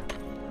me.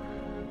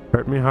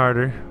 Hurt me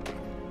harder.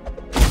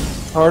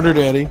 Harder,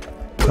 daddy.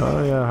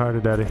 Oh yeah,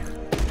 harder, daddy.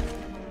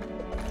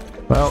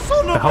 Well,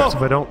 it helps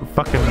if I don't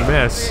fucking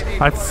miss.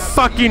 I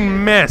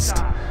fucking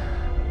missed!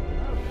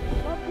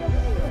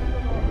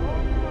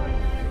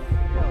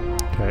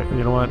 Okay,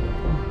 you know what?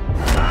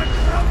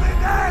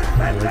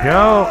 There we go.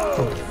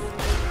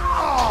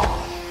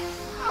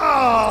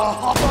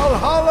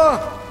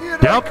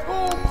 Yep.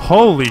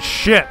 Holy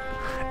shit.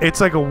 It's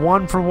like a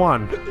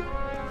 1-for-1.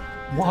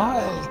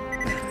 Why?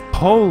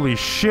 Holy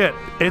shit.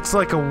 It's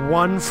like a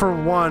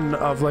 1-for-1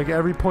 of like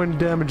every point of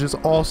damage is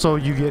also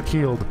you get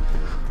healed.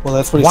 Well,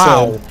 that's what he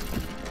wow. said.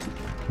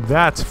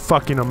 That's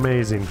fucking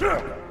amazing.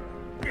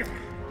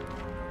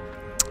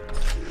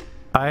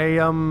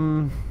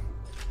 I'm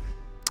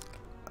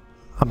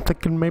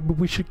thinking maybe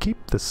we should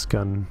keep this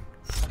gun.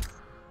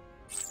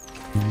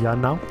 Yeah,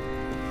 no?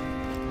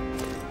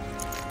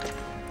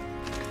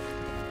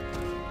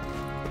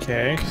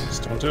 Okay,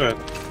 just don't do it.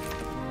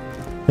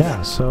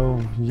 Yeah,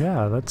 so,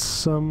 yeah,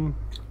 that's,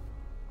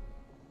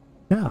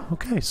 yeah,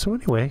 okay, so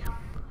anyway.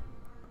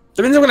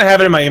 That means I'm gonna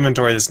have it in my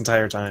inventory this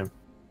entire time.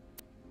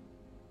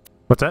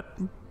 What's that?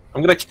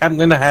 I'm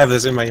gonna have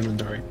this in my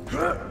inventory.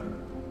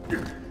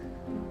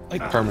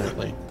 Like,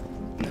 permanently.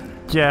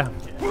 Yeah,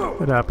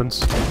 it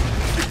happens.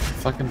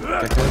 Fucking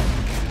dickhead.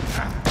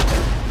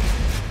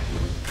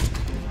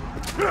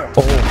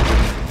 Oh.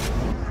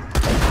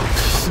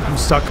 I'm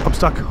stuck, I'm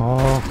stuck.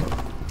 Oh.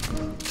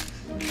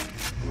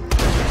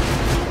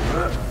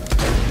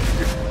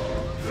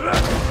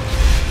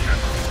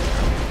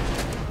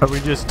 Are we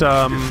just,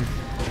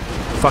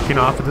 fucking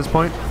off at this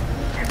point?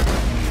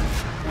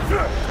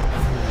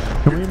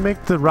 Can we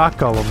make the rock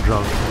golem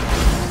drunk?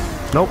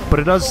 Nope, but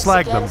it does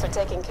slag them. Thanks again for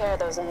taking care of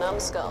those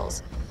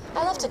numbskulls.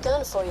 I left a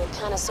gun for you,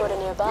 kinda sorta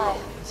nearby.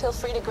 Feel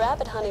free to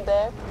grab it, honey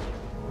bear.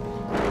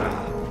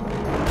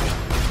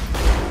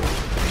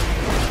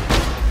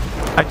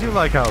 I do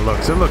like how it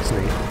looks. It looks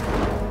neat.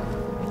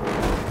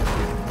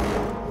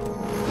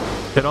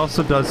 It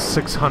also does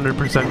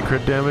 600%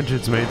 crit damage.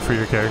 It's made for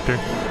your character.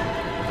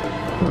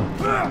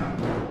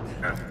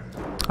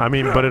 I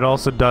mean, but it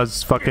also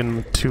does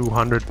fucking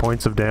 200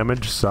 points of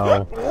damage,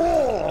 so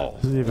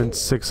even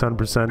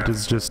 600%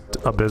 is just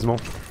abysmal.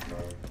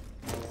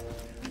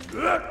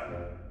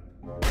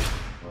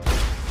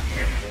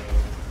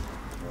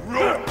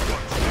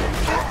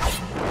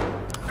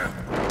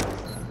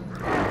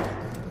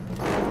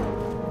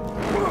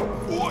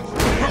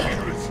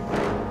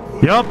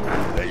 Yup,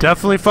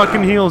 definitely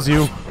fucking heals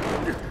you.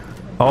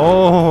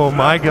 Oh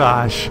my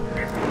gosh.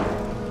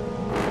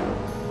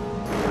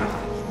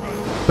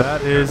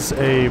 That is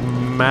a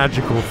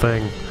magical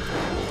thing.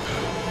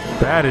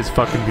 That is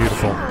fucking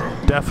beautiful.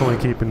 Definitely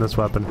keeping this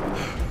weapon.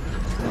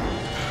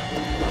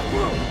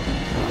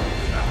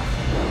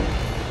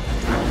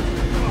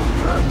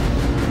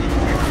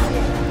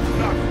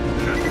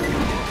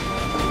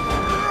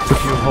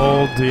 If you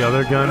hold the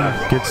other gun,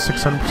 gets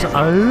 600%.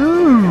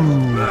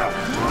 Oh.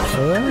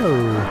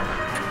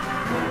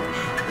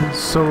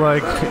 So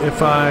like,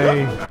 if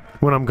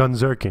when I'm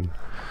gunzerking,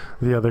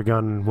 the other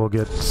gun will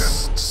get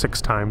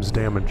 6 times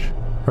damage,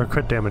 or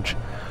crit damage.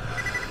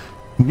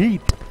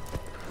 Neat.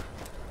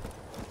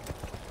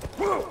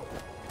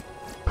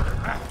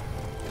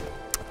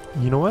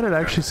 You know what? It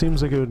actually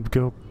seems like it would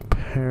go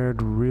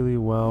paired really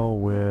well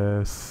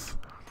with...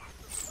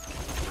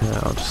 Yeah,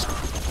 I'll just...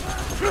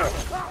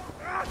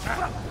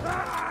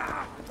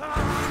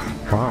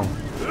 Wow.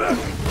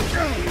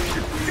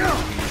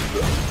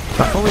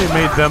 If only it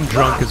made them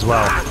drunk as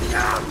well.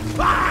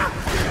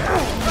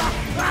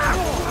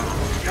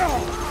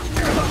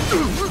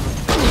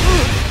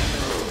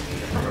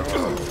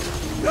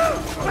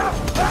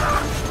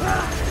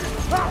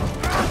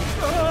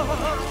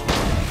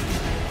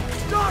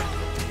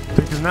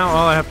 Because now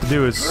all I have to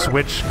do is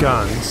switch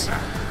guns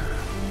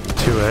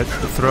to it,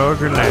 throw a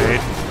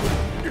grenade.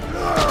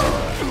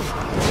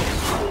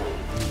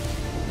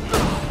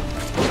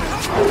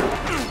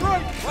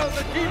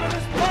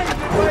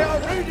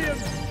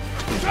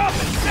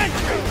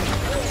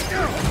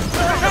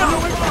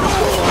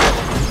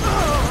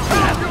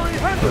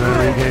 And then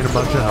regain a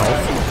bunch of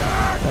health.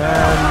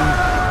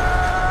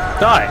 And...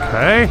 die.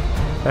 Okay.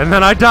 And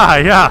then I die,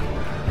 yeah.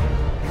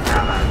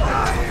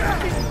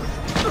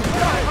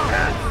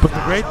 But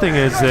the great thing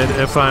is that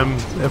if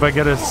I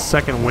get a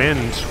second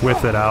wind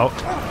with it out,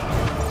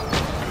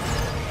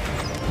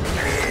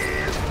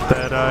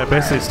 that I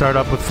basically start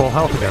up with full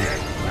health again.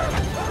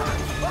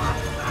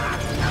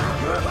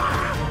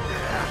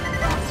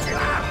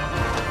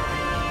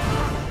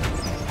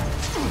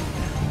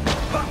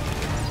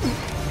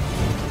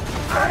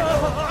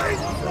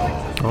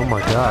 Oh my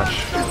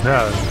gosh.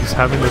 Yeah, he's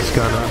having this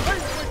gun up.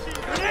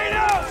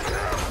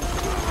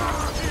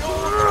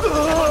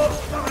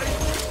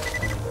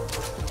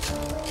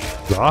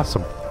 It's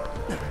awesome.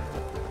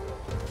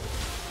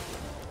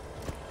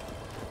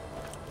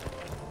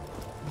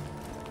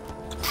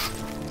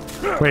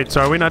 Wait,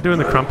 so are we not doing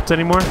the crumpets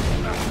anymore?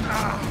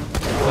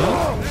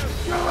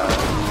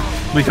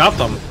 We got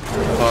them,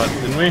 but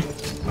didn't we?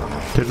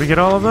 Did we get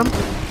all of them?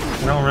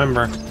 I don't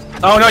remember.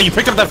 Oh no, you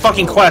picked up that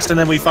fucking quest and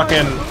then we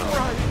fucking...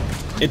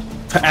 It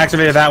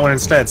activated that one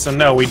instead, so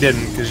no, we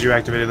didn't, because you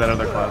activated that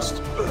other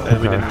quest.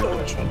 And we didn't do the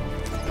mission.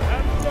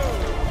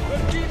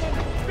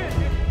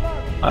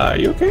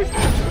 You okay?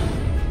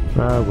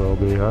 I will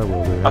be.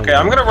 Okay,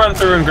 I'm gonna run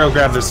through and go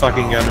grab this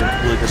fucking gun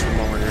and Lucas from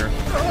over here.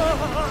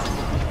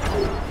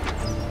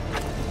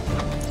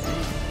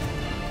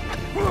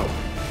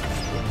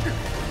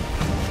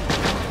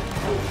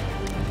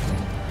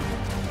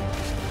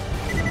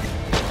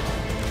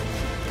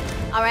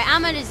 Alright,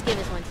 I'm gonna just give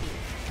this one to you.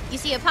 You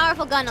see a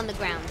powerful gun on the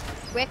ground.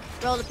 Rick,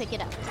 roll to pick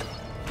it up.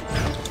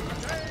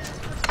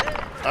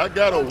 I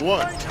got a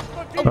 1.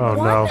 Oh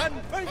no.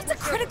 That's a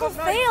critical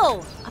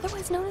fail,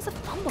 otherwise known as a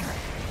fumble.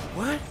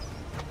 What?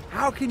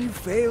 How can you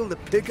fail to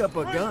pick up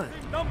a gun?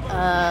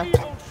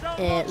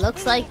 It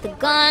looks like the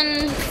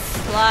gun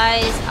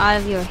flies out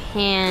of your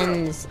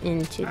hands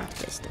into the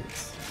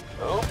distance.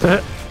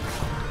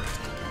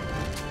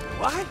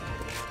 What?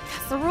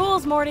 That's the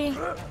rules, Morty.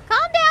 Calm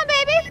down,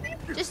 baby.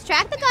 Just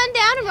track the gun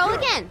down and roll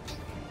again.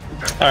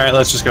 Alright,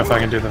 let's just go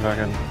fucking do the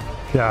fucking...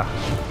 Yeah.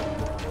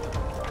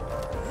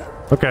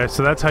 Okay,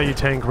 so that's how you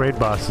tank raid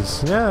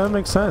bosses. Yeah, that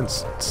makes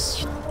sense.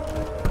 It's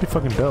pretty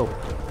fucking dope.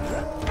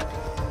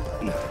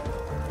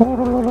 Do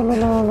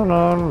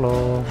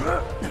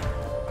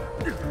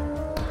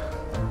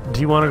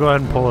you want to go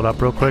ahead and pull it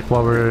up real quick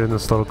while we're in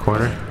this little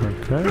corner?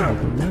 Okay,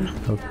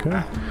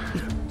 okay.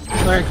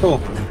 Alright, cool.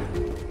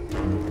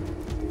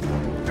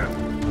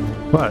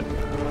 What?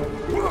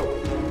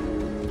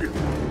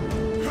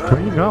 Where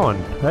are you going?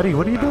 Eddie,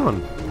 what are you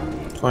doing?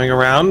 Going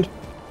around?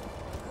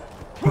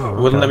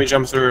 Oh, Wouldn't let me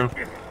jump through.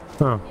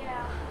 Oh.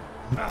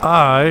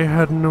 I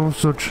had no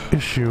such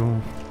issue.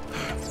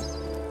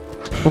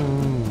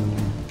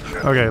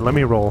 Okay, let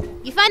me roll.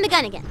 You find the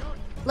gun again.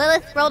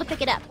 Lilith, roll to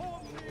pick it up.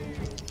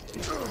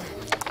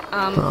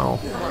 Oh.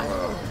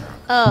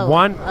 Oh.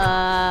 One.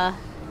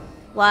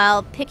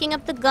 While picking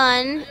up the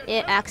gun,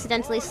 it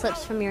accidentally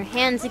slips from your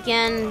hands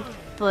again,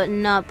 but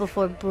not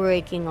before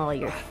breaking all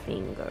your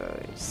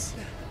fingers.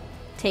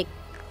 Take,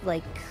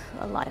 like,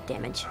 a lot of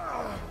damage.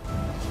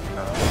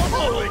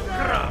 Holy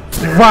crap!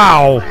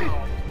 Wow!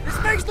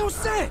 This makes no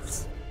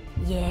sense!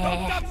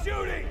 Yeah.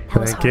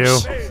 Thank you.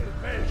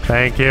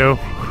 Thank you.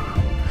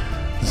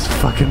 This is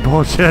fucking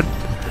bullshit.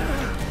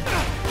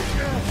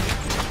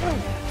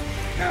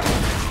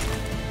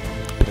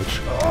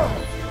 Bitch.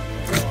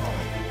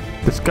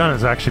 This gun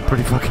is actually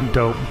pretty fucking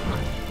dope.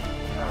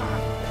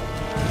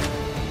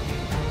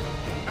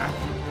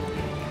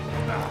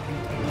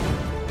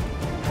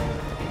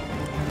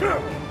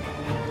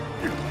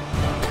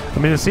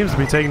 mean, it seems to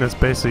be taking us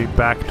basically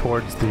back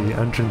towards the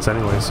entrance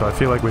anyway, so I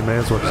feel like we may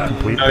as well just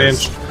complete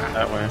this.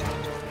 That way.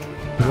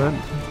 Is that?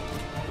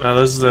 No,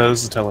 this is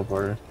a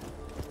teleporter.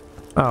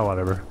 Oh,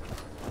 whatever.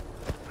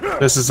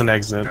 This is an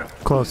exit.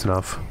 Close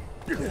enough.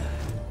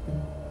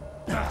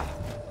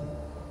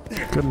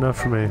 Good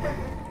enough for me.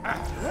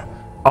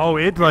 Oh,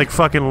 it like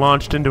fucking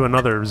launched into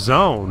another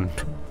zone.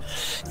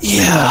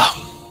 Yeah.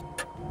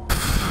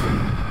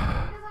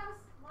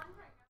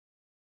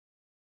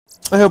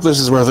 I hope this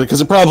is worth it, because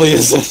it probably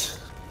isn't.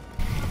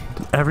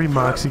 Every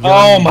Moxie gun.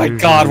 Oh my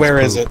god, where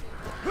is it?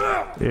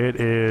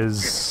 It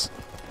is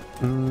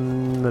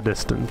in the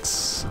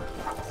distance.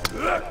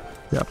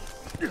 Yep.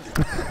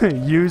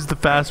 Use the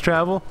fast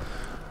travel.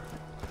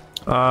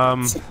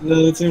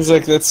 That seems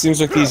like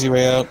the easy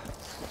way out.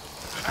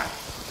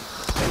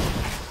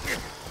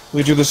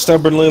 We do this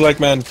stubbornly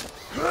like men.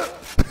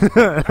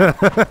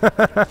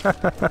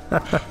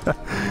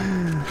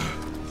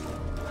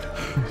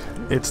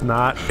 It's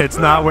not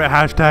where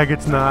hashtag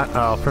it's not.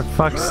 Oh, for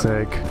fuck's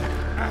sake.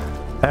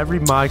 Every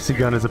Moxie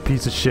gun is a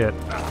piece of shit.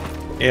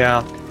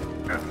 Yeah.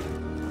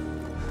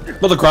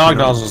 Well, the Grog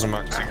nozzle is a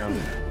Moxie gun,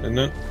 isn't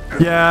it?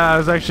 Yeah, I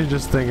was actually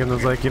just thinking, I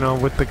was like, you know,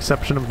 with the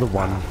exception of the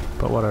one,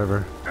 but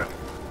whatever.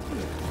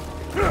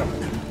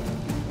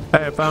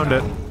 Hey, I found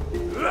it.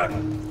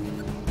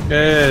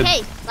 Good.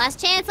 Hey, last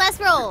chance,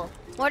 last roll.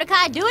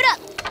 Mordecai, do it up.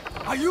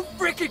 Are you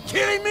freaking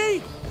kidding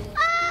me?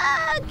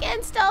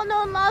 Against all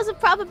known laws of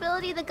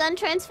probability, the gun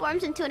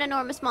transforms into an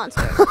enormous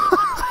monster.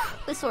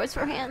 With swords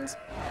for hands.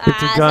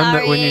 It's a gun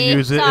that when you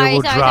use it, it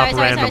will drop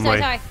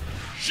randomly.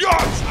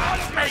 Just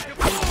make it.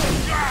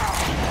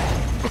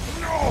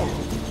 No.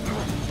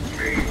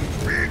 Me,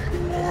 big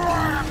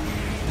boy.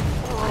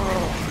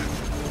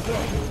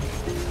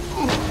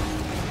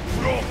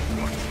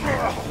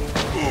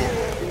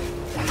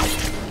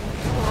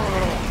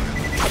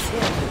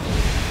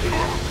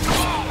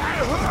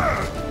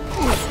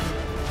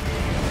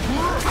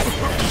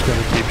 Just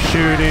gonna keep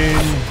shooting.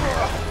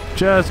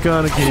 Just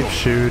gonna keep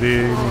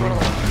shooting.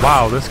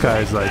 Wow, this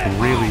guy's like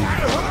really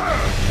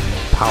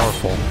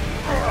powerful.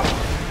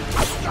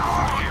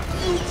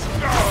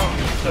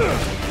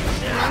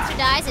 The monster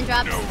dies and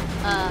drops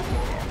a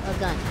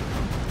gun.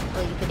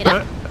 Will you pick it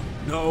up?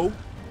 No.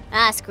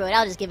 Ah, screw it.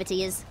 I'll just give it to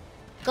yous.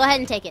 Go ahead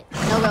and take it.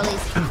 No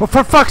rollies. Well,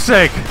 for fuck's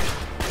sake!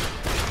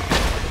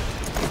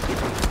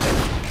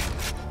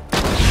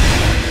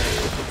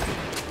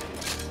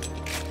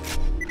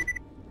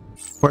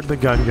 Where'd the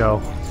gun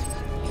go?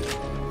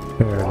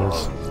 There it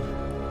is.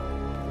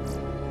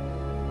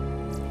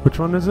 Which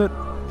one is it?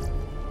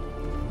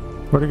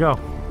 Where'd it go?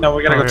 No,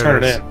 we gotta go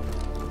turn it in.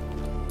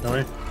 Don't we?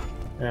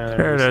 Yeah,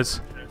 there it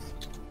is.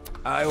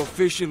 I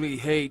officially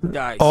hate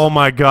dice. Oh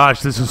my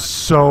gosh, this is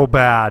so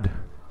bad.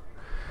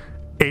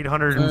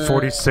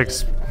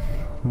 846.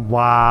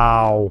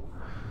 Wow.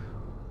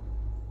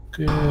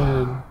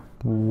 Good.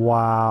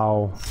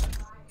 Wow.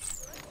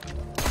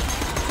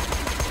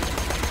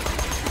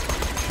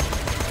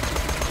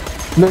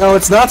 No,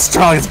 it's not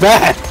strong. It's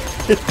bad.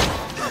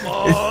 Come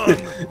on.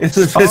 It's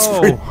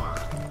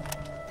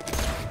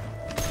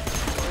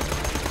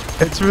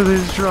It's really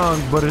strong,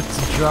 but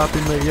it's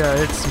dropping the... Yeah,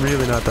 it's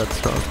really not that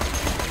strong.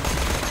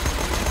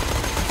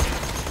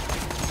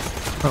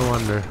 I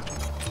wonder.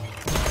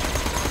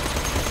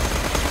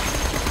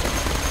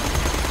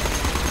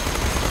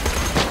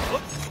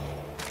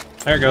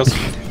 There it goes.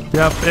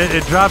 Yep,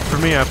 it dropped for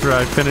me after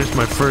I finished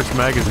my first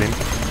magazine.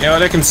 Yeah,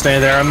 well, it can stay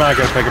there. I'm not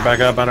gonna pick it back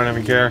up. I don't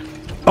even care.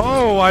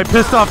 Oh, I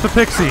pissed off the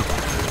pixie.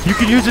 You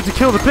can use it to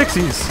kill the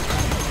pixies.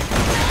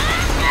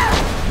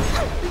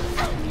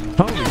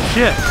 Holy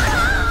shit.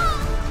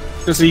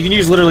 So you can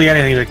use literally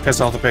anything to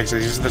piss off the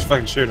pixies. You just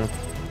fucking shoot them.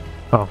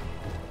 Oh.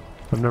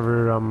 I've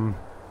never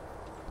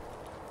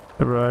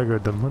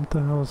aggroed them. What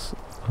the hell's...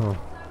 Oh.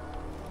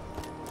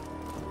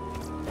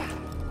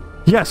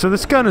 Yeah, so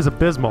this gun is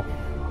abysmal.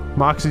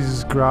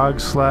 Moxie's grog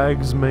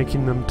slags,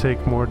 making them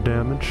take more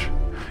damage.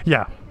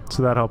 Yeah,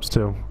 so that helps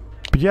too.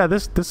 But yeah,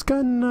 this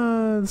gun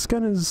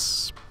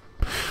is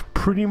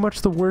pretty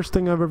much the worst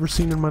thing I've ever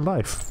seen in my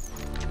life.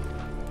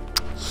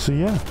 So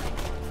yeah.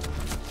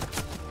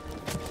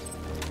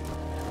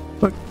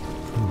 Look.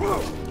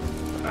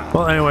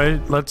 Well, anyway,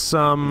 let's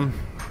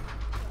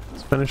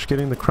finish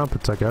getting the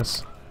crumpets, I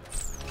guess.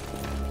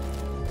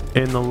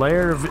 In the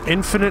lair of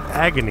infinite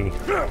agony.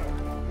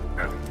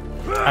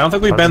 I don't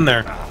think we've been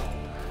there.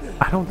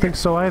 I don't think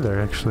so either,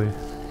 actually.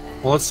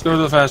 Well, let's go to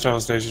the fast travel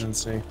station and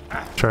see.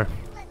 Sure.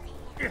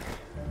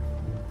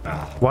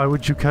 Why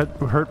would you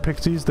hurt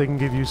pixies? They can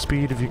give you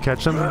speed if you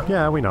catch them?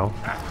 Yeah, we know.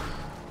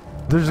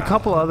 There's a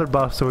couple other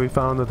buffs that we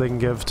found that they can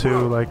give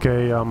too, like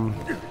a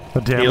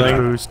damage Healing.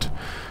 boost.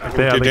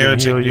 They can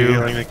heal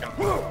you. I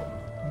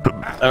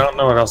don't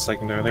know what else they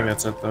can do. I think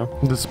that's it, though.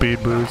 The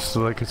speed boost,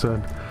 like I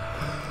said.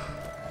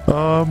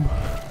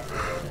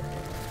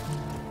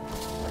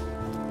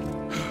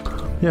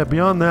 Yeah,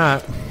 beyond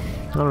that,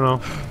 I don't know.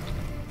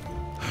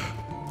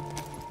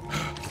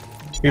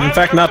 You've in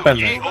fact not been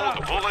there.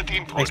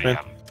 Thanks, man.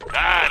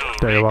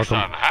 Yeah, you're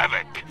welcome.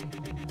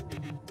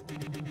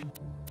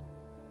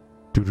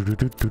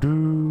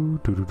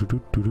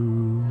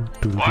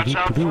 Watch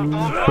out for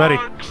the Ready.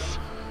 bugs.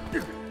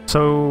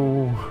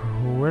 So,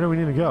 where do we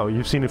need to go?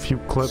 You've seen a few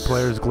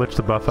players glitch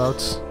the buff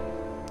outs?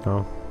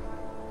 Oh.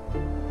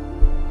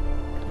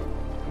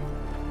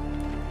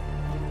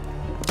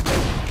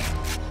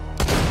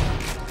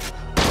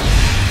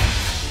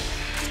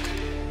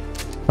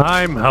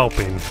 I'm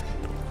helping.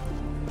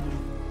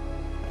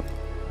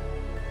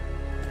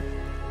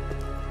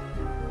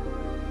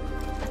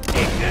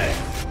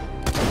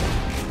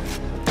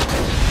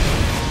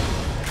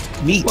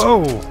 Neat.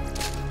 Whoa!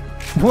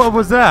 What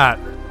was that?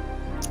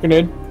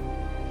 Grenade.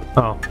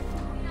 Oh.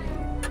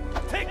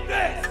 Take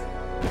this.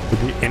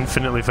 It'd be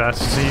infinitely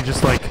faster, so you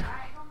just like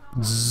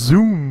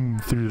zoom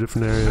through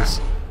different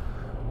areas.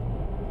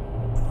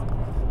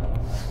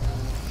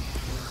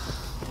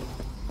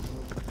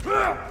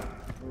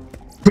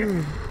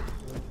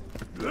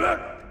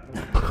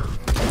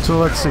 So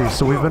let's see,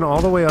 so we've been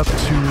all the way up to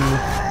the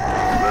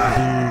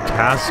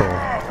castle.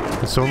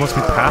 So it must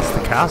be past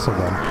the castle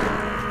then.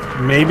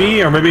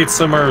 Maybe, or maybe it's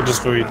somewhere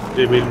just we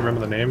didn't remember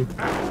the name.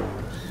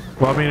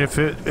 Well, I mean, if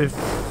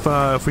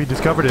we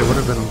discovered it, it would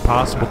have been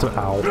possible to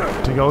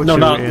go no,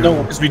 to.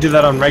 No, because we did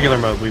that on regular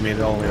mode. We made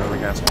it all the way on the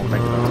castle.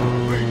 Right.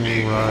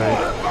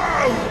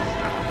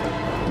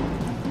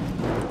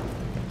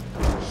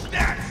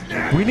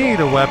 We need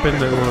a weapon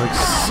that will like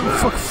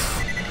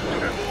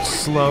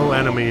slow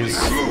enemies,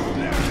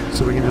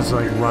 so we can just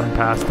like run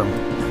past them.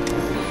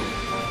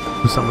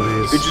 With some of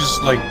these. You could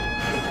just like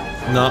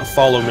not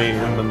follow me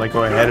and then like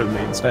go ahead of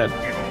me instead,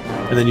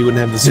 and then you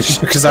wouldn't have this issue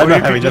because I'm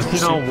not having just. You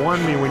don't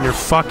warn me when you're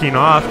fucking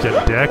off, you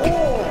dick.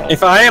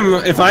 If I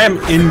am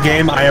in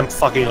game, I am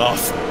fucking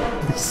off.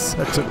 You're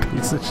such a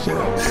piece of shit.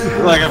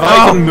 Like if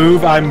I can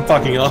move, I'm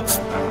fucking off.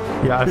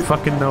 Yeah, I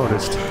fucking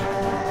noticed.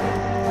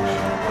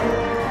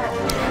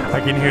 I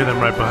can hear them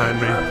right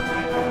behind me.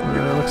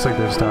 Yeah, it looks like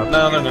they've stopped.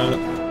 No.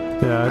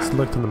 Yeah, I just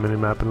looked on the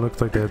minimap and it looked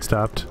like they had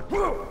stopped.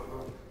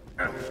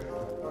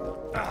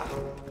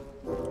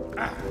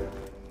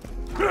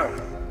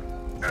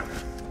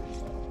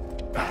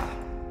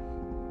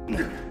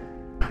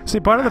 See,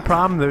 part of the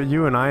problem that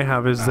you and I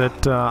have is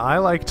that I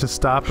like to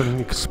stop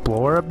and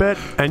explore a bit,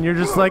 and you're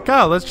just like,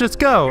 oh, let's just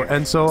go.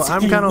 And so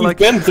I'm kind of like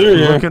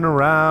looking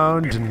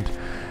around,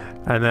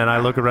 and then I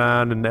look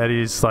around, and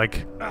Eddie's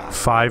like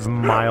 5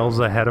 miles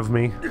ahead of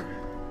me.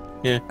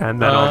 Yeah.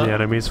 And then all the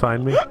enemies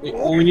find me.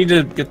 Well, we need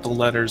to get the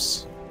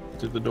letters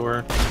to the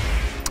door.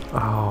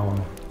 Oh.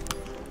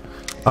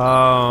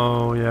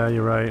 Oh, yeah,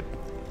 you're right.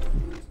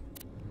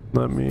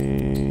 Let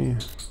me...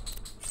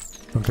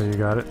 Okay, you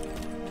got it.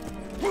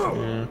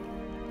 Yeah.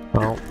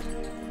 Oh.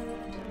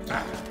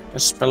 I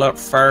spell out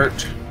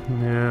fart.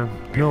 Yeah.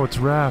 No, it's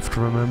raft,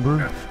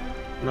 remember?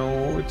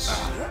 No, it's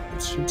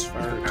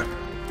fart.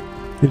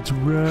 It's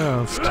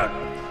raft.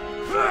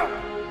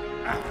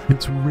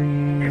 It's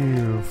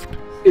raft.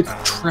 It's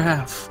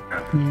traff.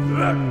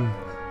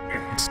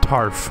 It's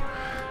tarf.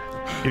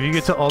 If you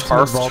get to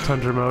Ultimate Vault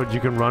Hunter mode,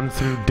 you can run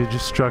through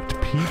Digistruct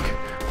Peak,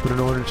 but in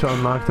order to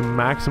unlock the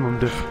maximum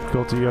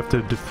difficulty, you have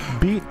to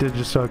beat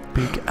Digistruct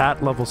Peak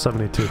at level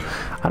 72.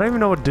 I don't even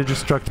know what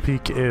Digistruct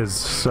Peak is,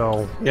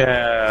 so...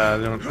 Yeah,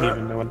 I don't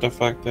even know what the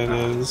fuck that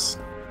is.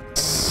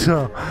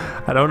 So,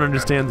 I don't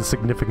understand the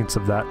significance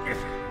of that.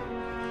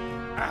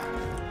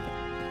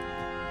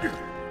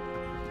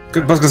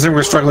 Because considering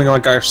we're struggling on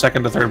like our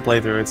second to third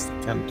playthrough, it's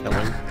kind of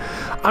telling.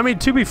 I mean,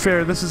 to be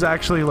fair, this is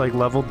actually like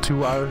leveled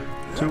to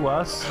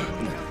us.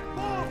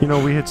 You know,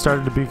 we had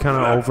started to be kind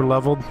of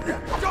over-leveled,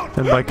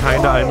 and by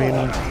kinda, I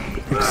mean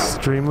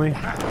extremely.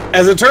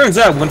 As it turns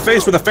out, when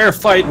faced with a fair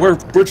fight, we're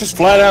just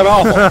flat out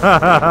awful.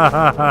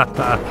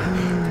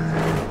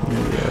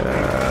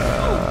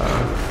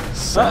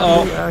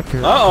 Yeah.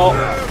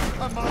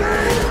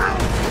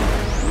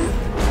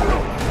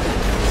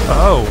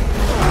 Oh.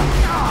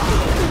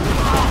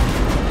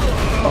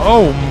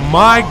 Oh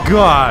my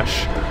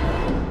gosh.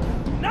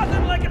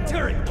 Nothing like a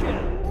turret kill.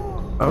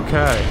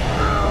 Okay.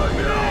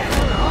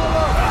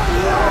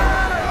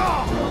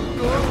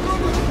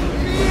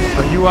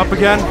 Are you up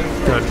again?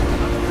 Good. I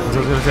was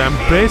gonna say,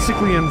 I'm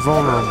basically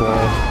invulnerable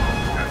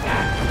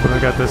when I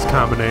got this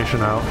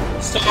combination out.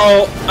 So,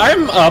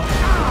 I'm up.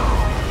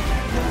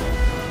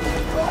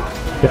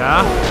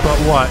 Yeah? But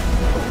what?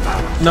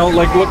 No,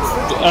 like, what?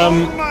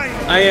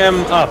 I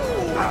am up.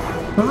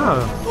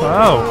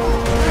 Oh.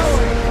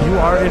 You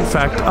are, in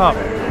fact, up.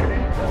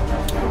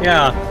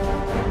 Yeah.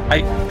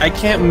 I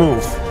can't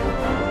move.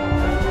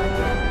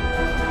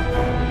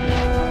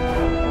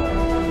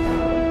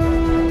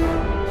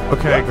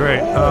 Okay,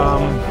 great.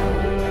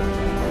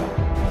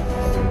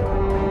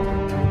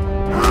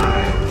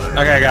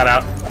 Okay, I got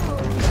out.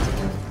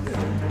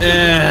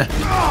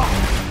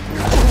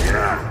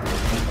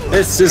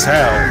 This is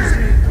hell.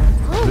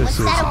 This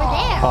is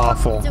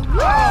awful. It's a rune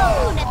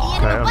at the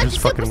end Okay, of a I'm bunch just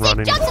of fucking super sick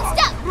running. jumps and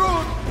stuff.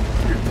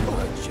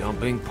 A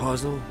jumping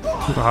puzzle?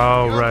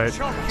 Oh, right.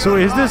 So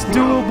is this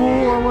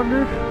doable, I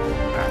wonder?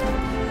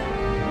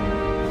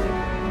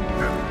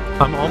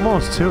 I'm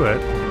almost to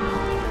it.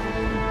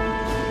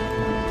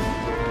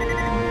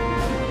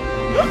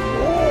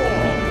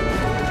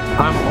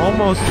 I'm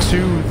almost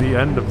to the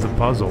end of the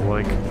puzzle.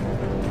 Like,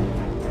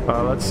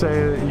 let's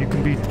say that you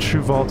can beat the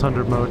true Vault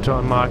Hunter mode to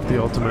unlock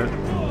the ultimate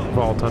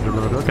Vault Hunter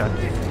mode. Okay.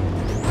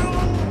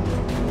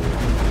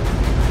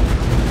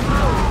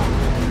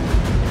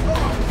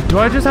 Do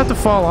I just have to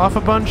fall off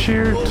a bunch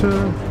here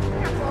to...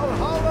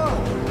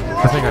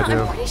 I think I do.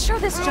 I'm pretty sure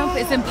this jump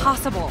is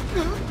impossible.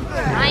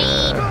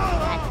 Fine.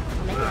 I'll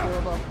make it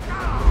doable.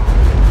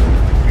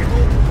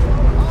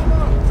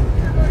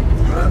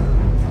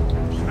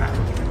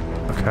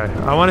 Okay,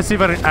 I want to see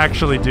if I can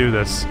actually do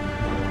this.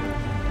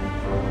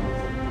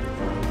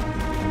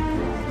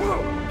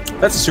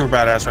 That's a super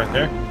badass right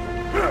there.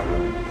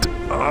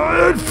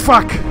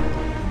 Fuck!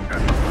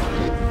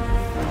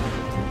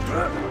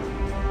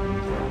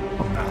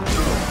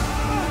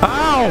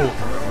 Ow!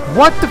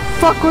 What the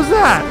fuck was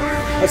that?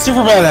 That's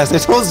super badass, I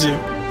told you.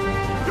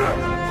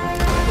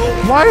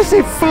 Why is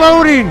he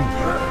floating?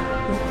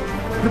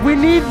 We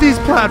need these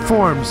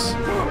platforms.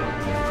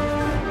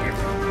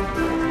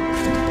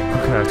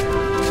 Okay.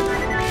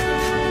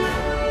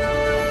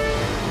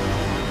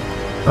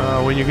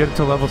 When you get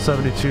to level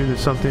 72, there's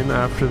something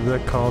after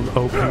that called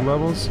OP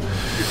levels.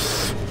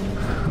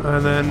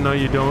 And then, no,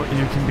 you don't.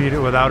 You can beat it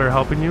without her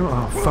helping you.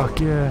 Oh, fuck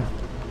yeah.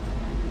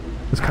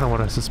 That's kind of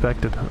what I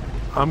suspected.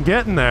 I'm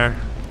getting there.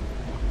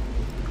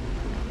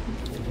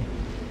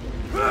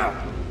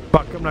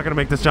 Fuck, I'm not gonna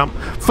make this jump.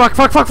 Fuck,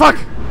 fuck, fuck, fuck!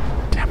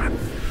 Damn it.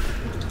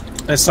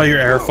 I saw your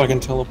air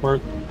fucking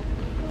teleport.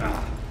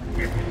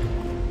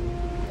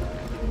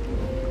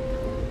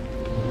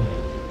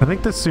 I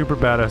think this super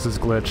badass is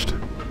glitched.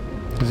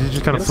 Because he's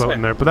just kind of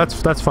floating there, but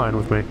that's fine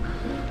with me.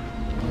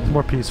 It's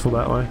more peaceful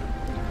that way.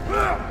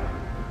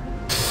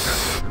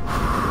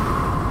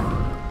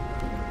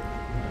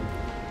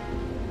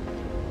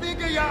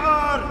 Bigger you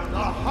are, the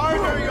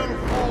harder you'll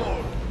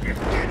fall. You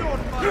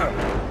don't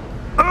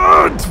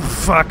Oh,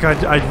 fuck,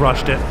 I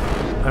rushed it.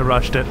 I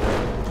rushed it.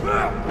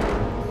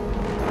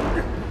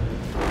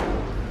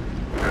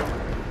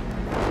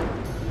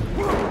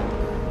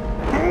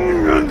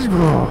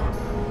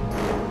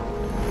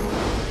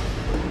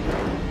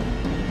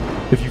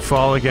 If you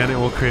fall again, it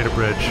will create a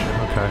bridge.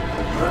 Okay.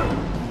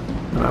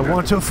 And I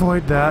want to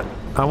avoid that.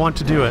 I want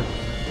to do it.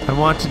 I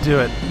want to do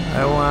it.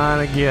 I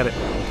want to get it.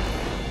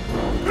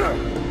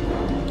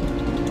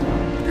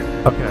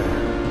 Okay.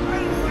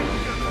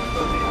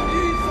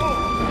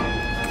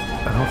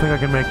 I don't think I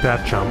can make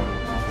that jump.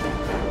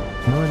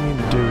 What do I need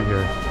to do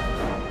here?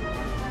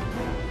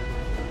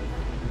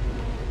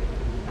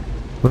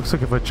 Looks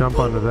like if I jump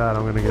onto that,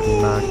 I'm gonna get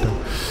knocked out.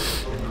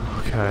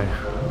 Okay.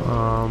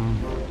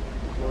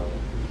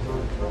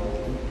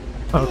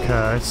 Okay,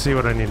 I see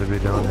what I need to be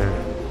doing here.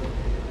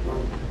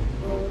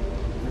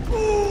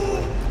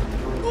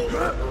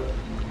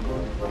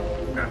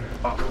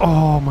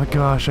 Oh my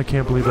gosh, I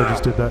can't believe I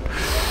just did that.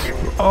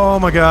 Oh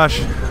my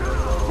gosh.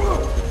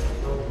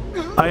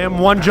 I am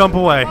one jump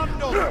away.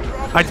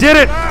 I did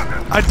it!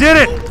 I did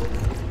it!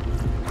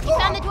 You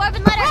found the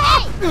dwarven letter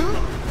A!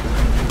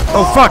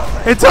 Oh fuck!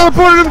 It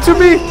teleported him to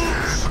me!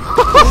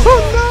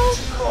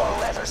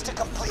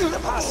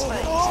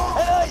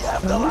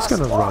 I'm just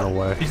gonna run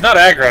away. He's not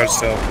aggro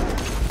still.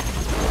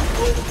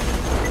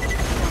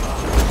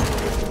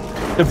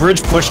 The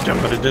bridge pushed him,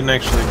 but it didn't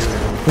actually do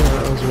anything. Yeah,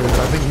 that was weird.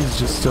 I think he's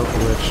just still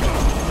glitched.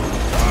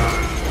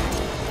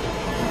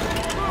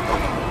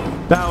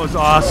 That was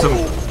awesome.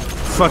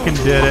 Fucking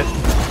did it.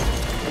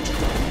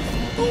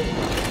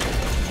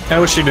 I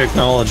wish she'd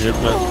acknowledge it,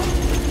 but...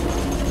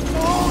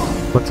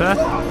 What's that?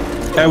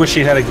 I wish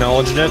she had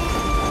acknowledged it.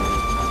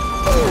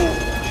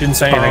 She didn't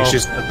say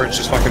anything, the bridge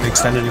just fucking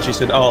extended and she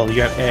said, oh, you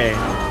got A.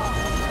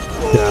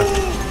 Yeah.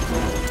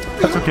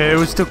 That's okay, it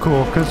was still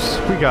cool, because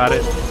we got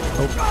it.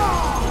 Oh.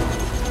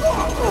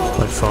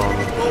 My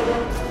phone.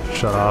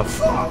 Shut off.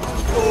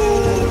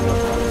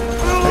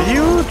 Are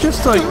you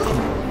just like...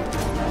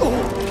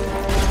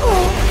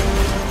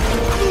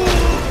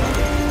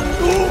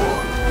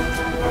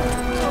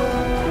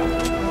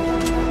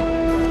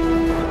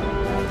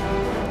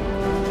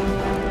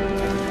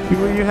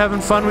 Were you having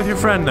fun with your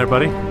friend there,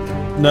 buddy?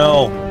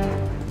 No.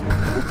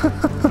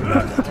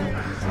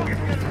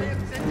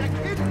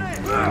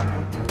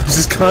 He's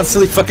just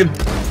constantly fucking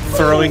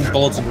throwing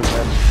bullets in his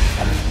head.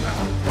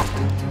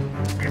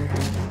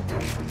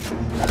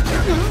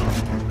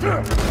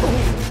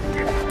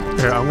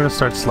 Here, I'm gonna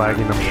start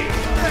slagging him.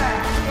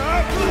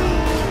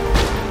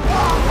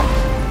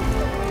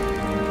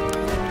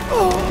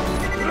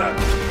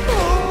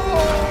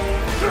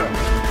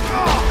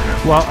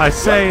 Well, I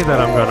say that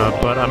I'm gonna,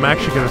 but I'm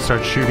actually gonna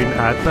start shooting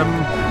at them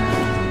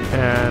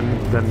and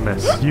then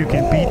miss. You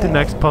can beat the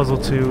next puzzle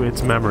too,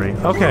 it's memory.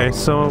 Okay,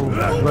 so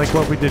like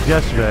what we did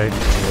yesterday.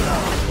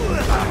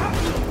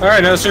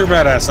 Alright, no, super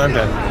badass, I'm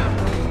dead.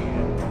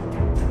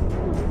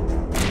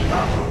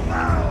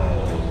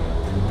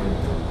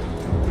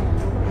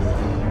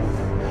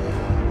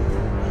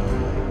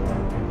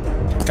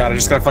 God, I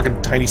just got a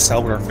fucking tiny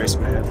salvador face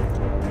in my head.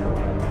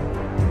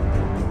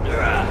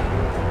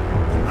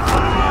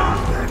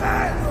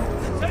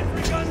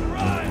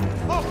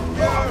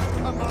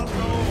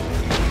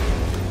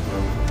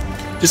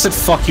 Just said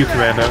fuck you,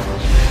 Commando.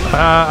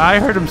 I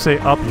heard him say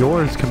up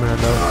yours,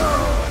 Commando.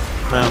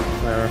 No,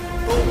 whatever.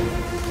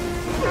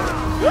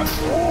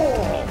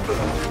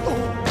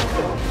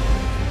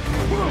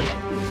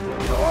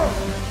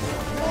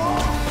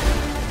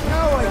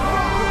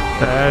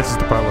 This is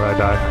the part where I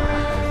die.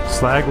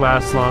 Slag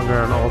lasts longer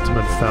on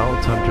Ultimate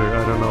Felt Hunter.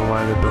 I don't know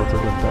why they built it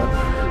with that.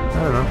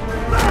 I don't know.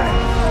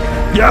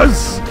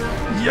 Yes!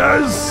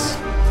 Yes!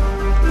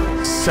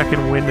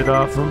 Second winded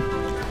off them.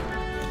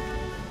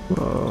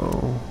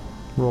 Whoa.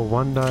 Roll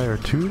 1 die or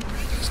 2?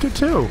 Let's do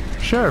 2.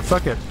 Sure,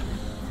 fuck it.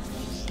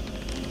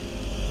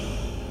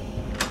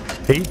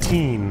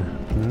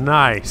 18.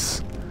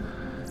 Nice.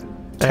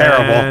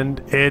 Terrible.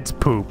 And it's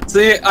poop.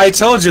 See, I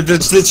told you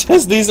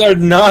that these are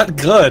not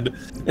good.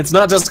 It's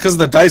not just because of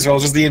the dice roll,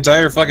 just the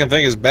entire fucking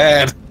thing is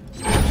bad.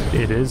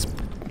 It is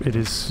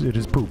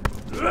poop.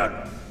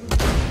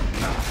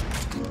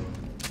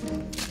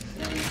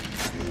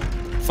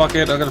 Fuck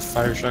it, I got a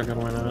fire shotgun,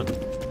 why not?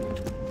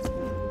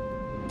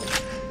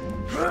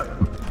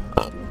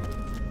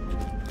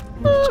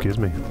 Excuse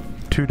me.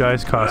 2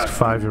 dice cost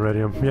 5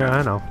 iridium. Yeah,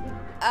 I know.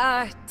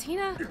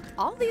 Tina,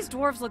 all these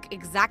dwarves look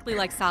exactly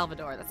like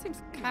Salvador. That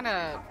seems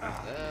kinda,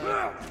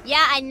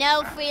 Yeah, I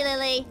know, Free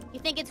Lily. You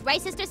think it's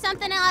racist or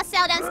something? I'll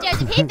sell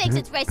downstairs if he thinks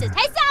it's racist.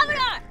 Hey,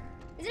 Salvador!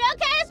 Is it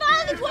okay if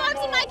all the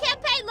dwarves in my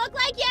campaign look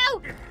like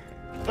you?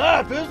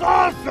 That is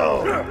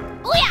awesome!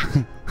 Oh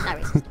yeah! Not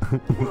racist.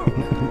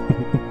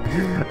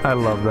 I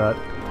love that.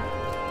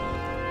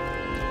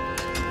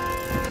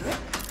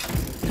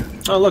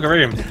 Oh, look,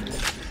 iridium.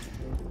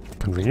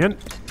 Convenient.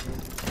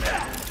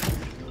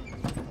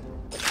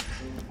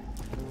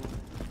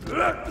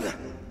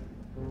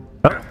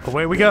 Oh,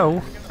 away we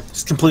go.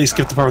 Just completely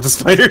skipped the part with the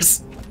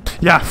spiders.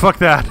 Yeah, fuck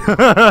that.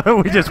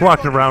 We just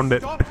walked around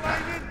it. Oh,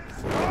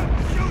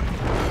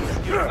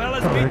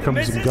 here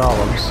comes some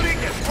golems.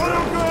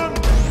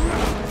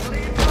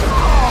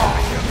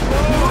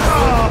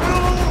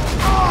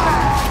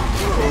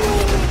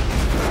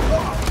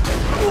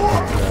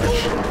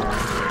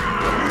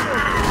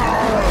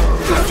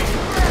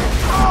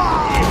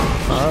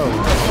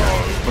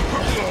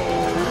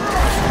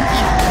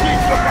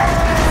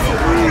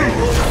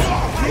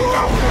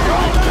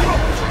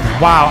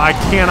 Wow, I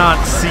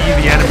cannot see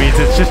the enemies.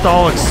 It's just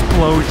all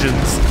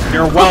explosions.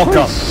 You're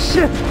welcome. Oh,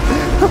 shit.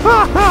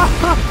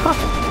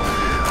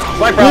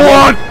 My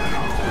problem.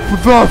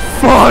 What the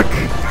fuck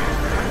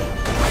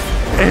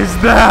is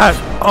that?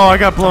 Oh, I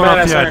got blown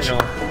off the edge.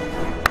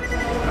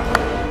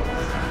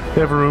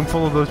 They have a room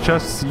full of those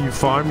chests you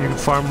farm. You can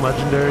farm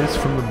legendaries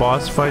from the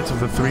boss fights of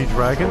the 3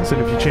 dragons,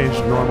 and if you change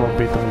to normal and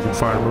beat them, you can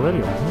farm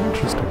iridium.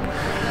 Interesting.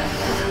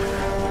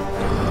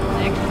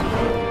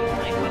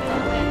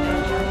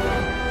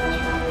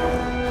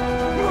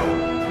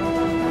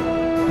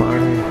 My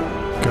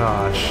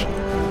gosh.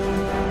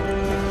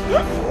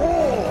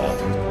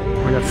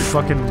 We got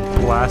fucking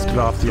blasted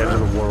off the edge of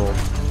the world.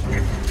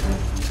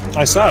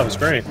 I saw it was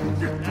great.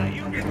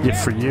 Yeah,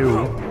 for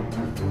you.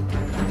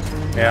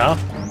 Yeah?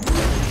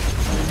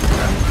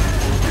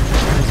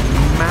 It's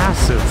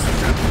massive.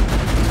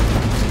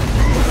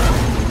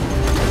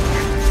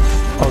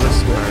 Oh, this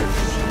is weird.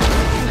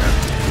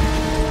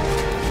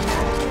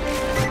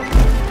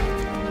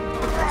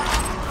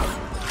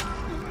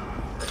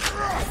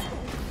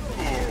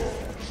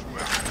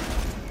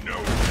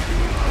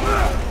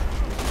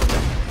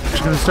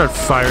 I'm gonna start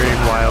firing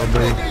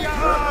wildly.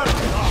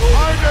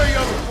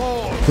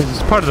 This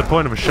is part of the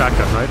point of a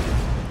shotgun, right?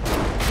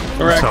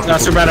 Correct.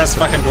 Not so bad as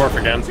fucking dwarf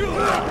again.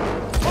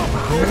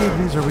 How many of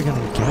these are we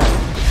gonna get?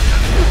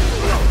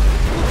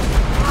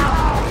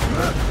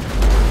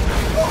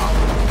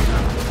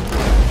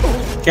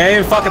 Can't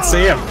even fucking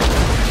see him.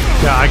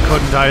 Yeah, I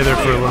couldn't either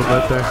for a little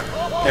bit there.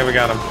 Yeah, we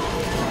got him.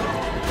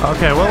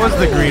 Okay, what was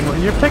the green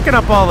one? You're picking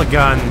up all the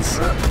guns.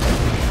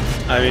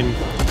 I mean,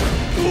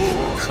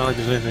 it's not like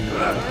there's anything.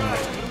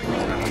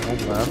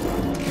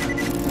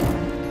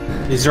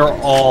 These are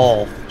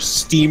all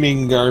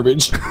steaming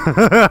garbage.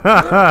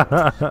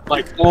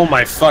 Like, oh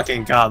my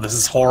fucking god, this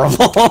is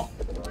horrible.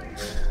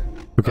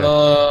 Okay.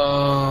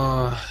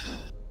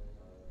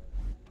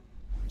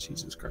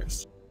 Jesus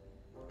Christ.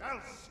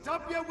 I'll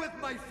stop you with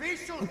my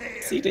facial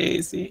hair. See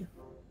Daisy.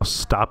 I'll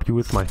stop you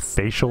with my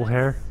facial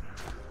hair.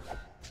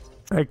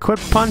 Hey, quit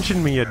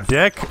punching me, you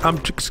dick.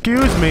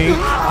 Excuse me.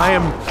 I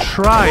am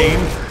trying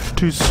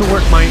to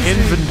sort my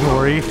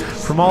inventory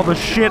from all the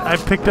shit I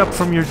picked up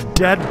from your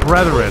dead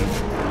brethren.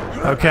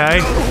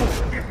 Okay?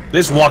 They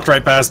just walked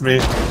right past me.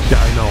 Yeah,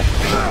 I know.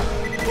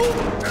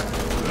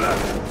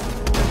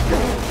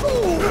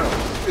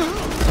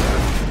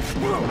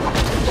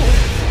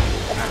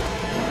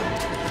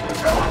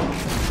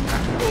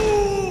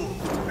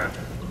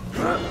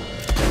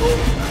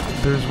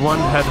 There's one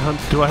headhunt.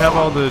 Do I have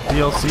all the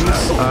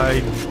DLCs?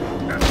 I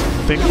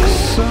think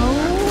so?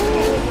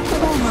 I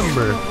don't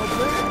remember.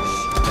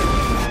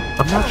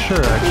 I'm not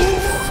sure, actually.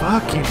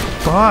 Fucking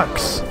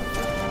fucks.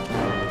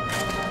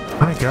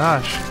 My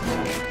gosh.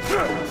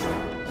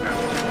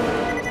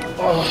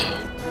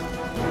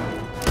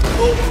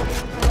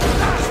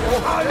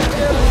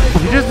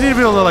 You just need to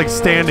be able to like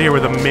stand here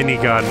with a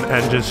minigun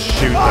and just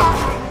shoot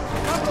them.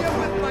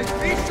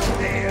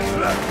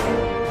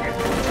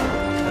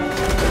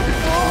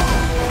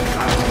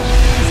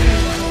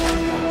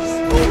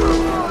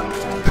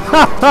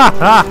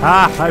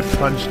 I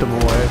punched him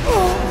away.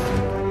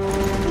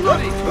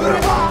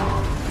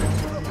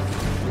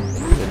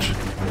 Bitch.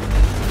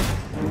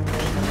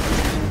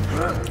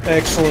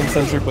 Excellent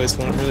sentry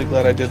placement. I'm really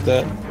glad I did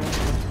that.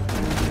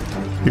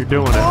 You're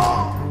doing it.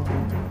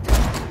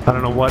 I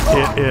don't know what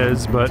it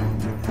is, but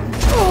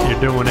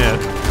you're doing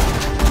it.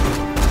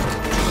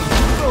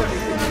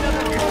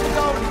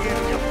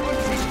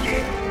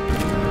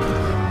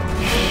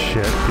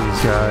 Shit,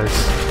 these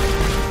guys.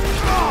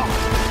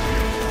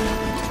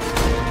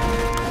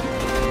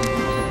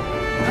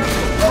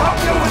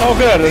 Oh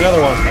good,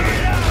 another one.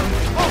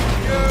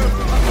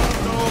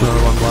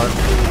 Another one, what?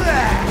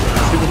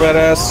 Super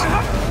badass.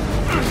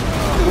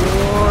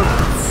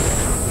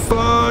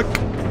 Fuck!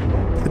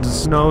 It's a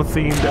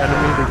snow-themed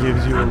enemy that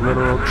gives you a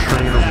literal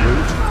train of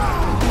loot.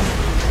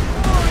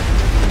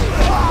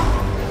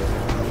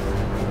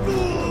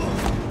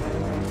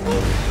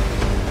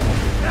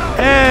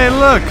 Hey,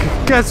 look!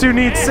 Guess who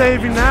needs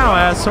saving now,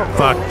 asshole?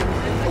 Fuck.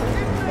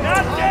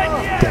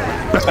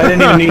 I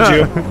didn't even need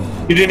you.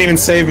 You didn't even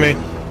save me.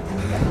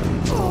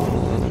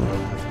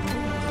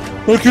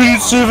 Look who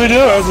needs saving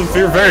now. I was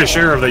very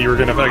sure that you were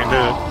gonna fucking do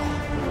it.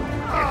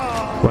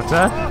 What's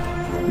that?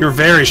 You're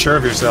very sure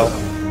of yourself.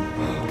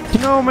 You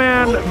know,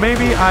 man,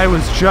 maybe I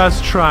was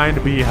just trying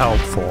to be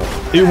helpful.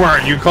 You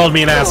weren't. You called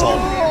me an asshole.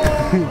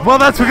 Well,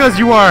 that's because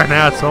you are an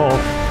asshole.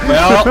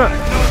 Well.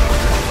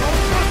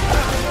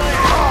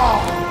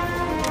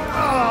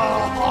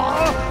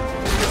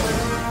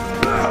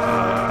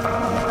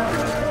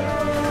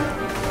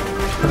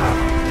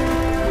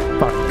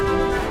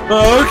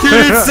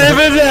 Okay, it's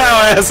 7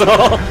 now, asshole!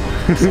 Oh,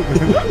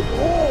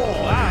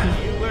 wow,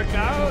 you work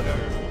out,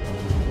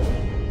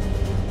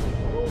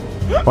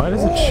 or... Why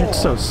does it shoot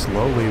so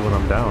slowly when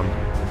I'm down?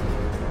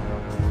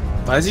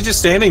 Why is he just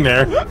standing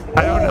there?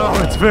 I don't know,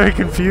 it's very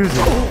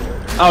confusing.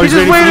 Oh, he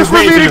just waited for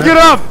me to get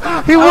up!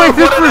 He waited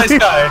for me!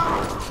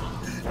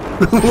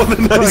 What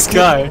a nice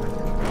guy.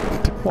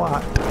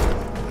 What?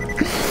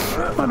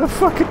 What a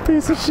fucking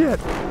piece of shit.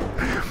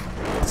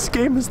 This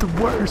game is the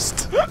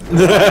worst.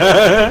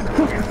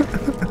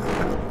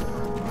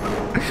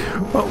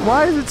 But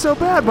why is it so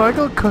bad,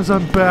 Michael? Because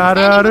I'm bad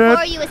at it.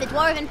 Before you is a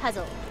dwarven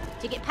puzzle.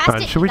 To get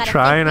past it, should we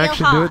try and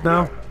actually do it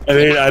now? I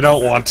mean, I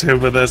don't want to,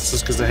 but that's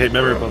just because I hate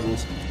memory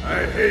puzzles.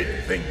 I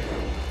hate thinking.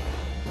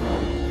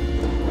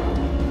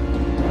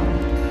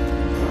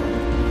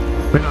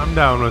 I mean, I'm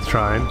down with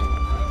trying.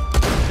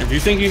 If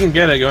you think you can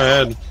get it, go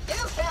ahead. You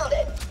found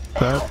it.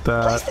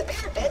 Place the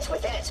beard bits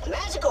within its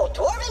magical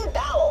dwarven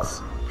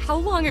bowels. How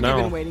long have you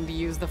been waiting to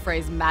use the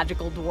phrase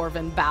magical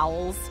dwarven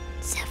bowels?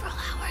 Several hours.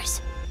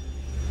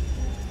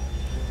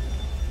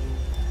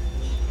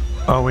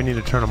 Oh, we need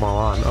to turn them all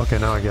on. Okay,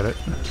 now I get it.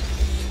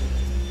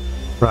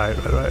 Right.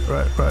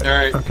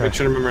 Alright, okay. make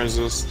sure to memorize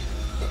this.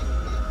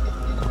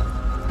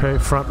 Okay,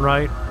 front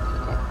right.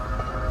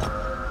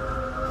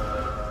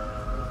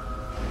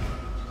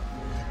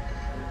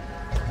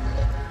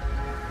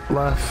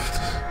 Left.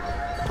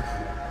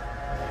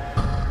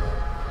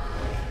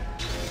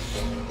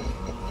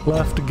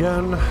 Left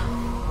again.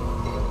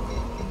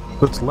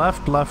 So it's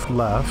left, left,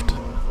 left.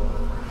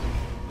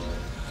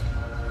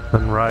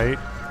 Then right.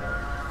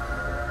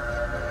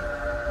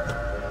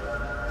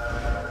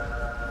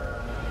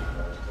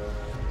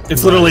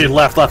 It's literally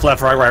left, left,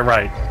 left, right, right,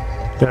 right.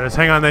 Yeah, just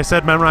hang on. They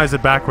said memorize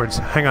it backwards.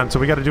 Hang on. So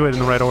we got to do it in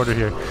the right order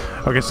here.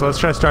 Okay, so let's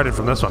try starting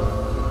from this one.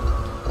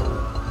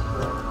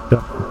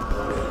 Yep.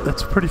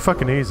 That's pretty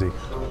fucking easy.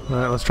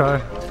 Alright, let's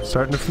try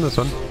starting it from this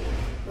one.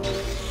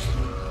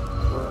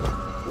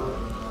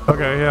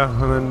 Okay, yeah,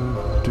 and then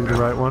do the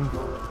right one.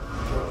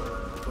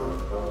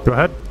 Go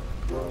ahead.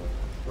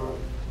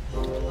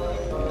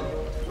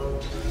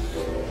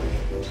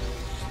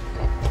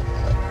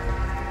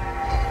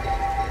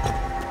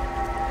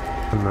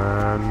 And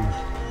then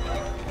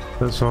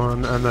this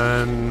one, and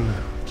then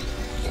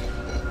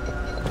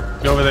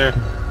Go over there.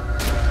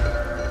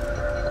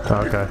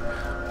 okay.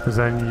 Because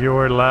then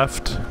your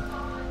left.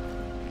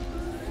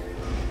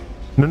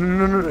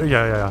 No.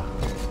 Yeah.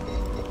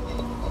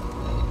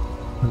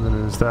 And then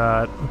is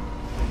that.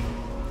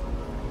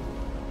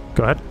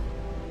 Go ahead.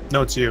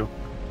 No, it's you.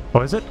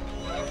 Oh, is it?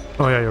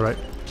 Oh, yeah, you're right.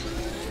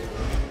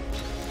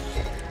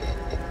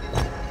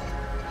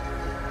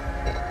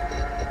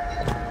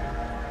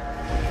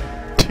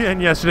 And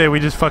yesterday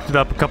we just fucked it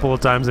up a couple of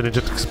times and it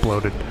just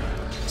exploded.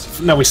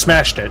 No, we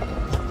smashed it.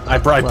 I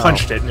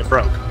punched it and it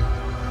broke.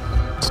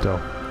 Still.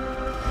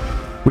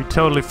 We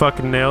totally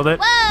fucking nailed it.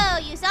 Whoa,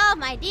 you solved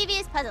my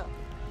devious puzzle.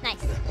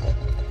 Nice.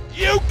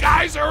 You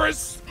guys are as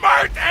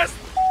smart as...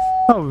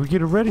 Oh, we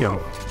get iridium.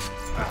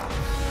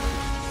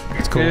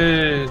 That's cool.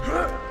 Good.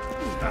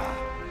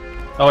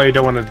 Oh, you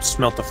don't want to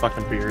smelt the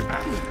fucking beard.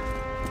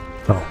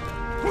 Oh.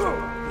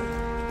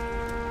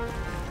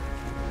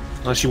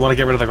 Unless you want to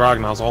get rid of the grog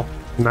nozzle.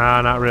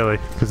 Nah, not really,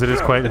 because it is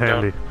quite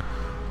handy.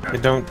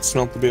 Don't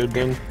smelt the beard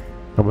then.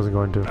 I wasn't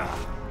going to.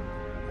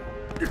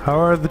 How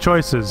are the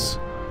choices?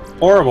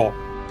 Horrible.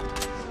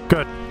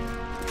 Good.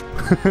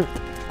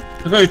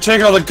 Look, you're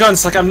taking all the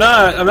guns. Like I'm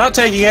not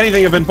taking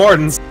anything of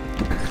importance.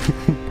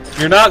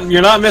 You're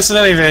not missing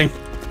anything.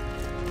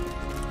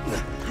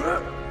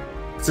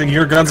 So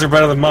your guns are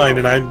better than mine,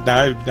 and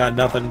I've got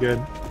nothing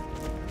good.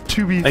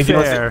 To be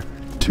fair,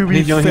 the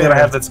only thing that I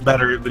have that's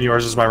better than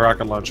yours is my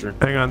rocket launcher.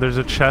 Hang on, there's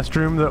a chest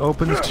room that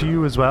opens to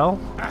you as well.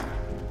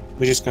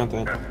 We just got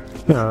that.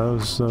 Yeah, that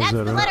was That's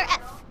it. the letter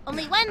F.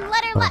 Only one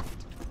letter left.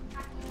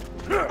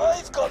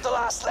 I've got the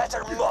last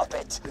letter,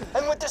 Muppet,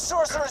 and with the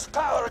sorcerer's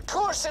power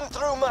coursing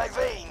through my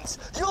veins,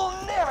 you'll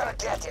never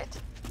get it.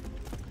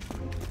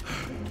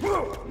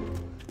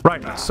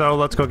 Right, so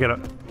let's go get it.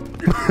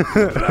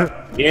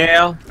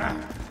 Yeah.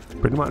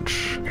 Pretty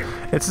much.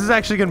 This is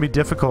actually going to be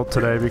difficult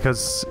today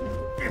because,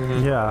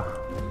 yeah.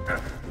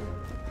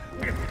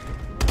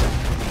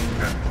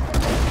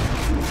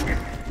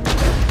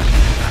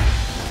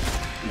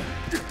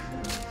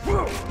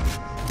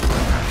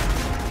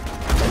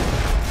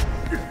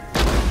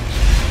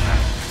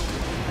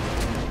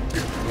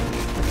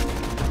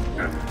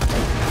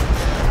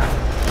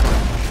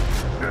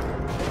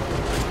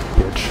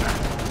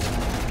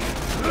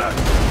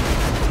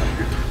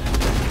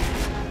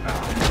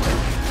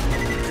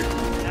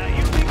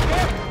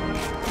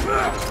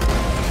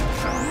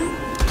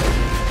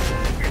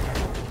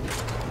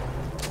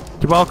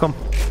 You're welcome.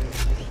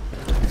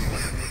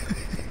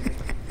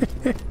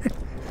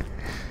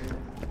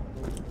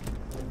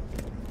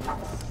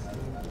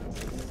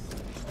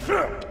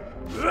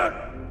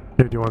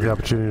 Here, do you want the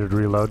opportunity to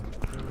reload?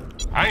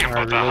 I am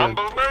but a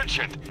humble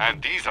merchant,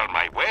 and these are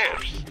my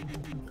wares.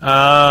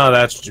 Ah,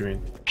 that's what you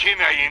mean.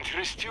 Can I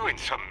interest you in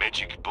some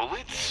magic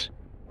bullets?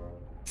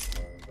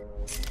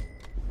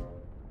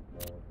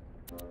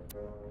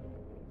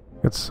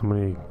 Got so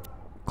many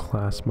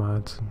class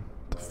mods.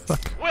 The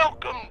fuck?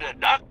 Welcome to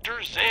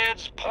Dr.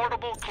 Zed's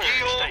portable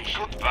clearing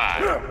station.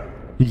 Goodbye.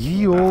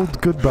 Ye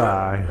old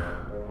goodbye.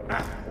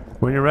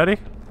 When you're ready?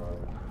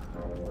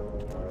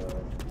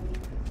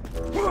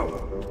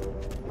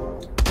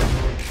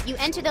 You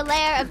enter the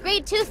lair of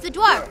Great Tooth the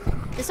Dwarf.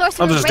 The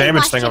sorcerer's there's a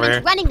damage thing over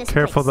here. running this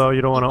Careful place. though,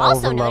 you don't want to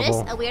Also over notice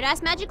level. a weird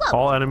ass magic globe.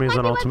 All enemies Might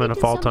on be Ultimate lucky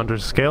Default to Hunter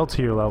scale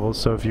to your level,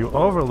 so if you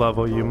over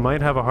level, you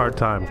might have a hard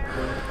time.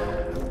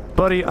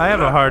 Buddy, I have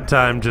a hard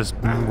time just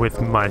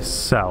with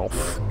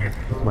myself,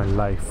 with my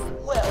life.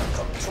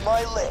 Welcome to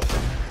my lake.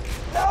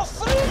 Now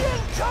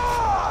freaking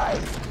die!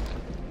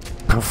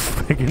 I'll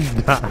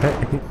friggin'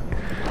 die.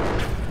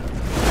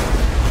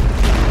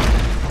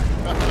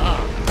 A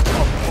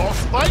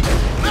boss fight?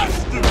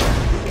 Let's do it!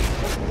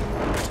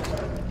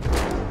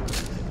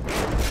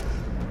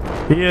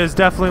 He is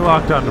definitely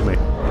locked onto me.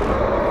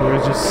 He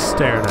was just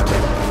staring at me.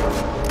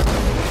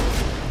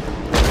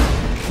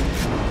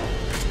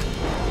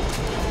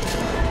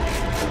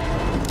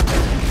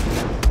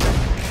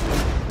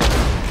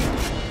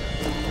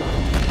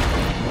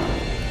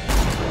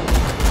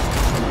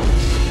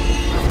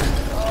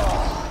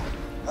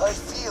 I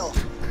feel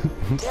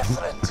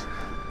different.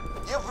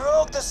 You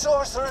broke the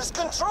sorcerer's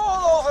control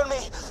over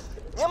me.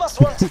 You must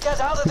want to get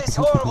out of this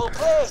horrible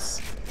place.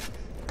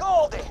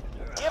 Goldie,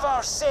 give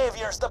our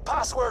saviors the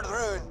password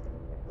rune.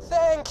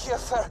 Thank you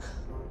for...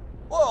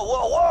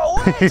 Whoa,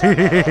 wait a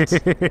minute!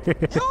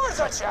 You're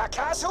the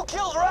jackass who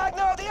killed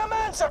Ragnar the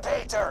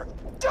Emancipator!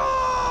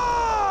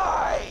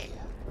 Die!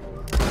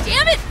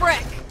 Damn it,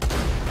 Frick!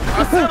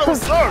 I said it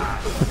was sir!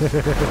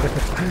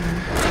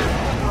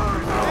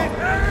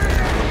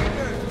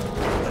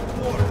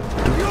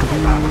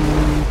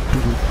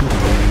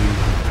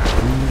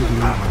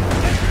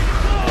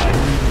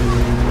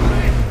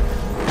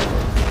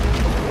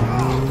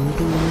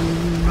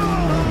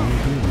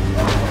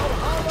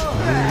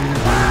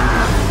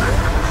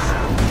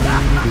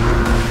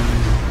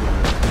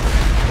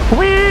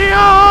 We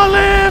all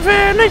live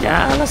in a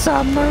yellow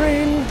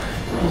submarine,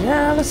 a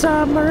yellow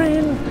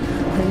submarine,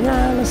 a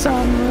yellow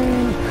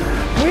submarine.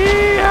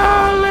 We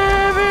all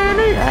live in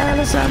a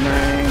yellow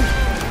submarine.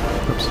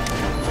 Oops.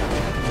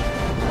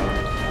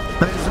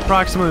 That is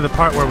approximately the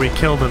part where we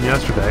killed him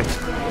yesterday.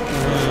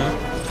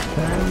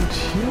 And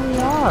here we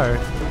are.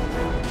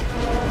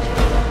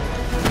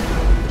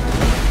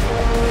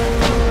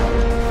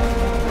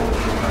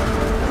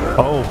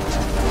 Oh.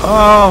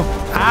 Oh.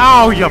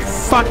 Ow, you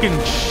fucking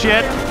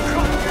shit.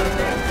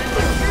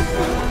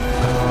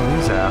 Oh,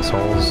 these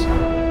assholes.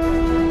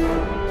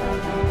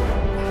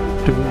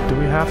 Do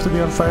we have to be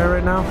on fire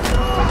right now?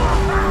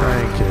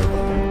 Thank you.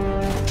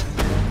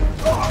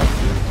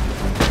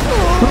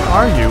 Who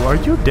are you? Are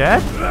you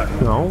dead?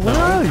 No, where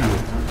are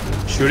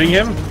you? Shooting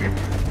him?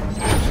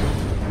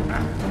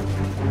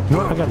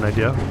 No, I got an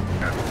idea.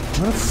 I'm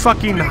gonna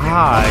fucking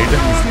hide.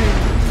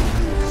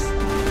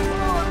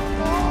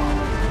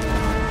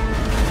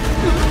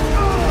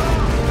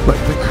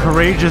 Like the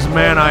courageous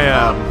man I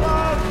am.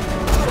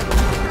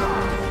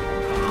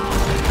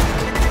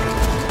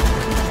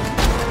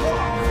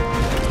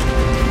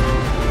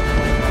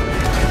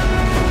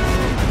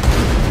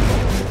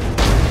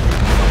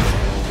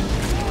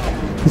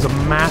 He's a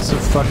massive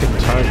fucking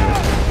target.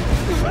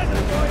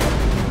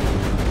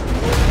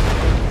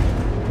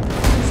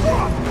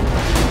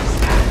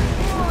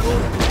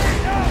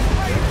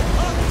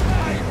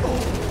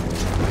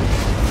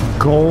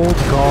 Gold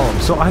Golem.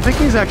 So I think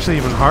he's actually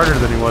even harder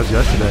than he was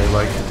yesterday.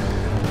 Like,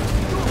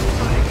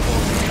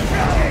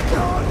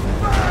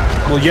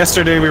 well,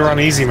 yesterday we were on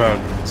easy mode,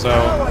 so.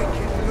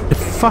 The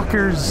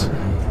fuckers.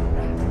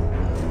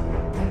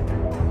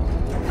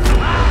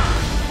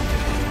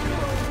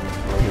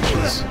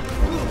 Bitches.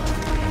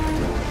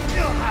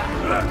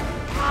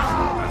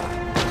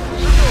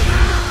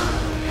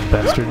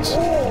 Bastards.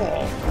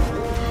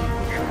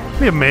 It'd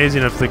be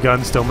amazing if the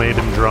gun still made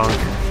him drunk.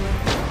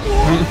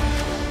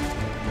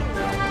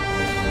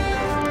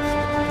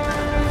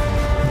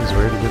 He's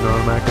ready to get an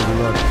automatic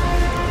reload.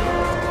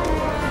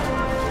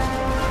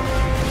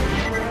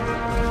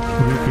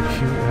 You could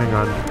shoot. Hang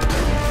on.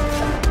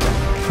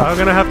 I'm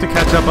gonna have to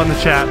catch up on the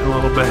chat in a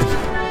little bit.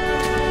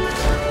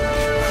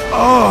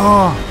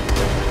 Oh!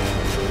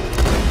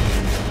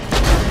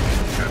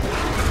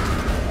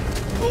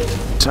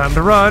 Time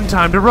to run!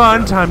 Time to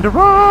run! Time to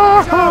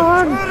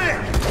run!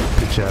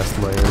 Bitch ass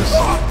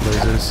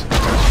lasers.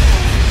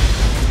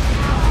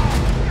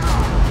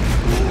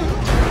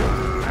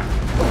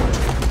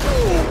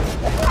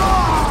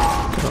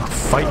 I'll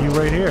fight you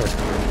right here.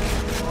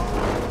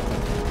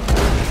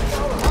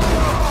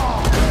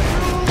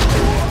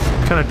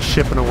 Kind of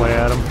chipping away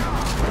at him.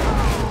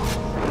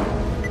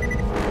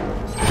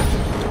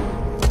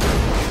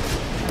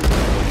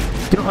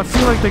 You know, I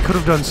feel like they could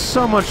have done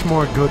so much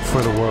more good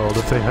for the world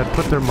if they had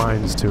put their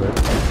minds to it.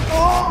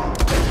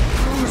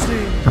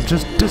 I'm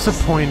just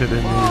disappointed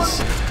in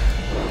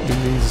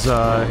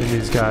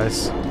these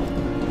guys.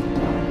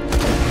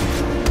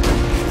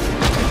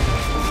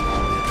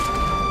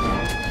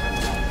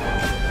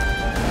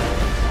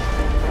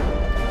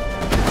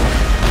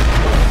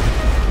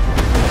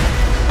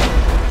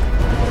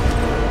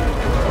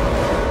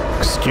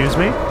 Excuse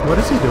me? What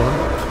is he doing?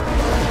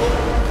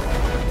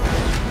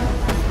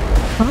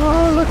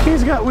 Oh, look,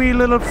 he's got wee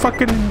little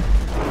fucking...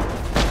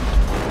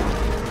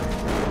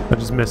 I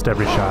just missed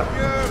every shot.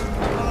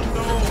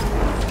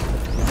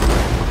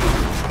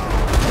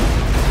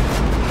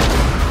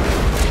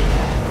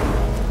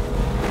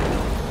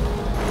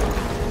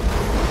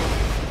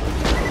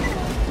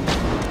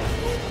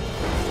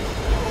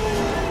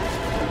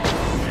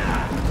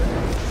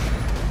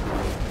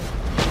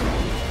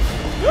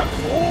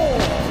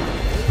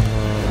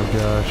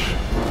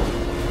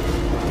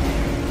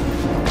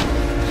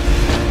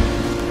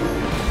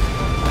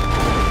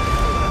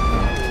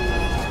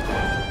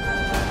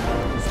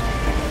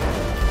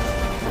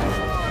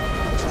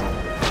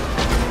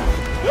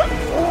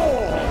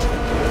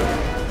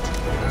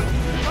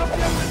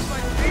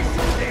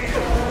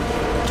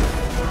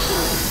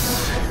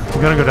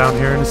 I'm gonna go down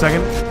here in a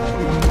second.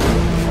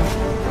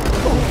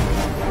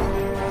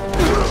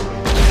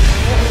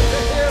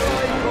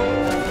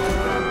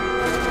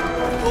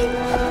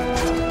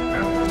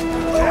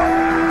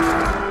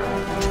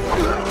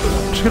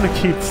 I'm just gonna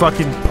keep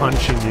fucking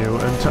punching you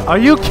until— Are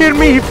you kidding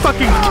me? He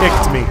fucking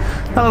kicked me.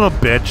 That little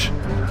bitch.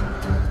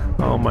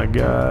 Oh my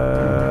gosh.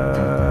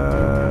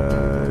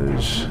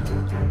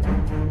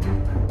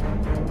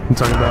 I'm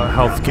talking about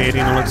health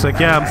gating, it looks like.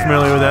 Yeah, I'm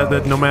familiar with that,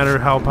 that no matter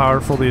how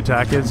powerful the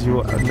attack is, you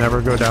will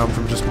never go down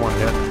from just one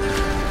hit.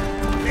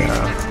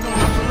 Yeah.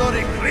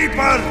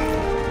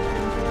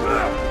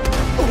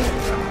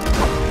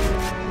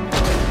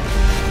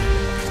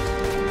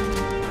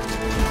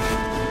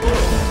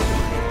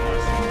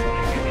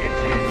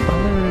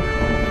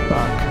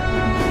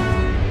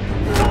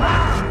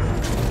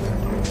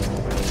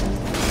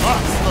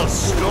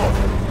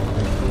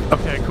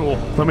 Okay, cool.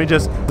 Let me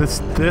just—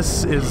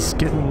 this is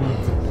getting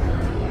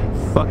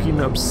fucking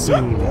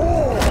obscene.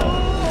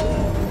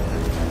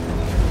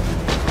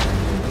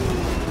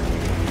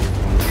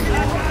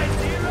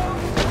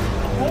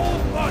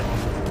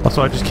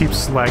 Also, I just keep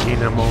slagging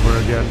him over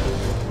again.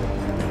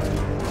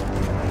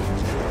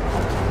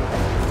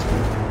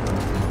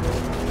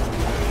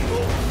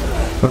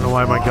 I don't know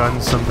why my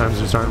guns sometimes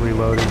just aren't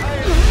reloading.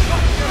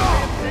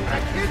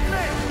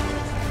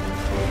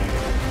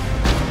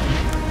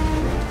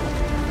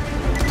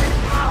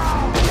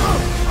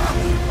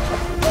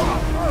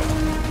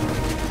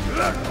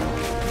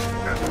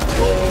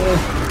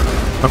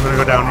 I'm gonna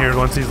go down here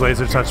once these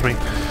lasers touch me.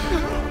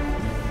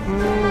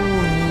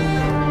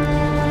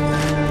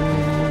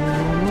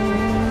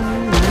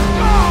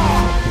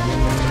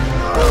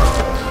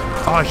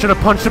 Oh, I should have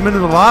punched him into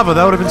the lava.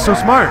 That would have been so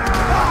smart.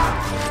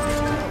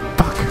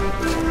 Fuck.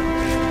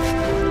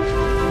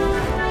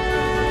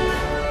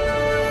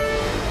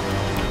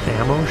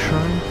 Ammo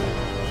shrine?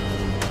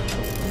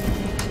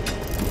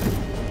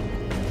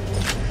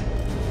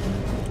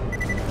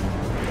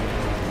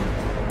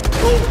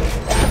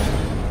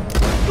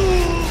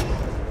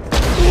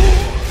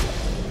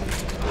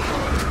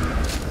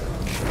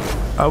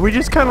 We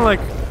just kind of like...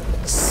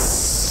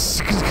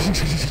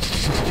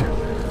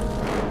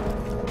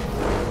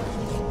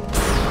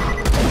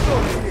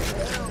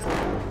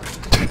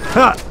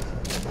 Ha!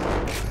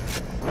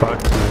 Fuck.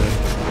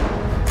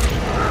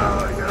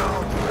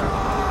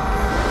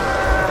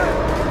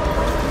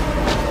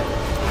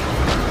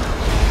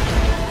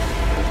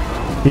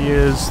 He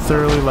is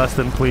thoroughly less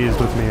than pleased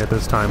with me at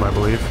this time, I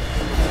believe.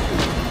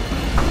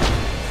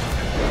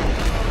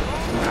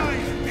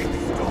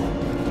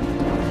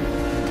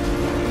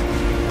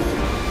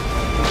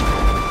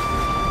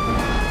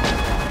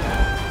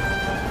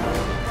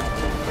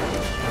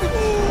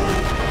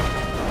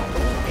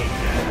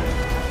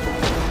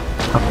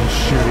 I'm just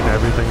shooting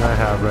everything I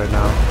have right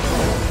now.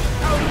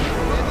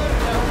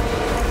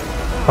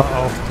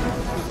 Uh-oh.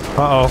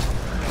 Uh-oh.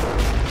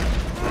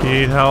 You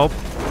need help?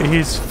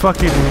 He's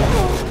fucking...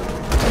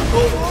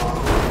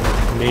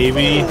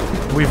 Maybe.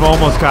 We've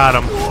almost got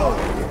him.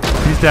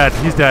 He's dead.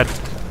 He's dead.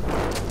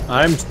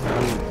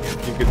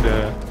 You could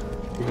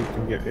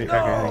get... Okay,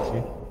 thank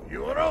you. You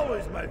were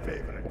always my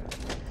favorite.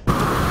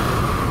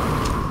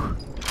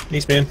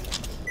 Thanks, man.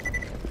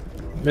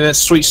 That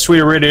sweet, sweet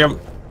iridium.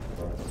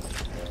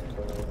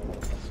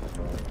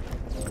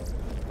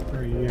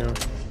 Where are you?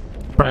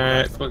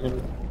 Alright,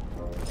 fucking...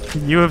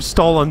 You have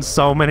stolen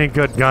so many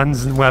good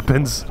guns and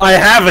weapons. I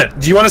haven't!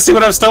 Do you want to see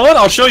what I've stolen?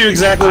 I'll show you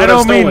exactly what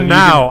I've stolen. I don't mean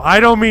now. I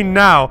don't mean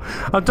now.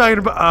 I'm talking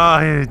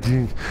about...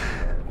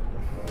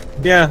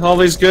 yeah, all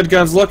these good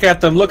guns. Look at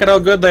them. Look at how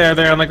good they are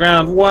there on the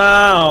ground.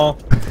 Wow!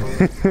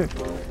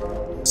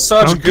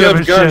 Such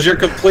good guns. You're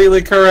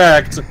completely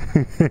correct.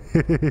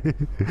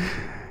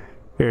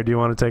 Here, do you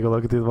want to take a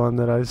look at the one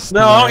that I...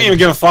 No, I don't even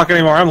give a fuck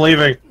anymore. I'm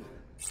leaving.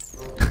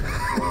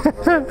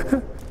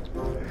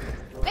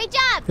 Great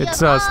job!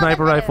 It's a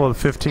sniper rifle with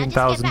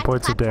 15,000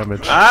 points of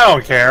damage. I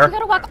don't care. You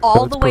gotta walk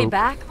all the way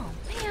back? Oh,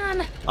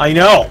 man. I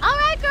know.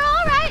 Alright, girl,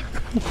 alright.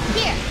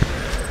 Here.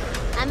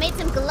 I made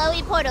some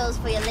glowy portals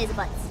for your laser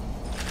butts.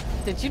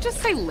 Did you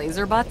just say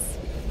laser butts?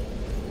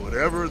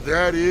 Whatever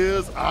that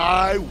is,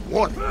 I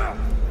want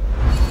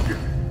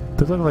it.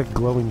 They look like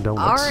glowing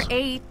donuts.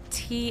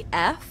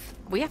 RATF?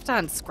 We have to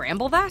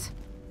unscramble that?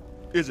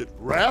 Is it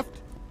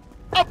raft?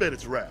 I bet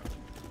it's raft.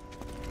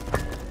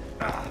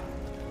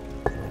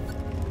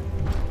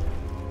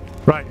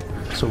 Right.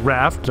 So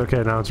raft.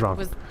 Okay, now it's wrong.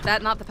 Was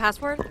that not the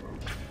password?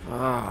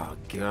 Oh,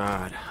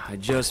 God. I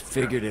just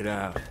figured it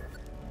out.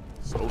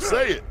 So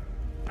say it.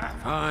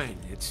 Fine.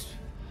 It's...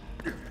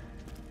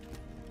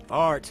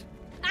 art.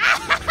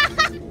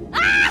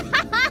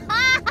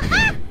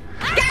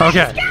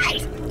 Okay.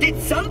 Guys, did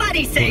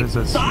somebody say What is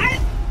this? fart?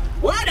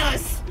 What a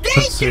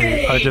Let's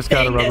see. I just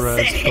got a thing to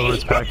rubberized say.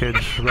 bullets package.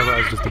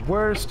 Rubberized is the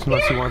worst,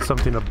 unless you want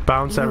something to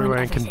bounce everywhere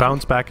and can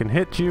bounce back and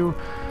hit you.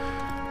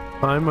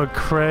 I'm a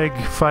Craig.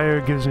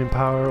 Fire gives me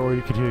power, or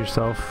you could heal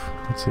yourself.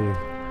 Let's see.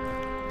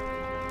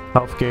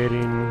 Health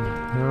gating.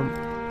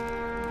 Yep.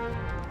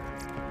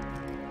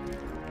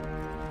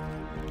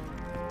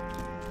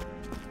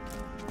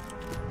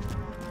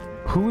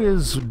 Who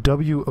is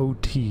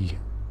WOT?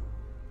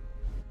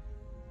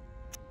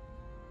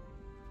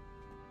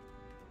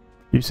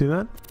 You see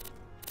that?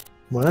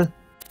 What?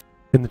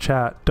 In the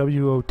chat.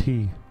 WOT.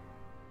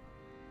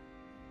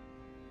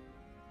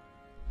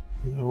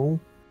 No.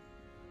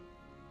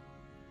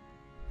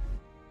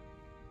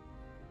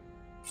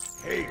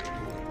 Hey.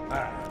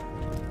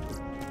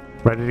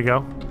 Ready to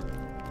go?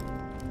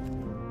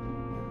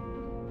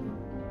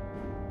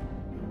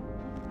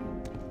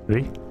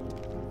 Ready?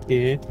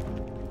 Yeah.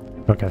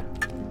 Okay.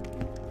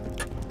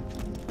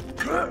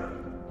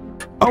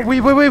 Oh,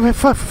 wait,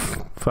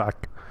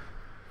 fuck.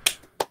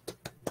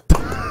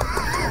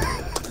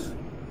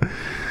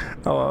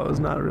 Oh, it was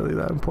not really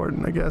that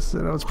important, I guess,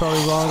 and I was probably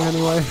wrong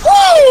anyway.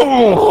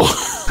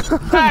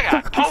 I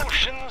got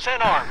potions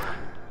and armor.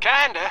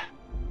 Kinda.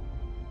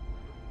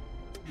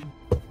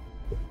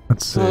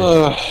 Let's see.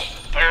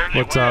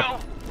 What's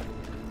up?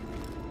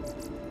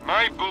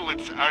 My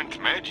bullets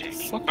aren't magic,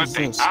 but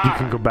they You are.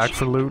 can go back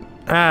for loot.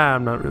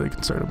 I'm not really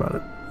concerned about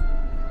it.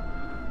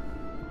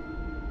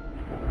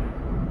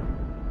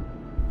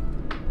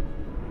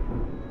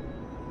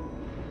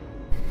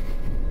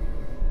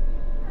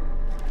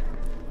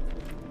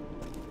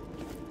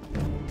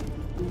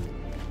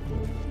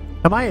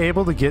 Am I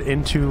able to get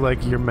into,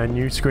 like, your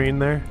menu screen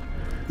there?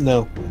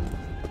 No.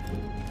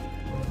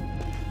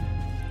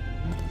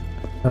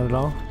 Not at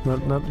all?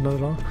 Not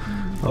at all?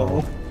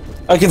 Oh.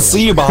 I can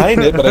see you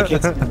behind it, but I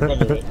can't see in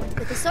front of it.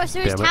 With the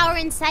Sorcerer's Damn it. Tower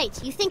in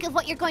sight, you think of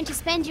what you're going to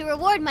spend your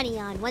reward money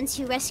on once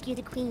you rescue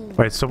the Queen.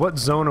 Wait, so what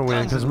zone are we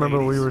in? Because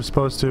remember we were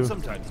supposed to...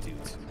 Sometimes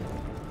dudes.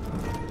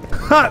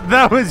 Ha!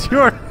 That was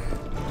your...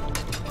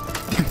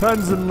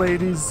 Guns and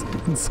ladies.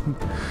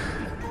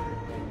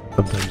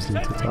 Sometimes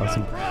dudes, it's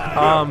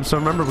awesome. So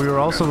remember we were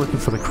also looking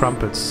for the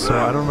crumpets, so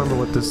I don't remember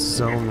what this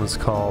zone was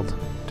called.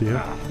 Do you?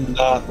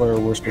 Not where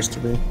we're supposed to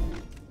be.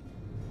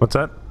 What's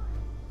that?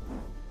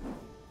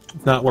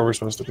 Not where we're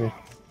supposed to be.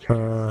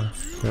 Alright.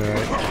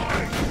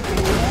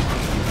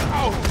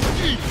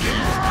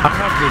 I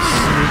have this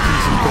sneaky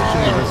suspicion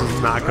that this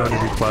is not going to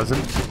be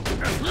pleasant.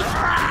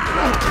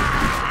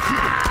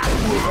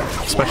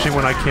 Especially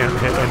when I can't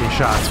hit any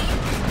shots.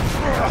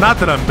 Not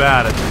that I'm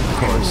bad at it, of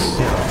course.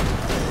 You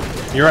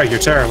know. You're right, you're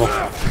terrible.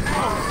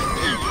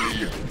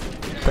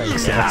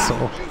 Thanks,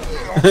 asshole.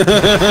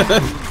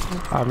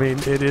 I mean,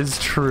 it is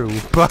true,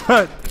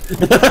 but...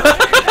 you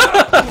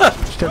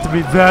have to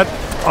be that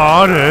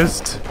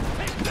honest.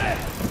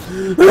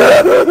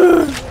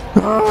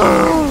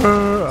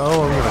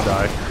 Oh, I'm gonna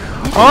die.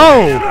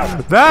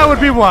 Oh, that would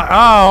be why.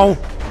 Oh.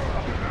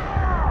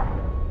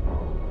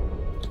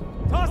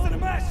 Tossing a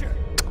masher.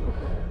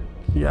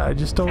 Yeah, I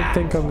just don't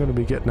think I'm gonna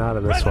be getting out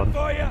of this one.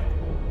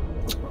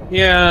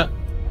 Yeah.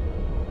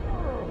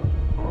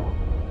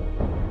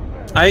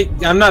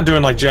 I'm not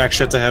doing like jack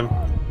shit to him.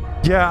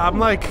 Yeah, I'm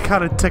like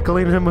kind of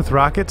tickling him with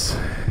rockets.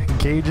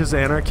 Gage's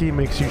anarchy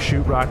makes you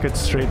shoot rockets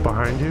straight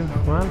behind you.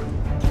 What?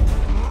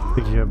 I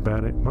think you have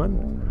bad aim. What?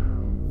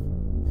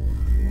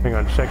 Hang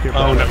on, check your.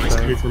 Oh, no, it's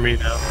coming for me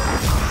now.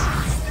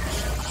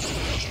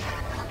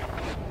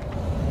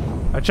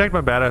 I checked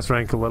my badass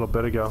rank a little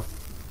bit ago,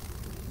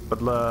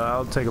 but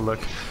I'll take a look.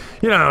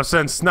 You know,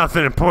 since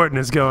nothing important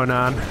is going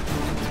on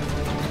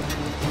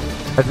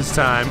at this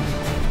time.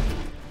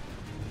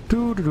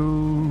 Doo doo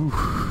doo.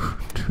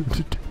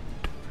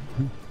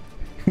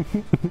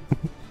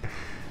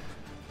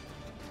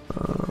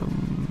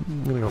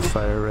 I'm gonna go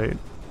fire rate.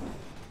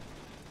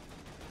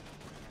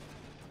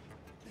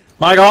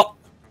 Michael!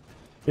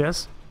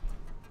 Yes?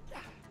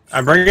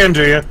 I'm bringing him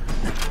to you.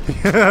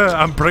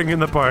 I'm bringing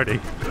the party.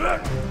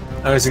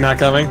 Oh, is he not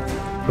coming?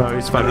 No,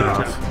 he's fucking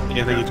off.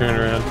 Yeah, I think he turned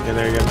around. Yeah,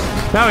 there he goes.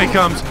 Now he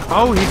comes.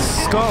 Oh, he's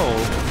skull.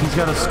 He's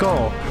got a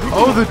skull.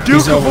 Oh, the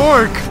Duke of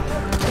Orc!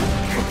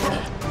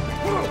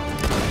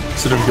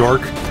 Instead of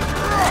York.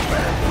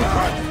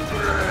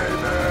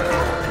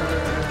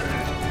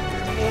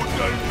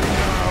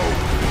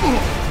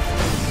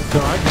 No,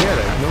 I get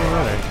it. No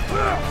way.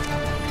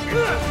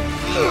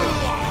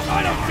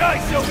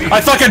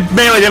 I fucking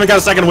meleeed him and got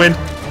a second win.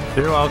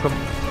 You're welcome.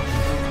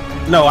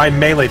 No, I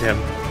meleeed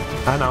him.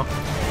 I know.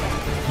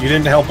 You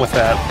didn't help with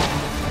that.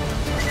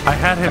 I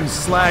had him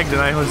slagged and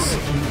I was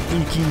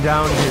eking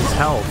down his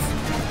health.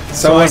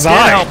 So was I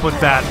did help with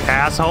that,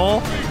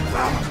 asshole.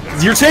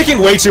 You're taking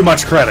way too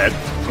much credit.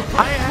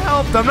 I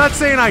helped. I'm not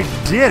saying I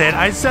did it.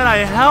 I said I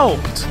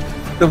helped.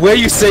 The way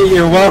you say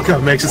you're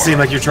welcome makes it seem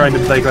like you're trying to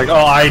think like,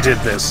 oh, I did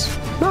this.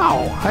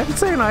 No, I'm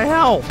saying I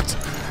helped.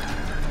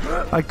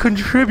 I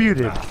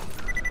contributed.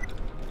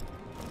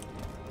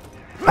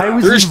 I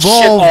was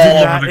involved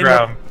in that in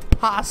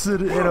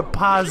a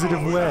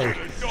positive way.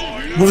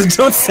 Well, then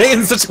don't say it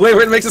in such a way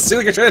where it makes it seem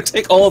like you're trying to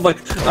take all of like,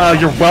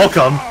 you're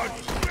welcome.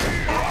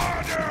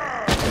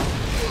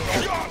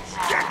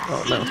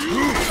 Oh no.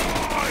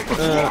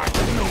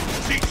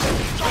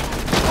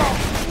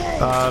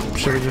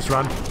 Should we just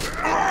run?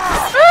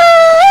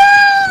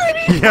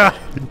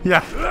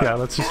 Yeah,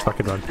 let's just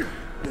fucking run.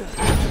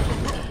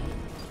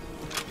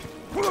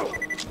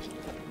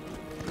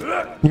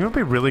 You know what'd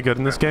be really good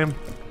in this game?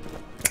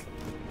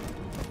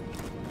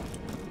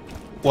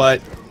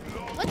 What?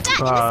 What's that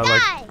in the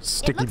sky? Like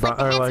sticky it looks like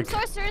the or handsome like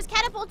sorcerers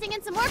catapulting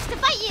in some orcs to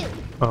fight you.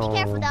 Oh, Be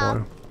careful,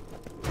 though.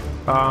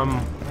 boy.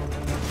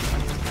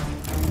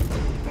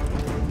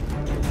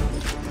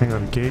 Hang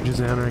on.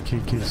 Gage's anarchy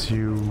gives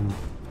you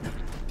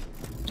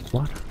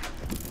what?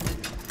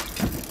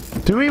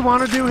 Do we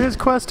want to do his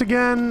quest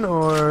again,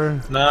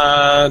 or?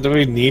 Nah, do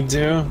we need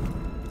to?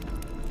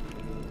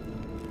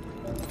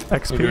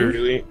 XP?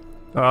 Really?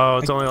 Oh,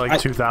 it's only like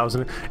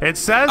 2,000. It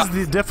says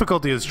the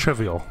difficulty is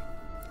trivial.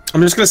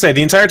 I'm just gonna say,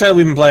 the entire time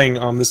we've been playing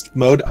on this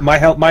mode,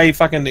 my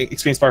fucking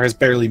experience bar has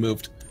barely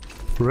moved.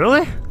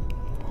 Really?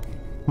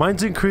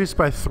 Mine's increased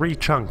by 3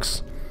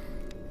 chunks.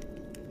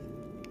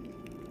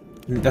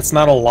 That's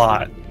not a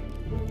lot.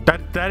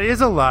 That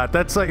is a lot.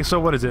 That's like, so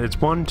what is it? It's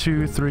 1,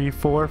 2, 3,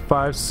 4,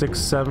 5, 6,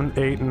 7,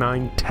 8,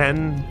 9,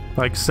 10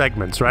 like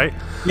segments, right?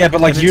 Yeah,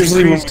 but like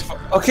usually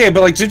okay,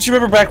 but like didn't you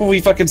remember back when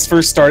we fucking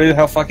first started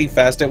how fucking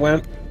fast it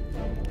went?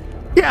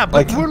 Yeah,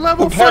 but like, we're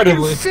level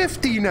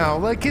 50 now.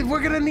 Like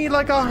we're gonna need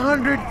like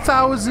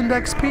 100,000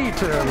 XP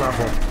to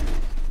level.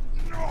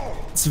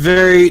 It's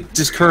very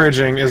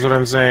discouraging, is what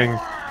I'm saying.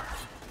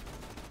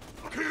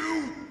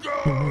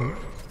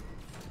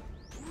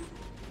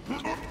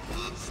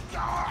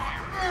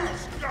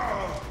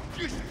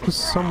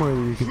 Somewhere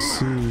that you can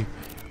see.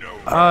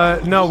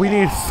 No, we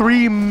need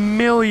 3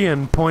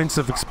 million points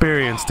of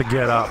experience to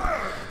get up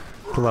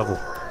to level.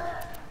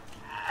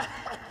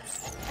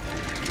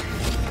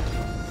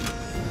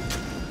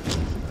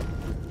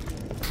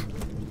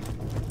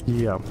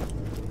 Yeah.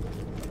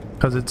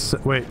 Because it's...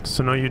 Wait,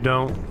 so no you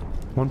don't.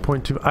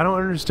 1.2... I don't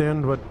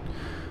understand what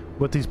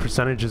these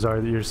percentages are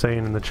that you're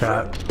saying in the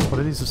chat. What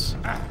are these...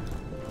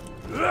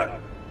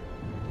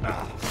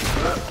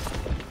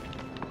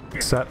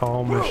 Set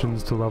all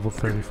missions to level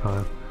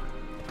 35.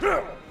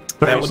 That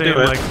would do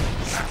it.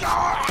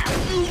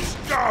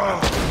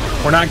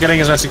 We're not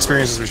getting as much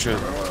experience as we should.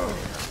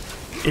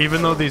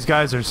 Even though these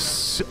guys are...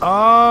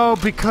 Oh,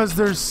 because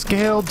they're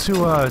scaled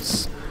to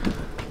us.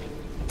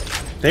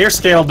 They are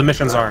scaled, the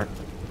missions aren't.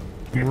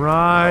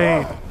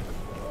 Right.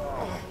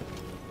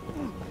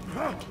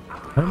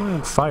 Why am I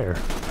on fire?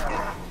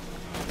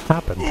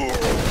 Happened.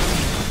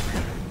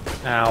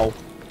 Ow.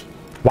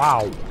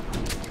 Wow.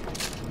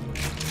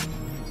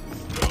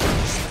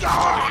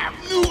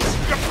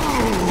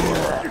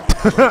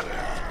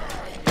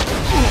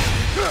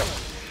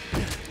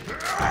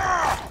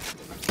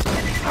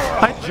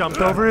 I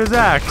jumped over his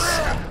axe.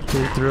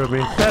 He threw at me.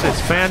 That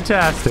is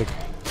fantastic.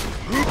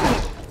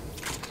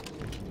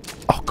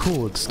 Oh,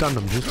 cool. It stunned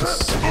him. Just a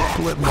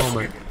split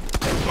moment.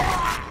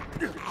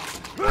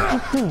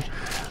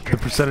 The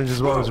percentage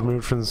is what was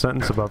removed from the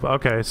sentence above.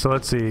 Okay, so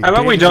let's see. How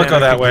about we don't go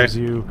that way? Gives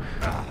you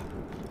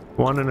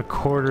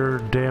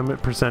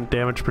 1.25%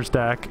 damage per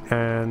stack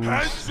and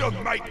minus.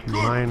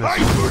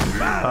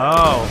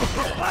 Oh.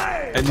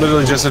 I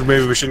literally just said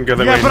maybe we shouldn't go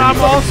that way. Yeah, but I'm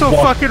also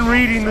fucking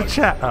reading the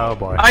chat. Oh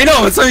boy. I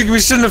know. It's like we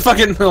shouldn't have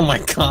fucking. Oh my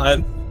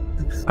god.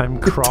 I'm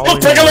crawling.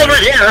 Don't bring him over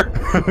here.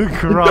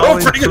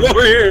 Don't bring him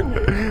over here.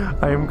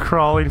 I am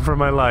crawling for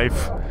my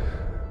life.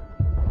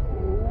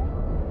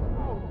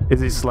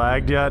 Is he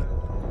slagged yet?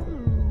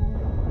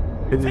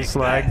 Is he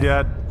slagged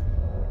yet?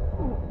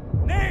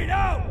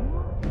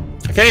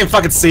 I can't even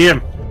fucking see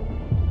him.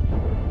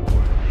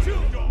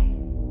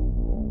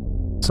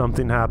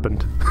 Something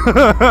happened.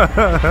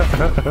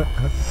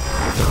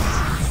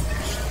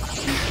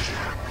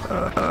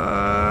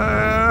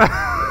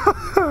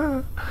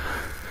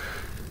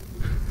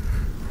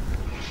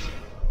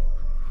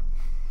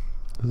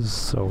 This is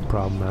so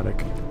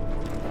problematic.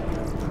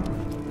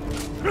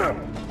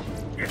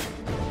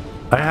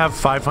 I have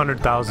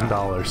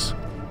 $500,000.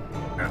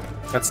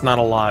 That's not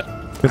a lot.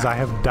 Because I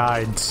have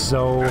died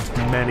so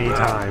many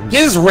times.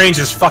 His range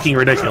is fucking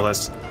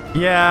ridiculous.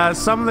 Yeah,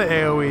 some of the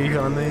AoE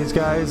on these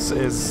guys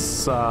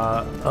is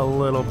a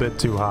little bit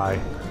too high.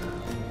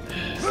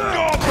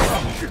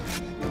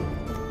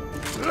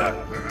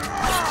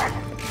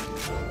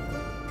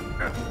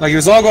 Like, it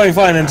was all going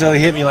fine until he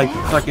hit me like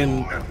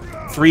fucking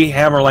 3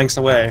 hammer lengths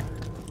away.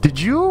 Did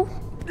you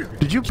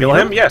kill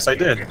him? Yes, I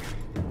did.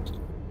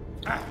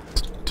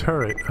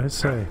 Turret, I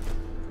say.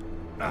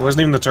 It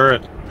wasn't even the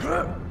turret.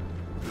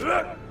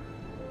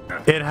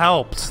 It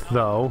helped,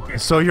 though,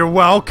 so you're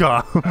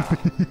welcome.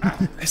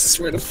 I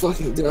swear to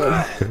fucking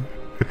God.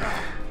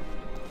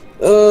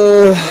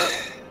 The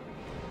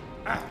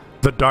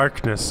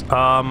darkness.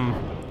 Can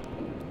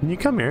you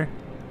come here?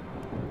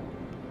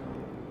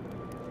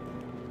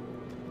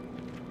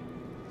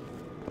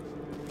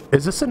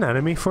 Is this an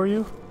enemy for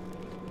you?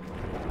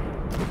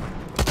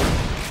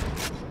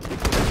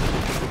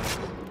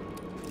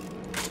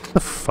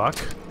 The fuck?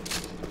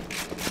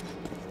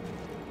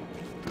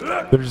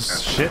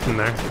 There's shit in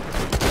there.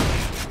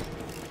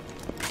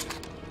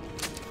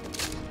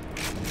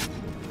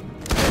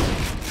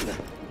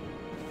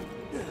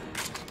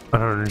 I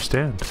don't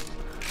understand.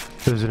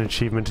 There's an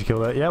achievement to kill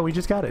that. Yeah, we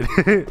just got it.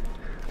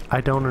 I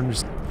don't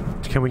understand.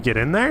 Can we get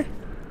in there?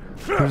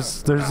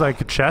 There's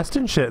like a chest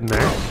and shit in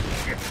there.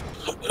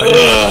 I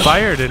got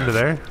fired into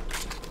there.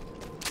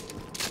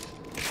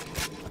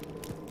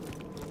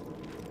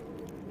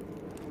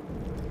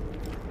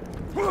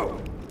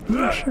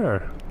 Yeah,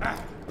 sure.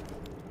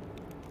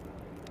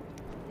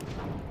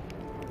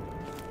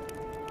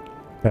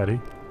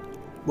 Eddie.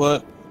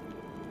 What?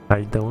 How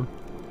you doing?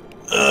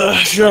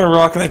 You're on a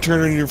rock and I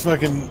turn into your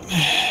fucking...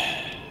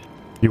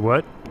 You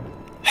what?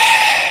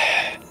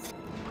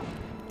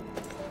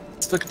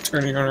 It's like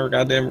turning on a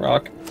goddamn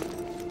rock.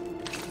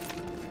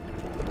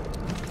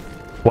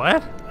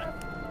 What?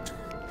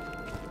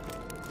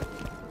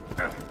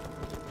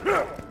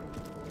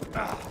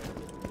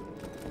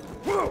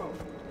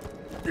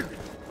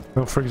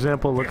 Well, for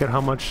example, look at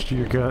how much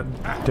your gun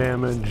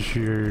damage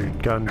your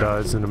gun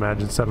does, and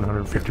imagine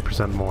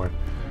 750% more.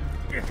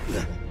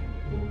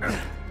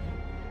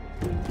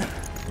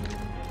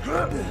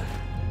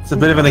 It's a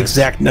bit of an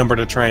exact number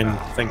to try and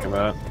think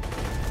about.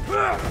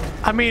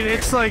 I mean,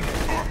 it's like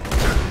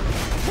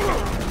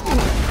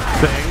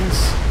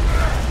things.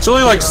 It's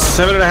only like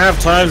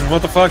 7.5 times.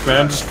 What the fuck,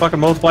 man? Just fucking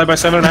multiply by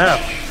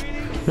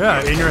 7.5.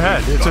 Yeah, in your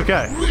head, it's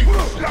okay.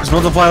 Just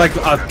multiply like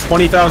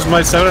 20,000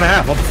 by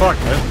 7.5. What the fuck,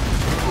 man?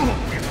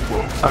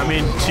 I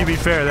mean, to be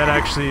fair, that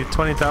actually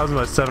 20,000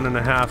 by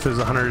 7.5 is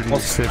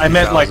 150,000. I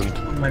meant like,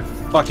 oh my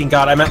fucking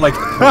god! I meant like.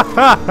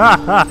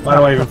 Why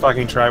do I even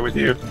fucking try with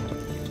you?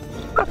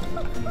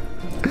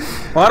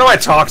 Why do I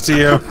talk to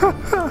you?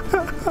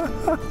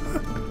 I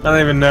don't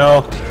even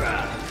know.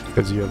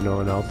 Because you have no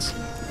one else.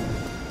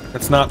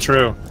 That's not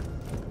true.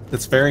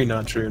 That's very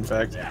not true, in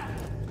fact.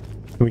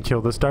 Can we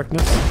kill this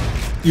darkness?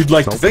 You'd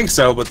like to think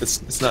so, but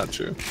it's not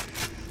true.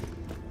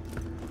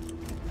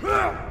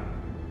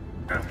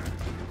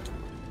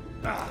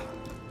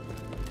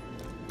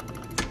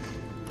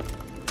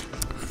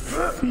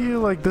 I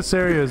feel like this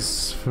area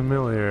is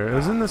familiar.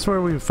 Isn't this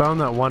where we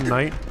found that one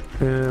night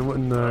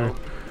in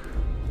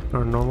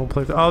our normal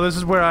place? Oh, this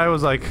is where I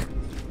was like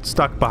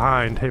stuck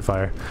behind. Hey,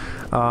 fire.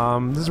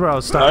 This is where I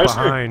was stuck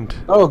behind.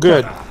 Oh,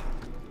 good.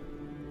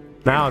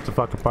 Now it's a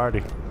fucking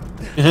party.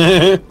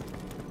 I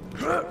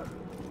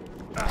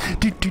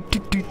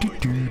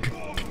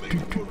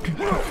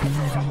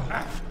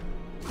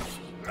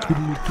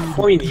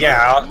mean,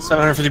 yeah,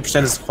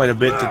 750% is quite a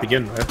bit to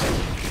begin with.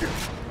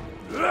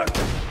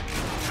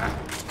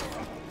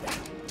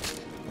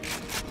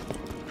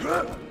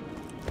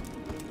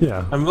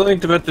 Yeah. I'm willing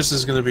to bet this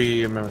is gonna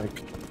be a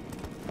mimic.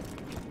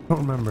 Don't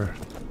remember.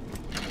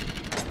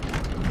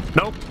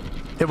 Nope.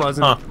 It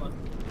wasn't. Huh.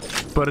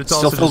 But it's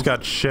Still also just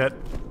got shit.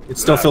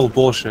 It's still filled with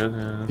bullshit.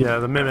 Yeah,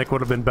 the mimic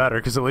would have been better,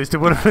 because at least it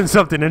would have been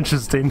something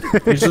interesting.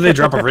 Usually they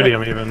drop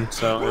iridium even,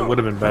 so it would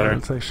have been better.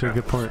 That's actually a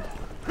good point.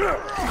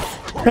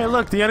 Hey,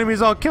 look, the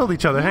enemies all killed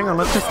each other. Hang on,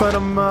 let's just let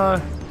them,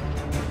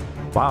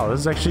 Wow, this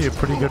is actually a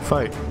pretty good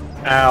fight.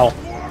 Ow.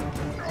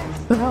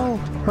 What the hell?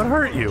 What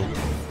hurt you?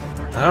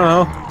 I don't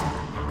know.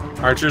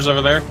 Archers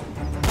over there?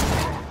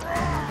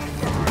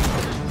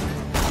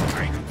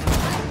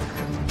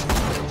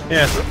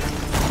 Yeah.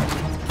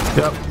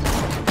 Yep.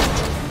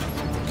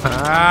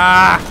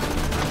 Ah!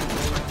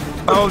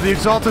 Oh, the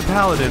Exalted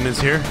Paladin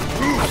is here.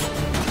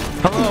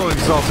 Hello,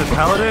 Exalted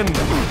Paladin.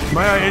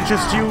 May I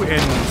interest you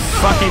in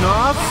fucking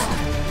off?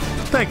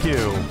 Thank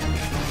you.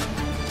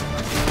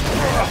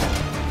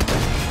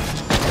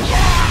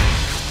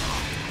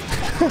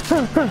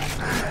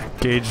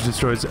 Gauge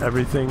destroys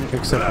everything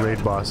except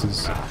raid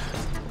bosses.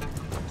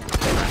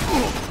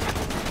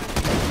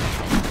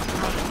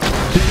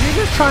 Did he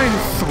just try and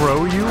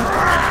throw you?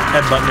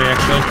 Headbutt me,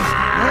 actually.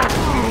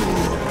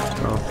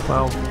 Oh,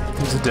 well,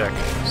 he's a dick,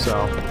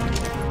 so.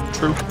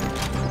 True.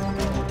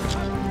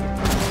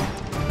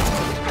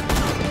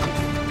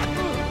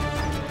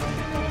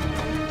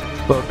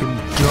 Fucking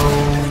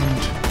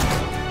don't.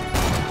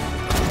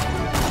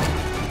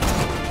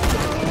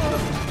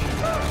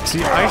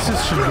 See, ISIS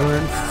should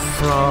learn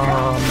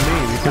from me,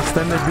 because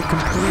then they'd be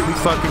completely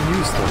fucking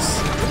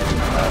useless.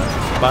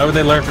 Why would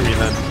they learn from you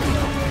then?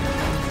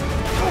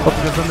 Well,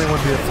 because then they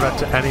wouldn't be a threat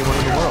to anyone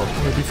in the world.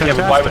 It'd be fantastic. Yeah,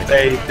 but why would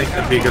they think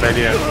that'd be a good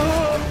idea?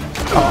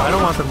 Oh, I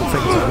don't want them to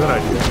think it's a good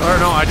idea. Or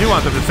no, I do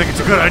want them to think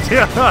it's a good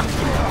idea. Yeah,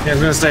 I was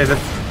gonna say that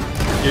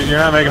you're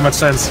not making much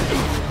sense.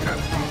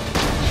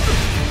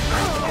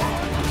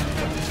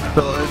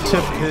 The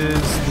tip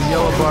is the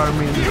yellow bar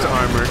means it's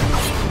armored.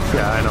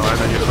 Yeah, I know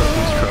you're supposed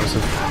to use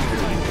corrosive.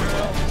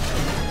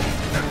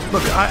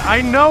 Look,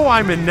 I know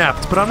I'm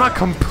inept, but I'm not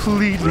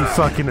completely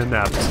fucking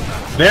inept.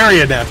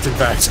 Very inept, in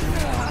fact.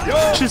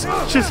 Just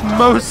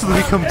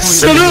mostly completely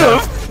Shut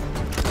up!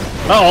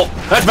 Oh,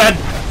 that's bad.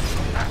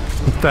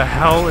 What the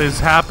hell is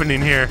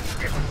happening here?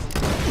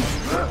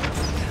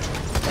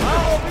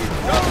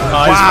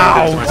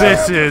 Wow,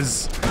 this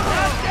is...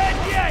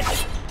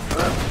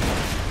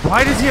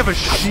 Why does he have a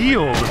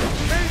shield?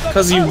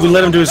 Because we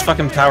let him do his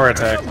fucking power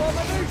attack.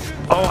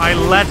 Oh, I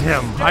let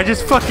him. I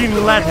just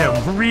fucking let him.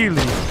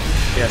 Really?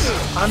 Yes.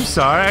 I'm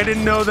sorry. I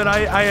didn't know that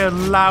I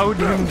allowed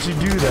him to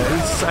do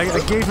that. I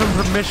gave him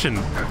permission.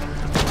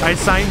 I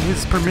signed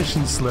his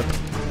permission slip.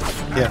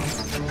 Yeah.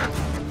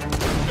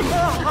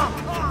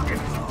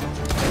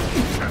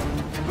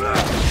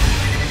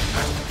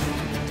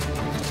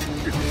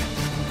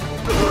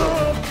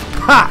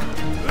 Ha!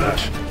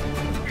 Bitch.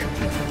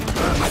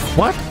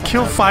 What?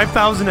 Kill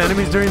 5,000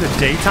 enemies during the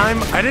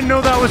daytime? I didn't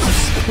know that was a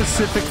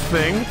specific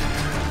thing.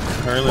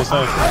 Apparently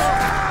so.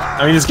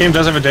 I mean, this game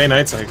does have a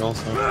day-night cycle,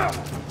 so...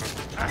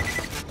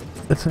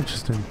 That's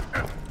interesting.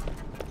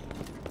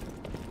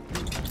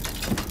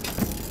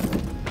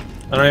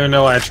 I don't even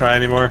know why I try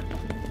anymore.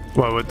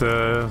 What, with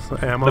the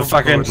ammo? The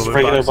fucking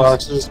regular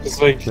boxes, it's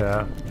like...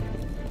 Yeah.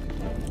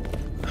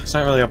 It's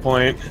not really a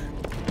point.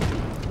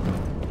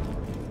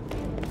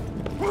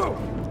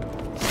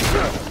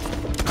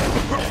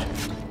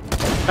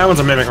 That one's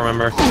a mimic,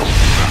 remember?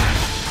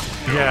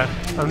 Yeah,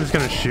 I'm just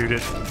gonna shoot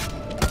it.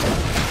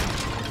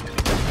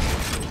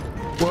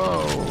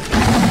 Whoa.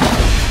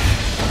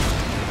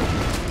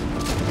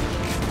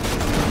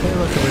 Hey,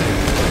 look at me.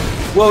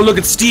 Whoa, look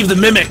at Steve the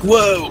Mimic,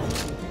 whoa!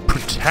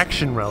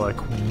 Protection relic,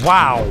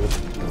 wow!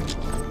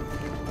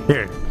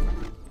 Here.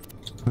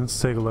 Let's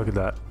take a look at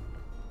that.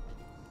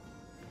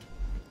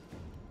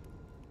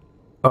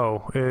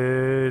 Oh,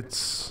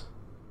 it's...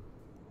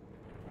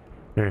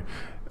 Here.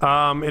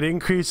 It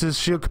increases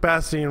shield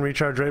capacity and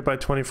recharge rate by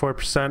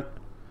 24%.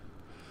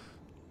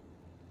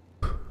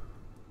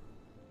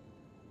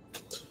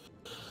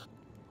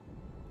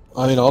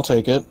 I mean, I'll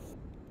take it.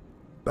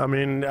 I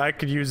mean, I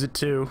could use it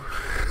too.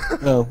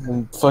 No,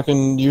 well,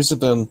 fucking use it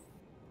then.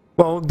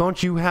 Well,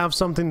 don't you have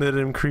something that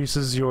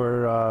increases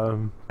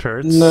your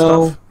turrets?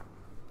 No, stuff?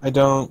 I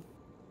don't.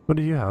 What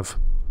do you have?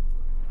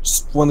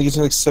 Just one that gets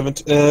like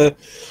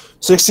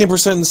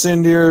 16%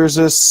 incendiary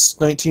resist,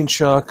 19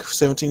 shock,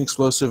 17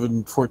 explosive,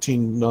 and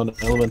 14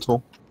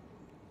 non-elemental.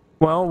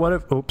 Well, what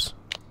if... Oops.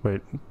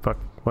 Wait. Fuck.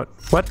 What?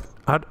 What?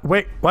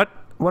 Wait. What?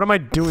 What am I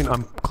doing?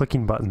 I'm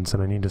clicking buttons,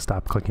 and I need to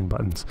stop clicking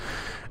buttons.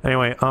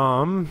 Anyway,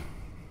 well,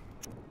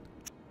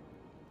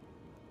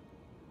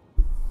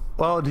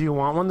 do you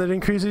want one that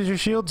increases your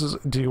shields?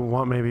 Do you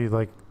want maybe,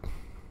 like... I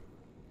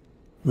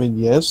mean,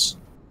 yes.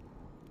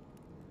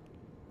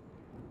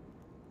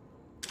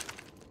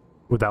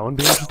 Would that one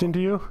be interesting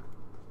to you?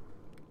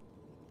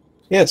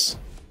 Yes.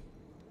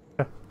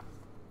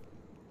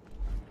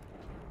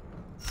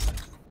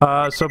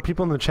 So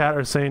people in the chat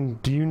are saying,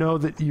 do you know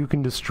that you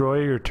can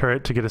destroy your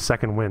turret to get a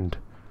second wind?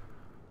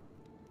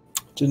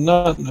 Did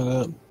not know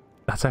that.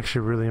 That's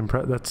actually really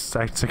that's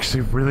actually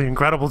really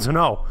incredible to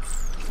know.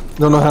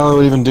 Don't know how I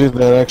would even do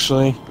that,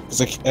 actually. Cause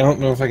I don't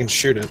know if I can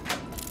shoot it.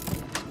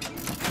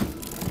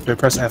 Do I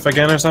press F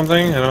again or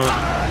something? I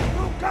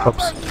don't...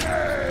 Oops.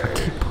 I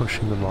keep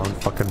pushing the wrong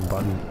fucking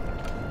button.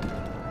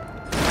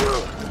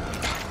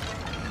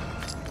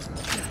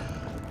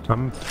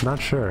 I'm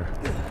not sure.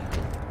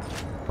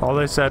 All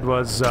they said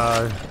was,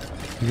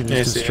 you can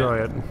just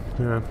destroy it.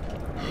 Yeah.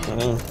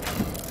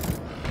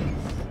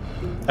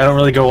 I don't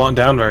really go on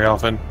down very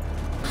often.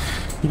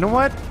 You know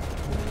what?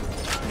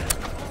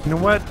 You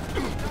know what?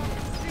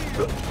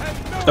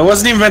 That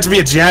wasn't even meant to be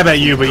a jab at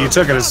you, but you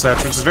took it as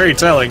such, which is very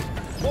telling. You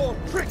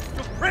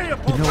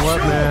know what,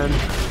 man?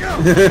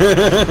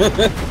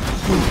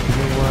 You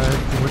know what?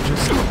 We're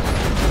just...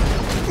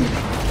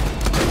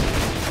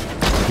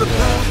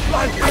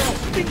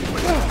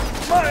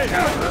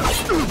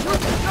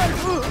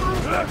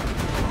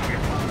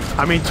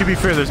 I mean, to be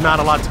fair, there's not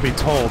a lot to be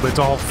told. It's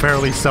all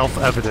fairly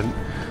self-evident.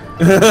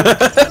 It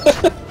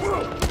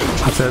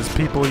says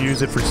people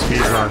use it for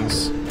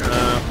speedruns.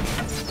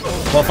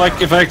 Well, if I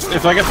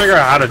can figure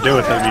out how to do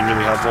it, that'd be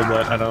really helpful.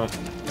 But I don't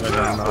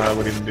know how I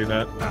would even do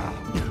that.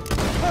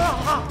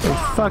 Hey,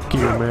 fuck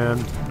you,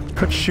 man!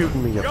 Quit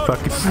shooting me, you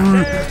fucking.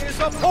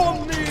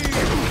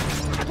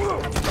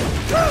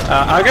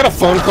 I got a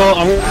phone call.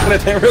 I'm gonna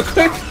take it real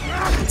quick,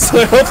 so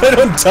I hope I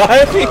don't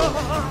die.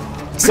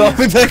 So I'll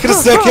be back in a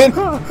second.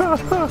 Oh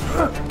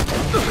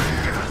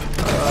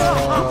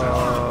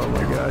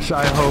my gosh!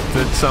 I hope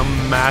that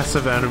some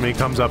massive enemy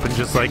comes up and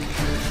just like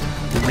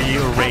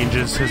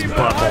rearranges his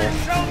butthole.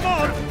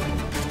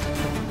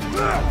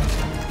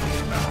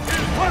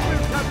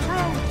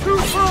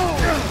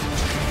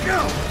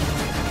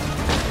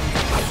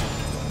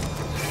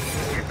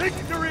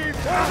 Victory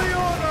for the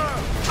order!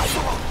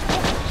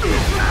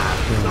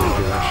 Oh my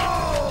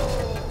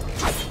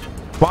gosh.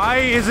 Why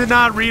is it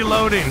not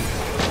reloading?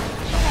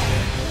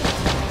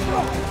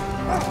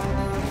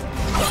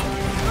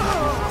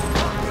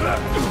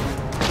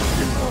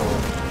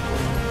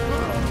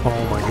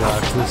 Oh my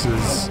gosh,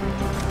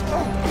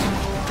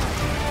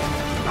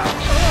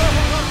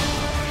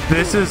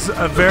 this is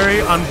a very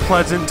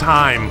unpleasant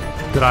time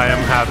that I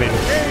am having.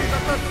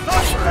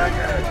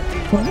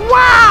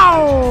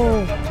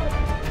 Wow!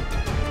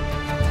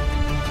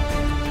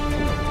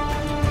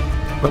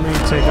 Let me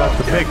take out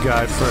the big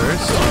guy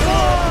first.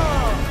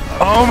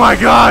 Oh my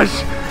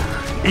gosh!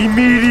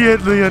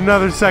 Immediately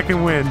another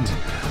second wind.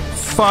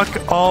 Fuck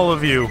all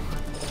of you.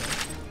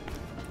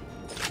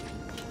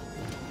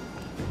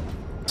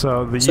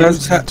 So the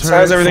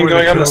how's everything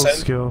going on this end?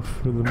 Skill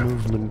for the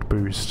movement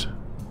boost.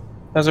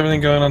 How's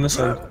everything going on this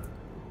end?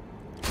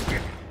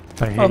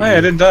 I hate oh hey, you.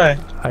 I didn't die.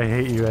 I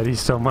hate you, Eddie,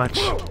 so much.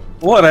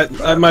 What?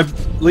 My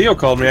Leo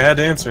called me. I had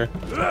to answer.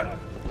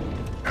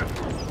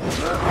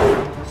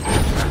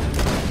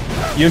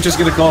 You don't just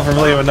get a call from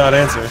Leo and not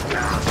answer.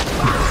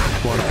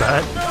 Want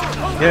that?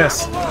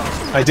 Yes,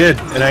 I did,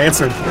 and I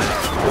answered.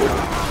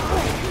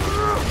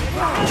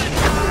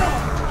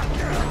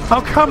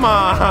 Oh come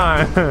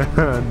on!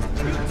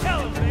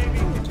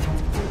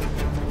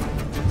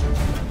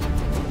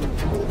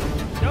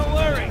 Don't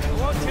worry, I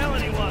won't tell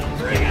anyone.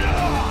 Bring it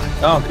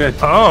on! Oh, good.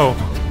 Oh.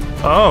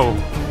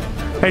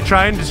 Hey,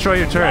 try and destroy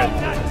your turret.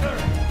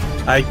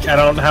 I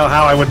don't know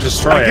how I would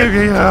destroy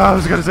it. I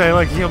was gonna say,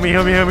 like, heal me.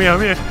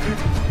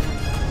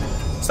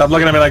 Stop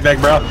looking at me like that,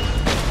 bro.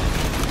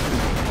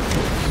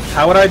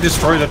 How would I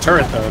destroy the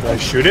turret, though? Do I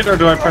shoot it, or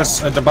do I press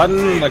the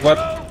button? Like, what?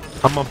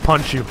 I'm gonna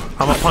punch you.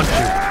 I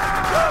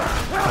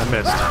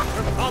missed.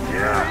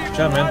 Good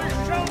job, man.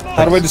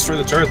 How do I destroy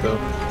the turret, though?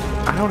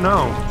 I don't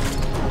know.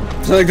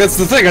 So, like, that's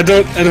the thing. I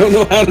don't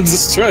know how to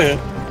destroy it.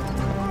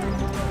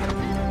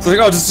 It's like,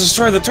 oh, just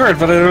destroy the turret,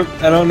 but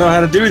I don't know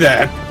how to do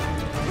that.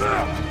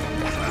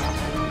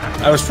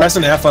 I was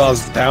pressing F while I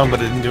was down,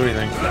 but it didn't do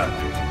anything.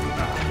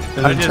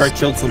 And then try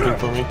killed something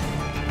for me.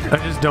 I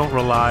just don't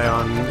rely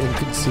on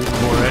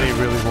Inconceivable or any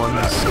really one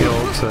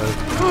skill to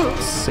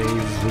save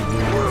the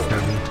game for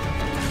me.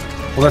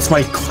 Well, that's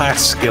my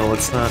class skill.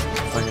 It's not.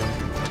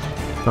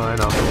 Oh, I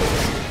know.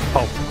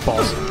 Oh,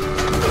 balls.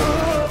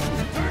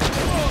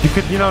 You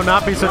could,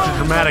 not be such a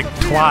dramatic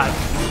twat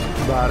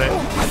about it.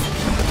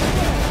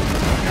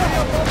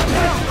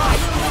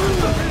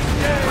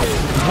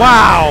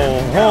 Wow!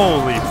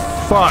 Holy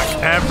fuck!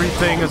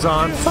 Everything is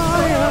on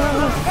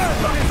fire!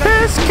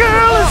 This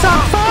girl is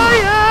on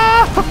fire!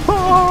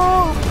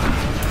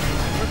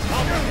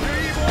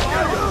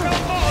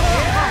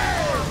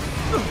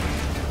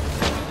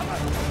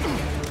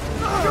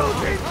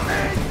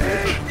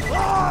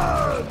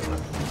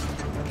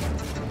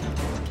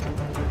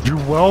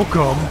 You're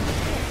welcome.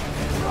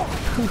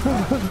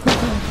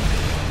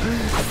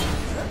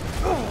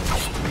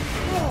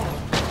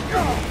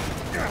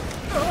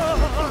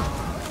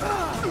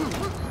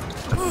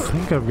 I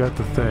think I've got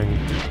the thing.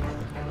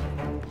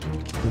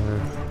 Yeah.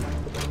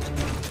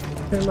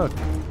 Hey, look.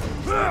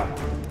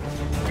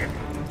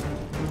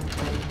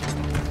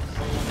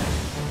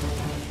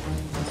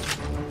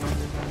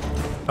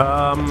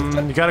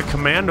 You got a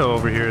commando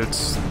over here.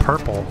 It's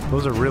purple.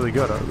 Those are really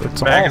good.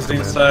 It's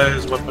magazine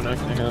size weapon. I'm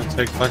gonna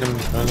take fucking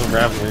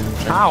gravity.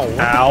 Ow!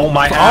 Ow!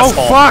 My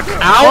asshole! Oh fuck!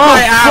 Ow!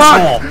 My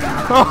asshole!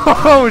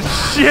 Oh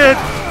shit!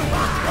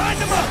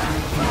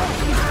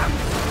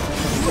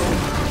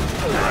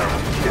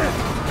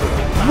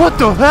 What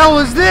the hell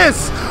is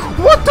this?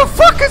 What the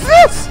fuck is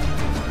this?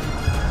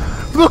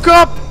 Look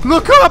up!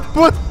 Look up!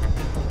 What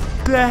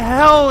the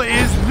hell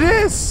is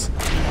this?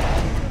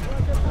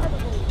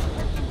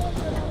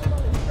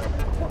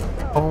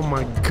 Oh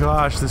my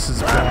gosh, this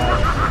is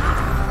bad.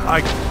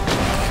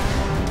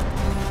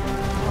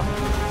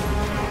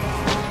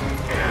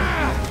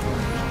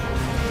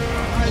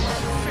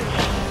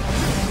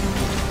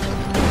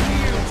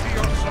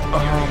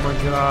 Oh my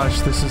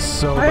gosh, this is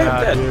so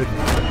bad, dude.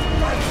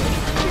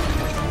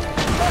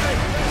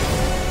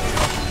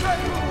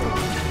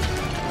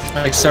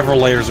 Like several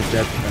layers of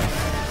dead.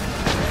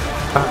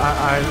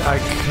 I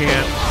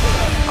can't.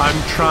 I'm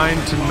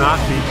trying to not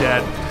be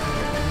dead.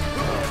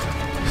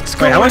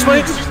 Wait, how much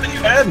money did you think you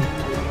had?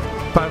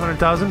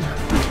 500,000?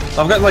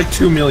 I've got like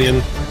 2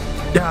 million.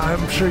 Yeah,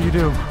 I'm sure you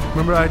do.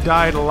 Remember, I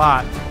died a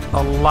lot.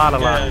 A lot.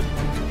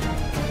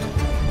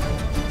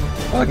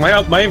 Like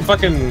my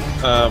fucking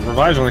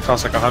revives only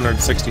cost like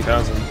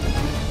 160,000.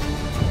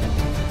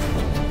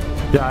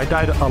 Yeah, I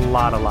died a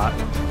lot.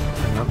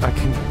 I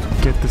can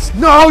get this.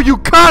 No, you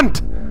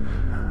can't!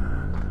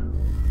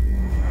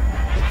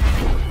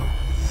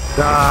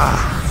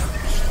 Ah.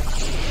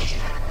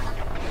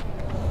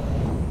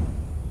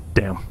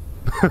 Damn.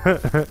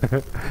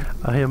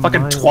 I am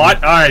fucking twat.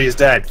 Alright, he's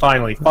dead.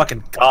 Finally.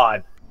 Fucking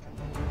god.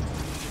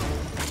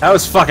 That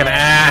was fucking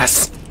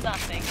ass.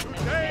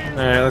 Alright,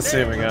 let's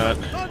see what we got.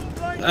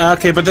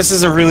 Okay, but this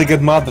is a really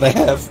good mod that I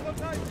have.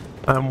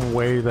 I'm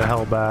way the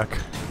hell back.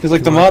 Because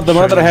like the mod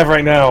that I have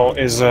right now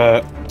is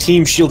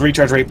team shield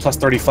recharge rate plus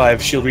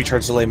 35, shield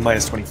recharge delay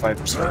minus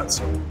 25%.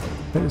 So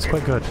it is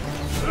quite good.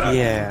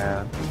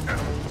 Yeah.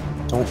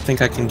 Don't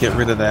think I can get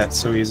rid of that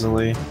so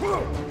easily.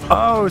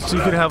 Oh, so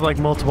you could have like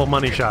multiple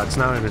money shots.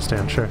 Now I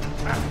understand. Sure.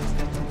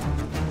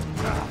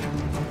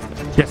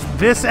 Yes,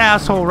 this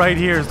asshole right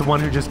here is the one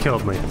who just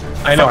killed me.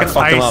 I know. Fucking I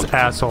fucked him ice up.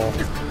 Asshole.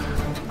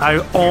 I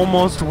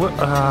almost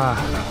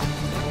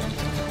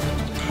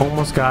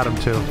almost got him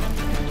too.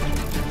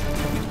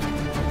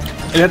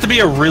 It'd have to be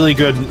a really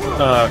good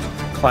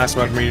class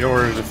mod for me in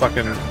order to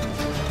fucking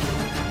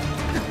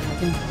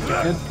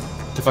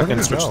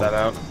switch that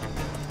out.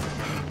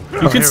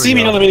 You can see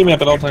me on the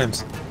minimap at all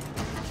times.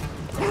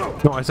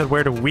 No, I said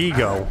where do we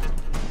go?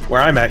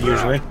 Where I'm at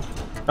usually.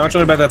 How much do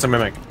I bet that's a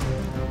mimic?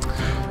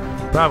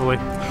 Probably.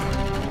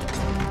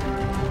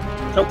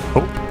 Nope.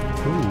 Oh.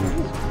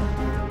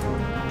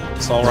 Ooh.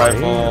 Assault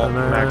rifle,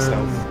 max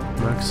health.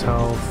 Max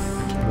health.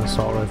 And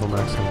assault rifle,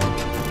 max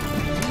health.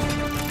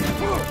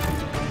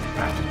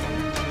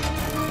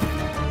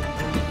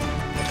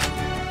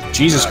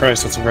 Jesus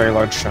Christ, that's a very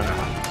large chunk.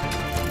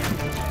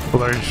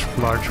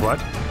 Large what?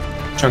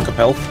 Chunk of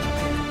health.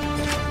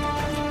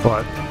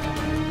 What?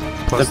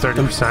 Plus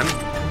 30%?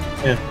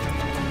 Yeah.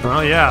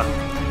 Oh, yeah.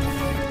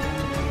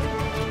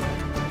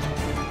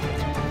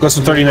 Goes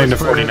from 39 to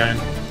 49.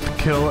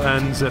 Kill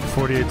ends at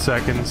 48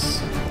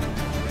 seconds.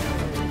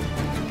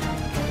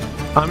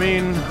 I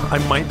mean, I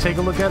might take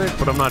a look at it,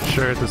 but I'm not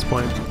sure at this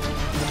point.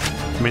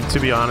 I mean, to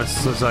be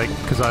honest, it's like,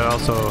 because I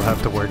also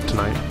have to work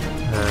tonight,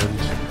 and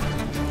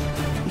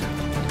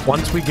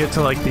once we get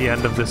to like the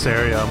end of this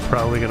area, I'm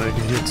probably gonna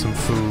get some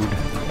food.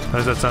 How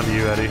does that sound to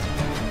you, Eddie?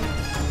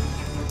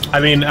 I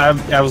mean,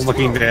 I was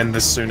looking to end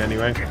this soon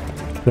anyway.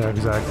 Yeah,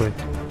 exactly.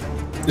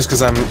 Just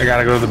because I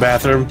gotta go to the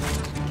bathroom.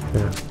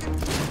 Yeah.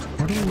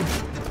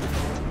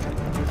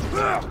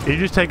 Are you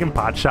just taking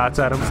pot shots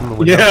at him from the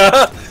window?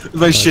 Yeah, with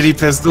my shitty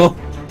pistol.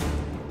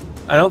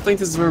 I don't think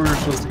this is where we were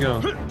supposed to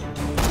go.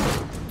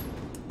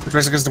 Which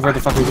makes us where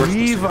the fuck we were. I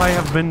believe I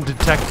have been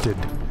detected.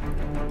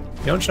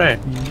 You don't say.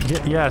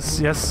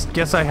 Yes,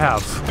 I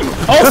have.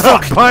 Oh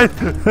fuck!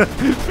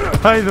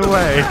 by the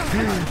way,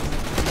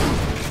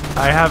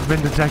 I have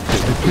been detected.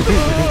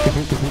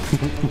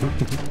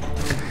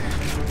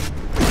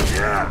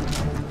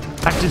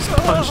 I just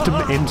punched him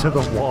into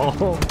the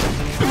wall.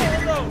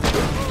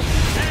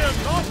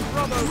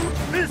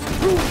 This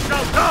too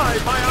shall die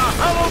by our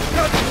hallowed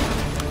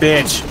judgment!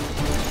 Bitch.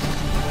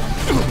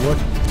 What?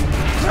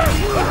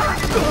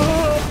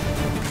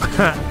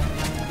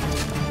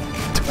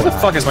 Where the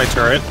fuck is my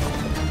turret?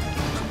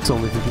 It's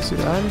only 50.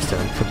 I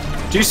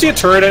understand. Do you see a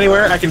turret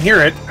anywhere? I can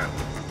hear it.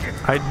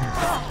 I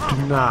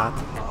do not.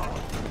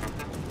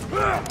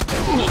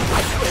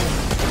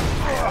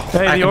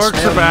 Hey, the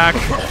orcs are back.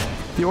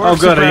 The orcs oh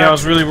good, are back. yeah, I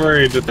was really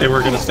worried that they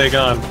were gonna stay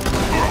gone.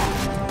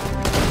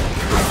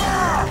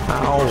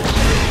 Ow.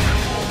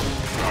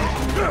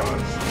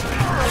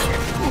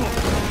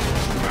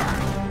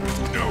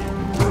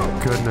 Oh,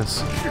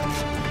 goodness.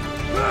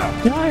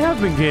 Yeah, I have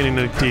been gaining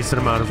a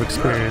decent amount of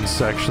experience,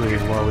 actually,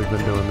 while we've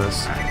been doing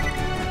this.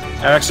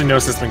 I've actually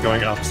noticed it's been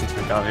going up since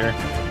we got here.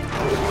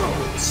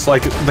 It's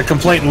like, the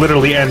complaint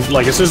literally ends,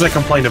 like, as soon as I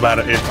complained about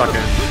it, it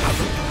fucking...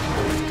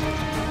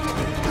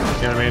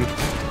 You know what I mean?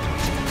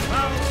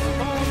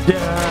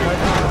 Yeah.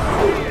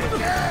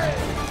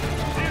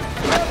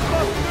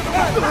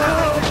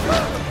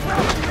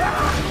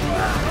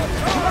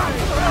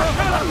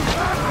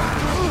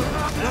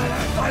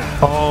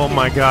 Oh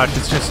my god,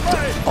 it's just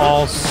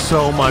all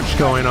so much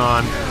going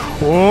on.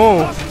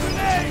 Whoa!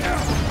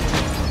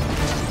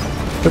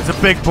 It's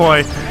a big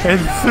boy, and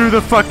through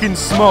the fucking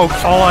smoke,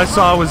 all I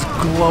saw was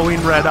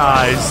glowing red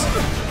eyes.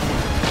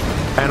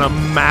 And a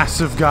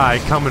massive guy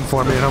coming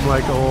for me, and I'm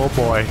like, oh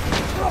boy.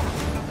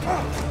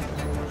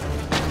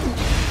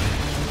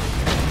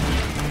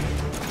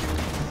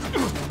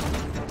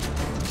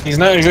 He's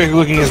not exactly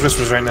looking at his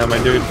whispers right now,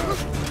 my dude.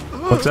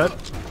 What's that?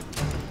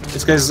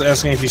 This guy's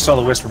asking if you saw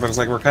the whisper, but it's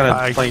like we're kind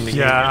of playing the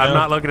game. Yeah, right I'm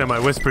now. not looking at my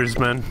whispers,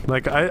 man.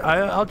 Like,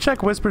 I'll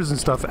check whispers and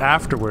stuff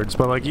afterwards,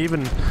 but like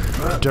even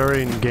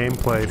during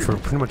gameplay for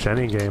pretty much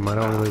any game, I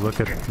don't really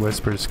look at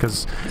whispers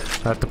because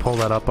I have to pull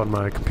that up on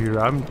my computer.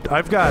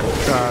 I've got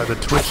the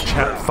Twitch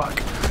chat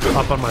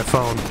up on my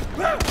phone.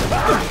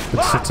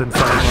 It sits in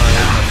front of my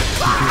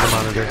computer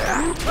monitor.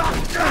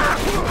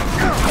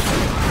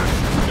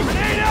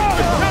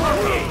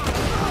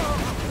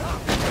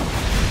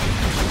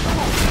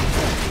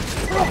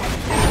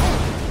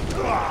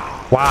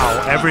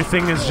 Wow,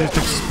 everything is just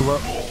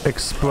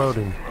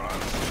exploding.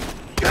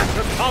 Did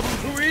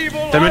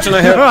I mention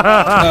I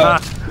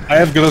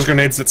have those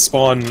grenades that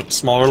spawn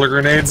smaller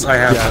grenades? I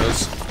have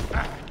those.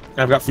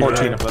 I've got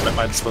 14 of them at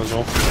my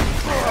disposal.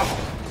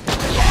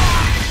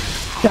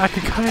 Yeah, I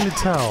could kind of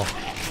tell.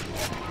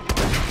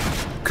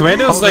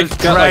 Commando's like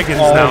got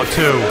dragons like now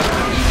too.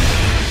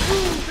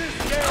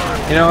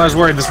 You know, I was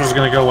worried this was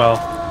gonna go well.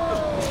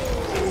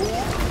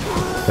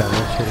 Yeah,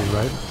 no kidding,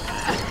 right?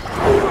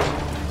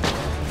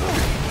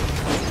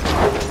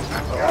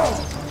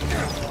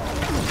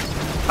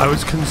 I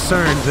was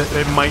concerned that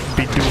it might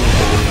be doable.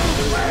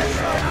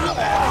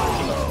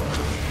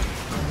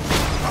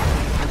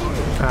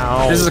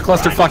 Ow. This is a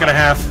clusterfuck and a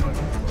half.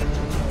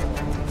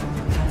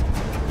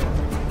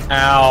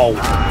 Ow.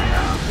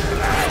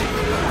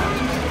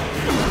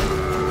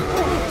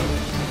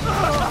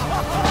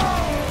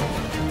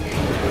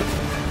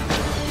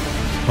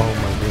 Oh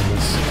my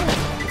goodness.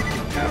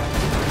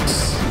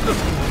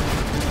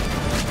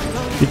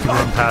 You can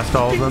run past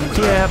all of them.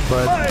 Yeah,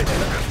 but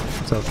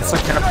it's okay. It's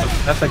like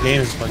half the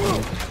game is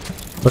fucking...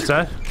 What's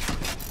that?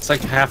 It's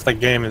like half the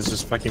game is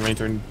just fucking running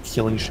through and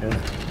killing shit.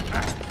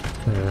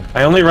 Yeah.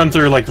 I only run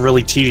through like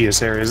really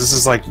tedious areas. This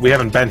is like, we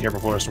haven't been here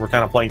before, so we're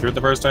kind of playing through it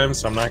the first time,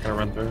 so I'm not gonna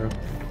run through.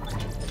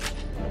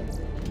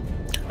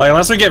 Like,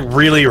 unless we get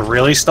really,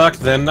 really stuck,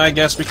 then I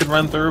guess we could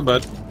run through,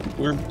 but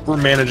we're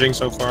managing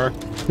so far.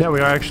 Yeah, we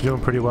are actually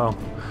doing pretty well.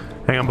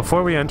 Hang on,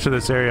 before we enter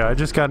this area, I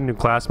just got a new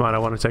class mod I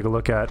want to take a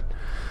look at.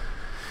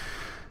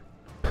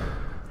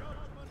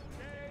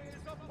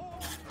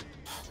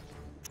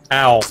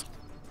 Ow.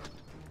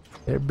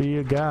 There be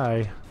a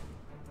guy.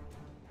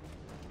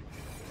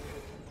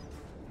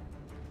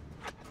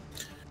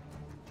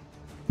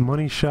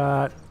 Money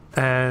shot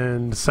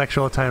and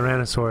sexual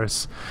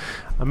tyrannosaurus.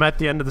 I'm at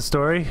the end of the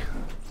story.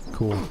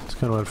 Cool. That's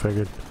kind of what I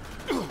figured.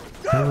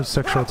 That was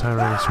sexual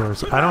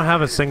tyrannosaurus. I don't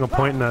have a single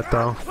point in that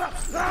though.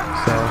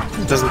 So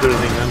it doesn't do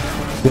anything then.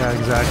 Yeah,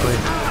 exactly.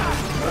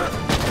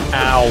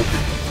 Ow.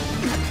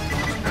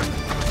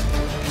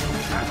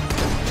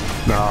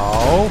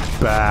 No,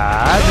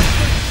 bad.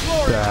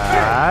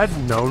 Bad.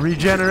 No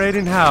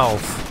regenerating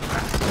health.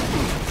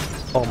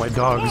 Oh, my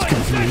dog is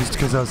confused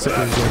because I was sitting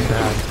there doing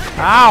bad.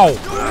 Ow!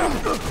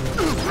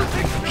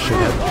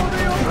 Shit.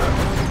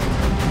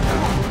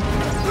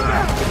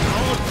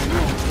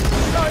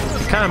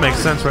 Kind of makes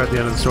sense right at the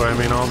end of the story. I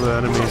mean, all the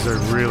enemies are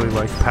really,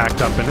 like,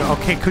 packed up in it.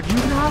 Okay, could you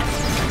not?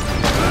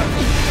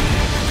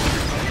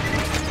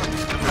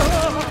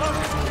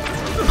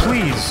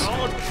 Please.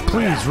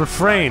 Please,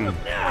 refrain.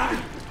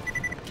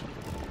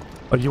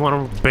 Oh, you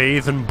want to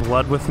bathe in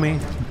blood with me?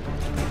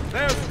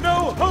 There's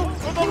no hope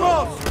for the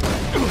lost!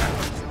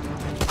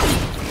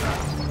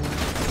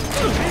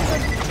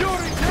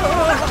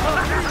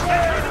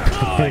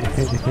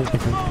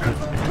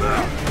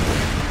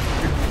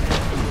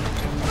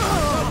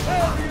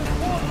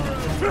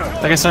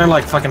 Like I sound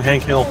like fucking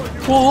Hank Hill.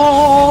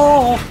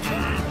 Whoa!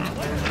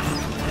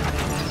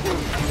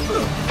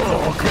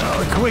 Oh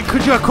god,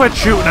 could you quit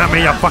shooting at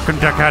me, you fucking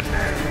dickhead?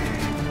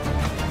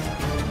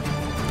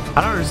 I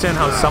don't understand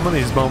how some of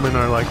these bowmen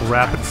are like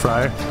rapid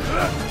fire.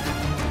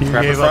 You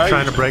gave up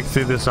trying to break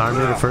through this army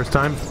the first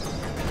time?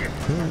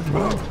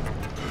 Well,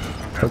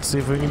 let's see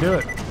if we can do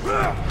it.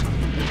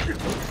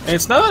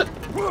 It's not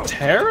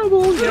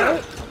terrible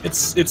yet.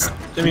 It's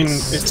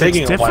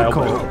taking a while.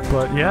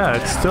 But yeah,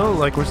 it's still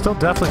like we're still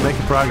definitely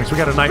making progress. We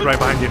got a knight right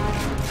behind you.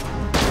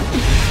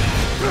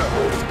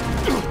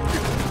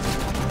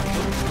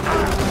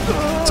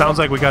 Sounds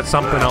like we got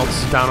something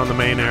else down on the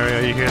main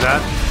area. You hear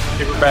that?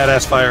 Super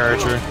badass fire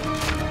archer.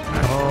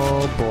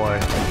 Oh boy.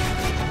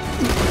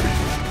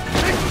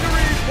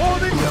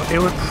 You know, it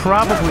would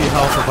probably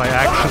help if I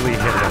actually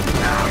hit him.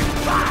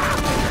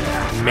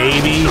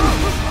 Maybe.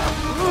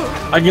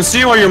 I can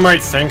see why you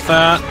might think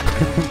that.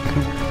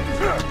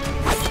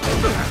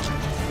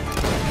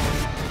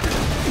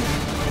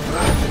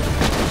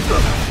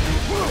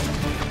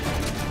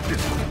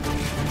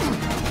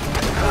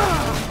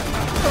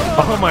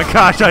 Oh my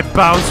gosh, I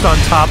bounced on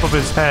top of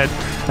his head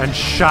and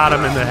shot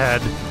him in the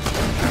head.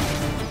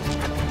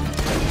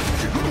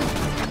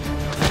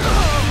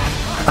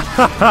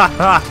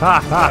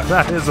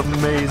 That is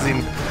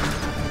amazing.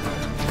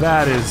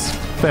 That is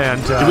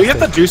fantastic. Did we have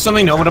to do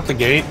something to open up the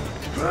gate?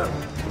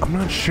 I'm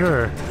not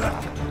sure.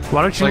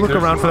 Why don't you Like look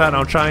there's- around for that and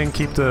I'll try and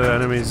keep the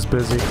enemies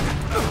busy.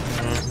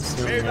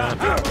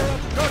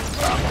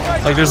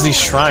 Like there's these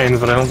shrines,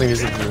 but I don't think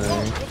there's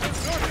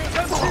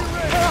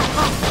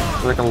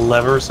like a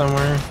lever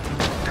somewhere.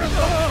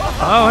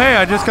 Oh hey,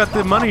 I just got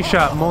the money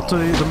shot,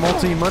 the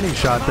multi money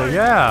shot there.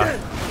 Yeah.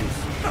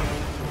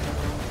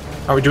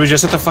 Do we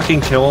just have to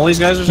fucking kill all these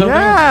guys or something?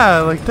 Yeah,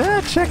 like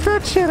that. Check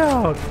that shit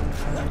out.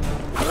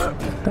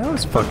 That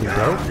was fucking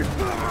dope.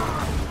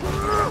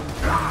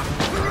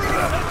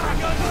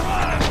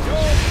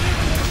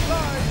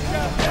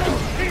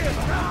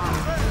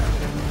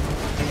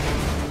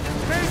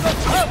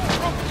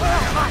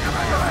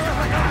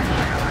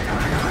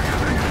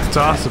 It's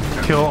awesome.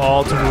 Kill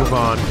all to move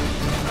on.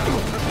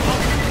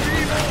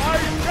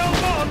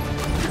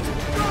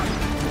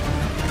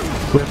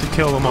 We have to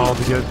kill them all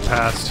to get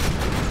past.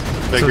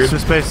 So it's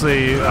just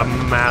basically a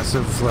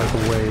massive, like,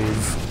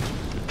 wave.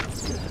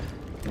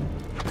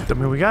 I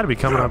mean, we gotta be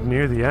coming up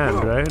near the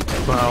end, right?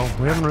 Well,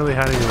 we haven't really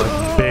had any,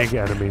 like, big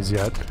enemies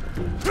yet.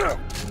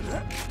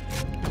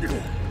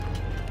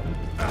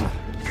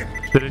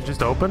 Did it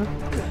just open?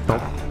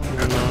 Nope.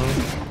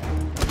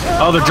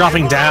 Oh, they're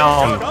dropping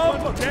down.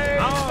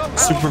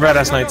 Super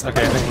badass knights.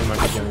 Okay, I think we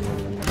might be getting them.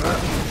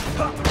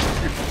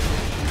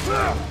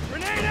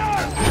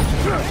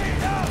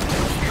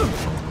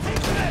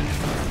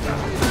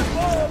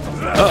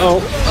 Uh-oh.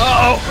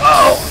 Uh-oh.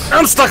 Oh!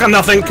 I'm stuck on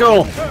nothing.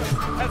 Cool.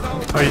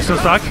 Are you still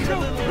stuck?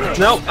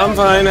 Nope, I'm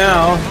fine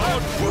now.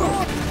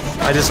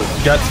 I just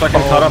got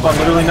fucking caught up on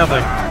literally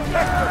nothing.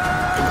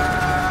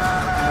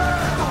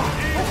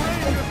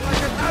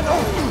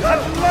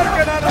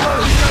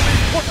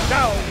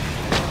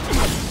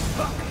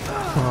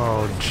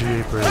 Oh,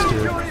 jeepers,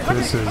 dude.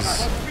 This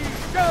is...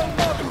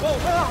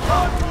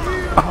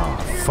 Oh,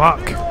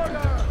 fuck.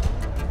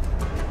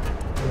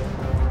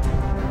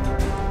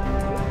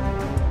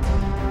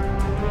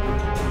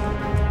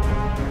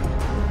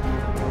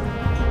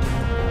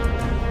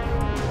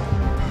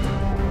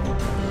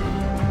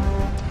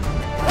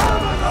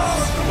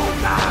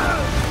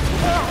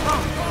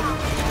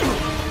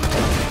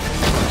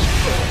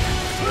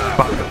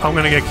 I'm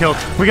gonna get killed.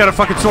 We got a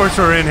fucking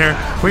sorcerer in here.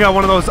 We got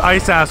one of those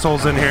ice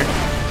assholes in here.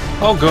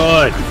 Oh,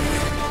 good.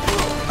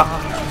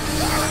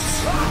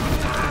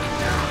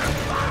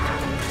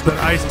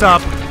 They're iced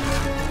up.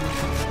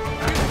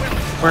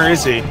 Where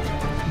is he?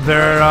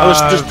 They're, oh,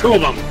 there's two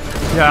of them.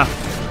 Yeah.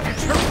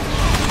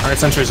 Alright,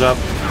 sentry's up.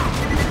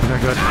 They're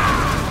good.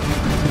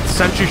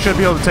 Sentry should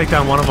be able to take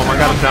down one of them. I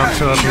got him down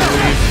to, I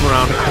believe,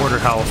 around a quarter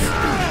health.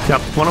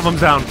 Yep, one of them's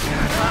down.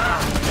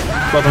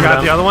 Both You got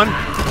down. the other one?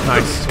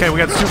 Nice. Okay, we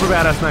got super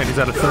badass knight. He's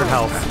at a third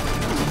health.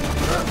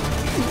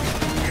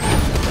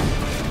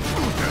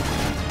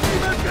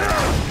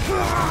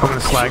 I'm gonna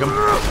slag him.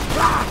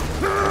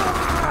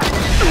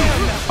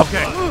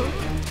 Okay.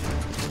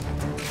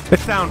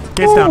 It's down.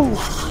 Gate's down.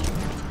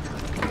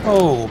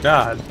 Oh,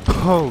 God.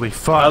 Holy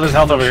fuck. Oh, there's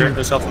health over here.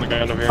 There's health on the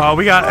ground over here. Oh,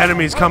 we got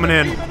enemies coming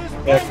in.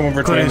 Yeah, come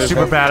over to me. Including a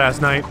super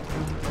badass knight.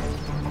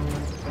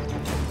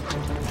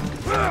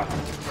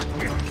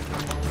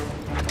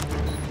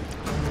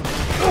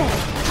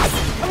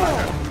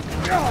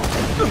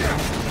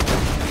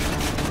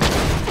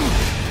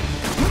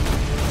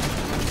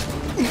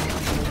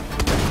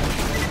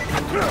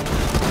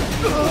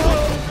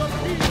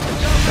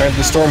 Alright,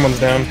 the storm one's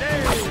down.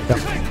 Yep,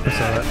 I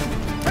saw that.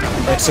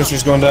 Alright,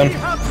 sentry's going down.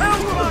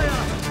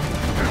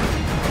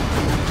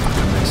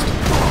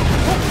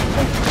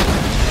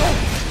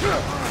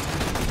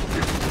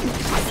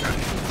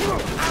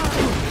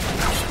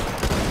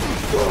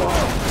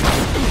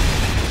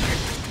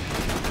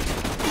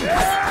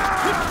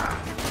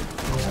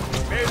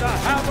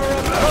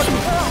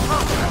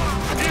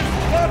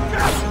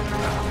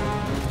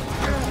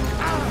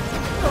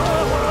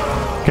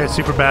 Okay,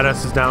 super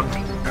badass is down.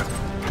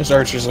 There's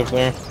archers up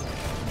there.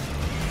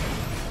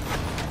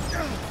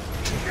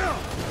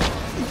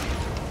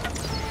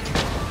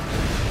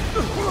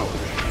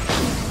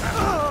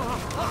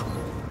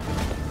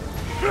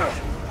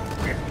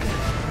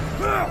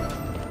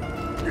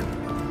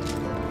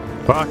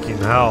 Fucking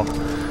hell.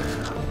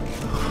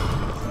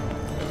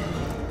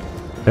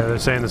 Yeah, they're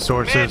saying the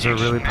sorcerers are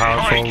really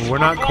powerful. We're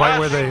not quite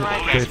where they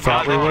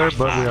thought we were,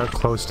 but we are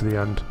close to the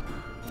end.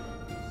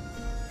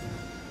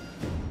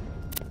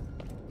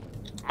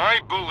 My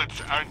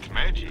bullets aren't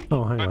magic.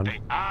 Oh, hang on.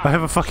 I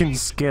have a fucking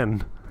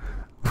skin.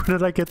 Where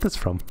did I get this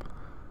from?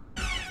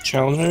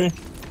 Challenger?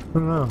 I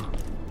don't know.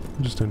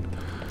 Interesting.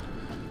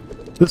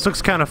 This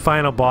looks kind of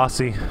final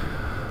bossy.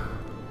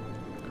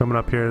 Coming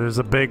up here, there's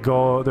a big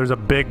goal. There's a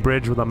big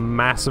bridge with a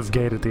massive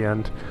gate at the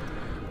end.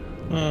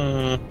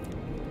 Hmm.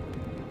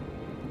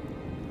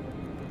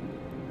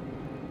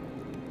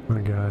 Oh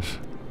my gosh.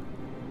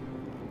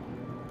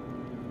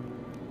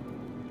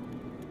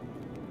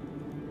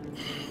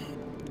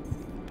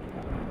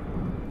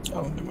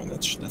 Oh, never mind.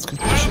 That's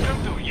good.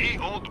 Welcome to Ye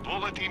Old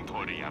Bullet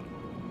Emporium.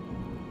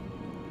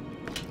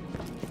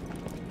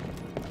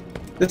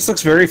 This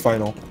looks very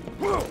final.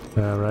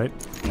 Yeah, right.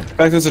 In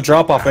fact, there's a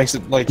drop-off makes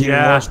it like even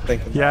more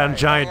thinking. Yeah, and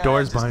giant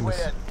doors behind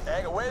us.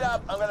 Wait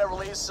up, I'm gonna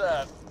release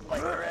my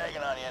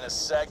dragon on you in a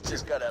sec.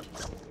 Just gotta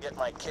get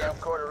my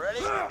camcorder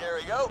ready. There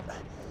we go.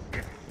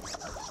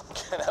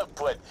 Gonna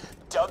put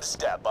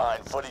dubstep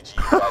behind footage of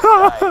you guys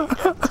dying.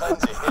 Get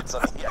tons of hits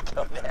on the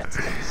Echo Net.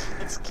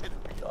 It's gonna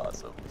be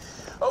awesome.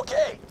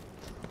 Okay,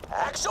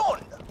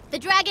 action! The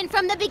dragon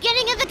from the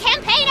beginning of the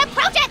campaign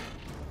approaches!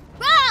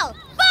 Roll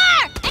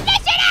for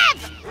initiative!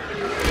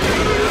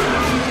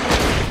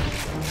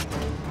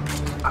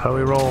 How do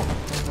we roll?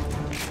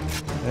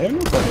 I have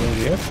no fucking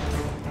idea.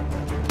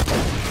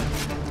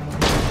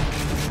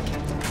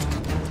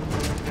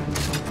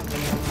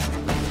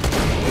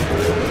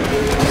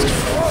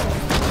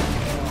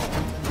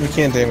 We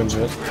can't damage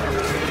it.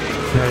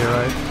 Yeah, you're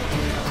right.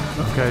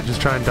 Okay,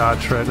 just try and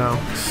dodge right now.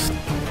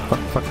 Fuck,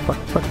 fuck, fuck,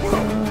 fuck,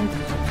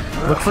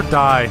 fuck. Look for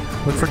die.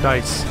 Look for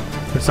dice.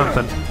 Or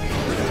something.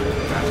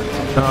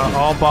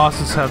 All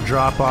bosses have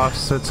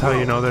drop-offs. That's how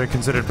you know they're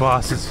considered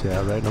bosses.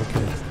 Yeah, right,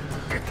 okay.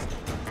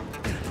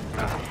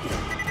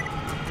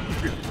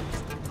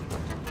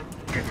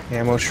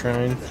 Ammo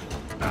shrine.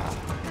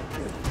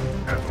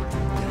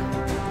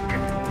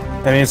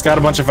 I mean, it's got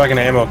a bunch of fucking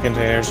ammo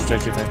containers, which I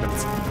do think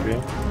that's be.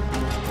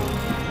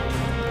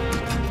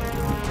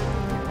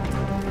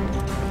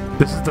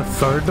 This is the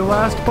third to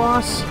last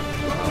boss?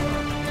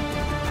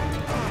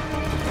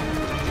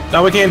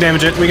 No, we can't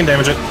damage it. We can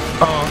damage it.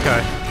 Oh,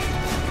 okay.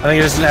 I think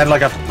it just had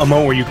like a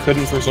moment where you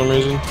couldn't for some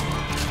reason.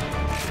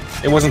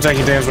 It wasn't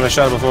taking damage when I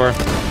shot it before,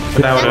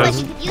 but now it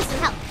is. You could use some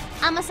help.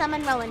 I'ma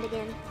summon Roland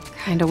again.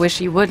 Kinda wish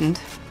you wouldn't.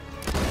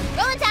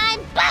 Roland time!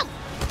 Boom!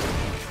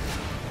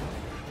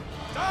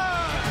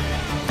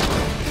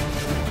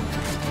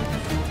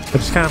 I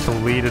just kind of have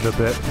to lead it a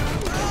bit.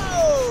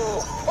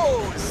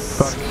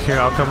 Fuck, here,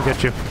 I'll come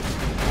get you.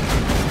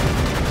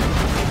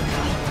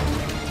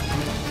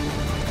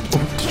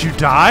 Oh, did you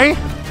die?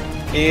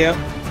 Yeah.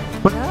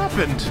 What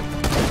happened?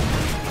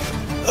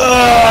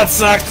 That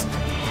sucked!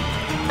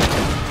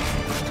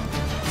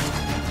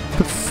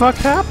 The fuck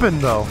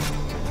happened, though?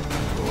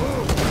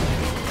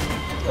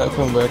 I'll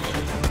come back.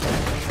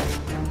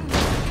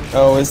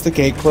 Oh, is the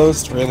gate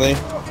closed? Really?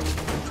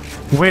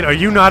 Wait, are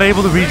you not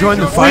able to rejoin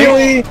the fight?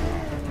 Really?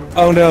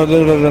 Oh no,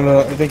 no.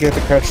 I think you have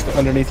to crouch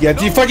underneath. Yeah,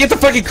 you have to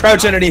fucking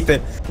crouch underneath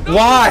it.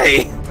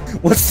 Why?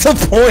 What's the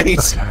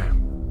point? Okay.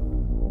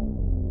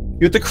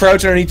 You have to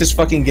crouch underneath this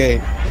fucking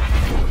gate.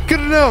 Good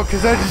to know,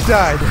 because I just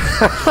died.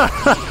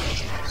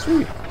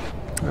 Sweet.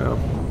 Oh.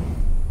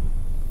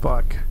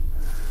 Fuck.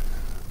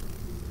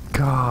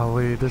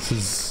 Golly, this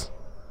is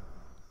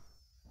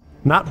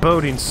not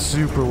boding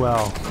super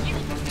well.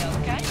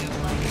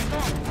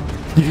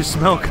 You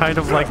smell kind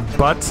of like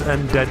butts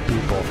and dead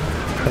people.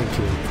 Thank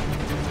you.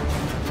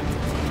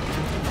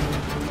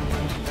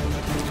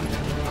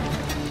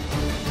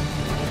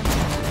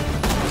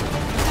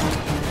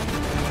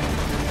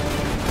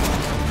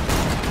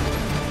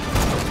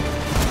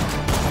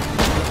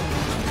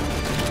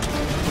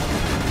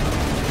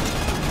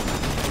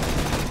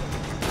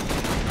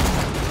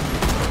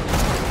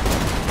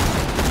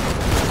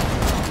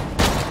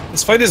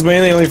 This fight is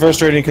mainly only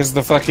frustrating because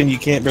the fucking you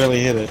can't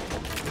barely hit it.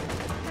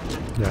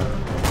 Yeah.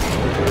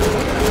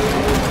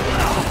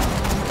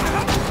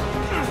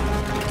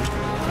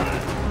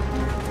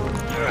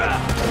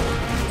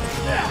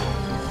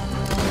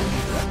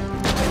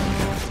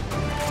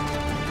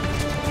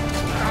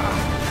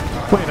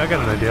 Wait, I got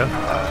an idea.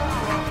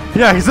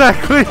 Yeah,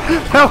 exactly!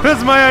 That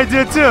was my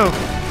idea too!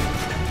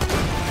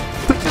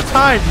 Just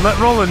hide and let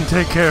Roland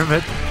take care of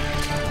it.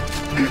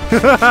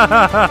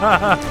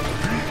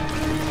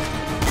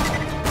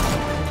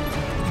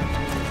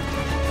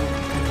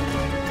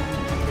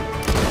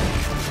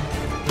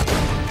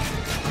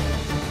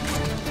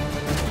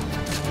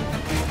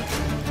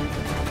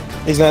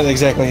 He's not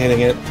exactly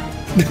hitting it.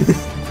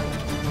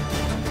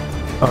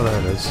 Oh, there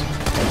it is.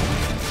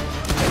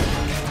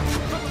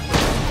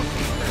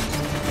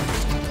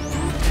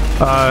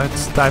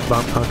 It's dive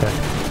bump, okay.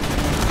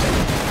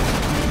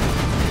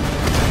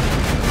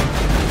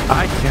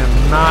 I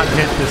cannot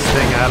hit this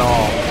thing at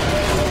all.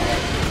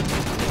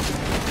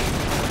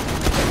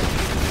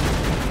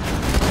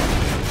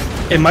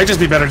 It might just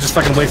be better just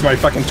fucking wait for my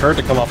fucking turret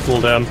to come off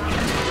cooldown.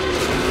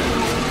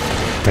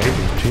 Maybe,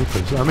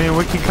 jeepers. I mean,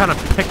 we can kind of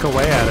pick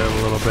away at it a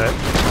little bit.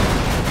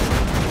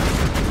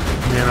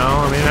 You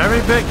know, I mean,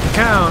 every bit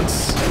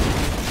counts.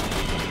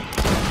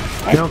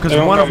 You know, because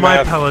one of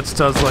my pellets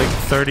does like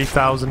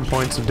 30,000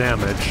 points of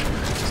damage.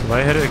 So if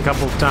I hit it a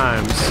couple of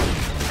times,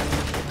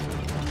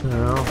 you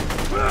know.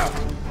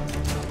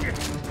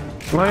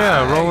 Well,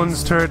 yeah,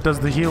 Roland's turret does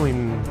the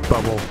healing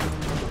bubble.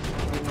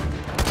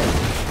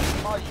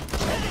 Are you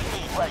kidding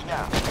me right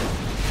now?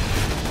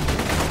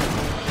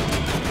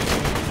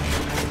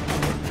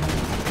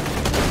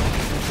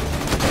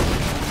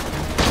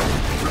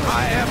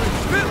 I haven't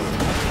built.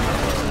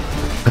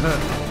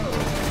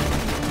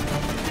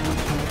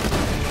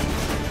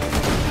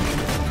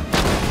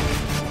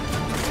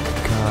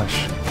 Gosh.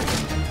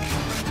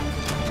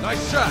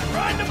 Nice shot.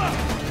 Grind him up.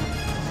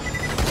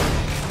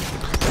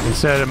 He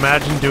said,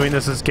 imagine doing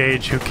this as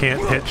Gage who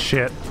can't hit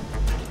shit.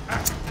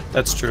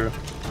 That's true.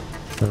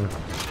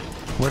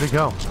 Where'd it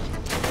go?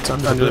 It's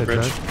under the bridge.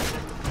 Right?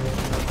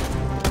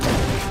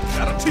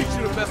 That'll teach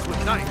you to mess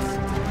with knights.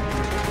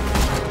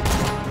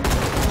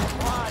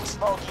 Come on,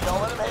 Smokey,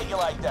 don't let him hate you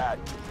like that.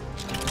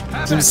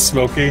 Seems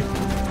smoky.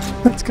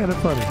 That's kind of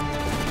funny.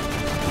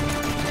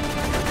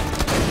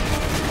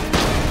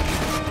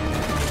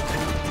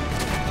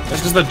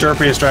 This is the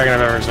derpiest dragon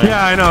I've ever seen.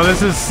 Yeah, I know.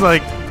 This is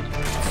like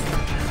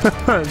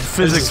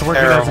physics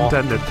working as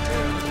intended.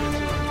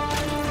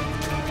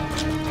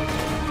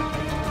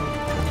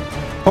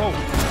 Oh,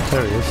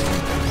 there he is.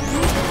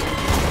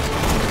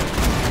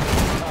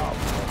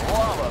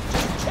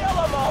 Kill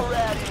him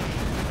already!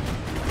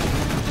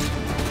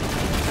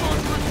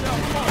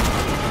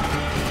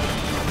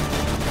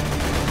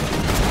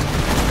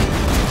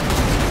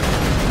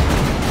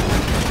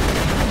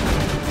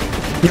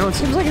 You know, it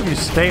seems like if you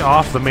stay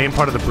off the main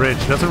part of the bridge,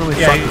 it doesn't really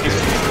fuck with you.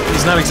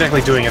 He's not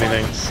exactly doing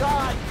anything.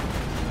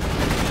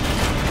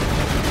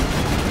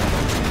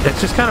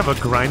 It's just kind of a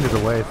grinded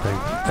away thing.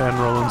 And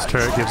Roland's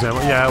turret gives ammo.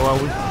 Yeah, well,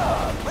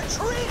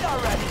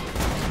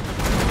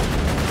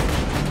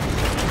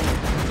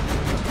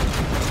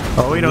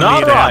 oh, we don't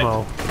need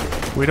ammo.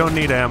 We don't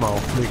need ammo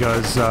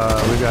because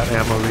we got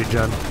ammo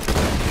regen.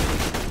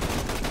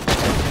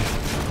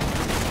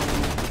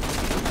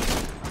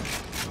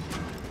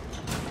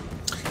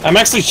 I'm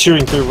actually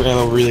chewing through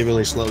ammo really,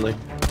 really slowly.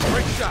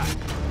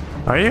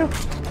 Are you?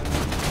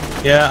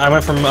 Yeah, I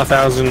went from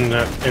 1,000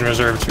 in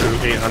reserve to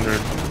 800.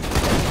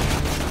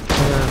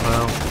 Yeah,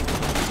 well.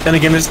 Then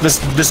again,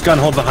 this gun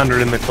holds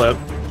 100 in the clip.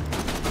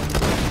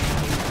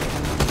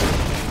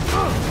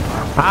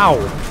 Ow!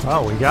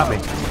 Oh, he got me.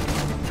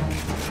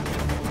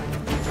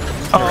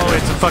 Oh,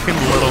 it's a fucking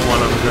little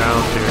one on the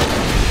ground here.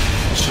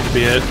 Should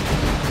be it.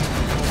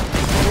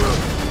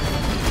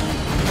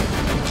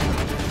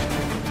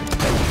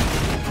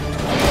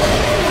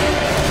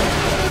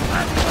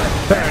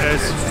 There it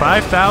is.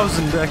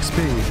 5,000 XP.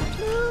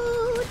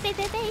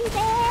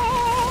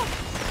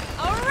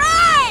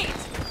 Alright!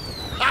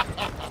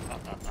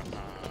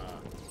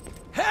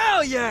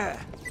 Hell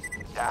yeah!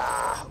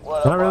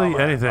 Not really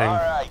anything.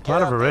 Right, a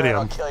lot of iridium.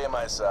 I'll kill you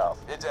myself.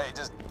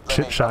 Just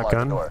shit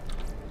shotgun.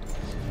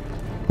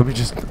 Let me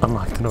just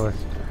unlock the door.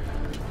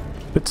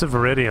 Bits of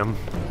iridium.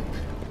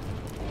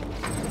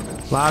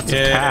 Lots of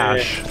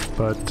cash,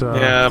 but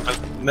yeah, but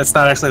that's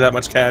not actually that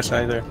much cash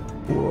either.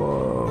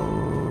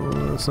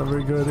 Whoa, that's not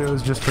very good. It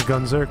was just for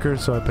Gunzerker,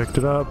 so I picked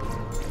it up.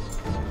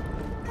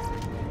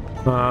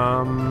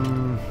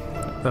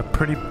 A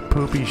pretty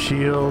poopy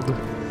shield.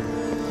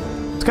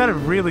 It's got a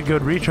really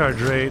good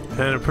recharge rate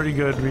and a pretty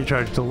good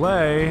recharge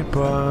delay,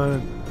 but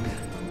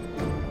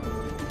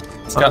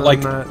it's got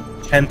like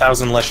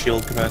 10,000 less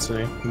shield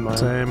capacity.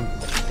 Same.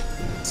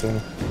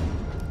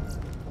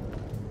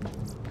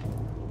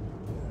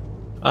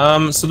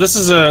 So this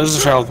is a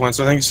trial point,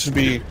 so I think it should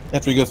be,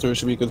 after we go through, it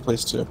should be a good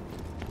place to.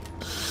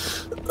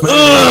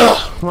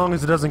 As long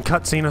as it doesn't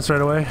cutscene us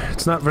right away.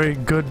 It's not very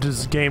good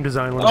game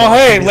design. Oh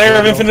hey, Lair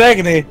of Infinite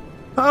Agony!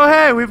 Oh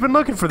hey, we've been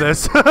looking for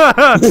this!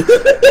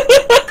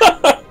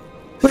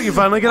 We can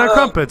finally get our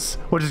crumpets!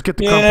 We'll just get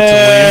the crumpets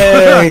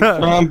and leave.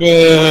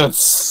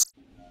 Crumpets!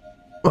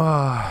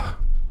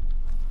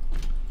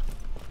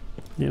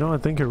 You know, I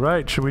think you're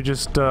right. Should we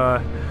just,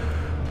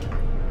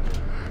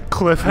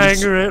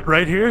 cliffhanger it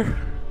right here?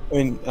 I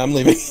mean, I'm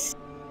leaving.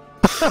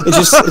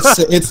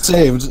 it's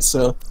saved,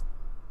 so.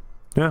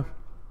 Yeah.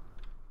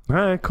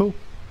 Alright, cool.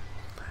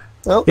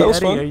 Well, that was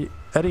fun.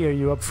 Eddie, are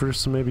you up for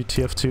some maybe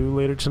TF2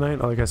 later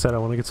tonight? Like I said, I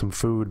want to get some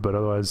food, but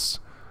otherwise...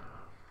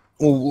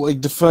 Well,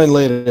 like, define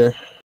later.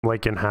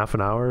 Like in half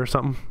an hour or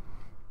something?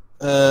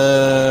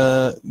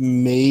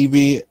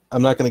 Maybe.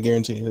 I'm not going to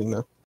guarantee anything,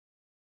 though.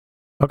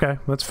 Okay,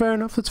 that's fair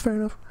enough, that's fair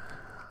enough.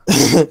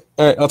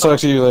 Alright, I'll talk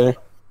to you later.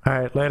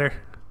 Alright, later.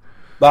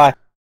 Bye.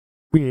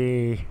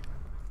 The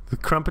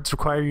crumpets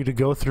require you to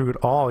go through it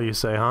all, you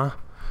say, huh?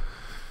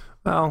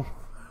 Well,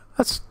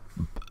 it's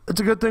a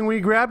good thing we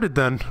grabbed it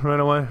then, right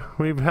away.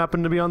 We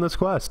happened to be on this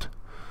quest.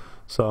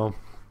 So,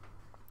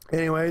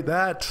 anyway,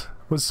 that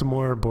was some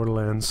more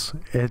Borderlands.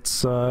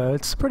 It's a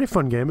pretty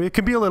fun game. It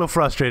can be a little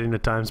frustrating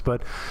at times,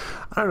 but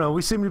I don't know,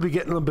 we seem to be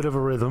getting a bit of a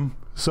rhythm,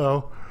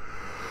 so...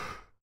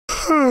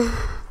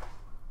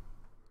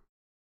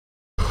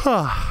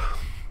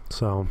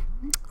 So,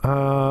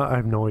 I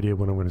have no idea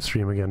when I'm going to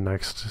stream again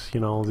next.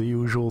 You know, the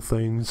usual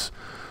things.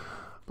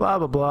 Blah,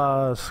 blah,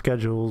 blah,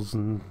 schedules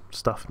and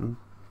stuff and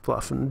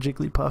fluff and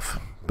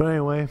jigglypuff. But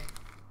anyway,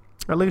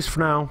 at least for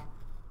now,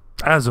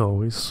 as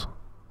always,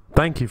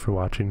 thank you for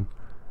watching.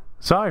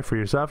 Sorry for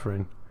your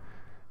suffering.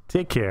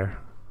 Take care,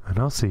 and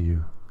I'll see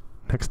you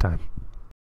next time.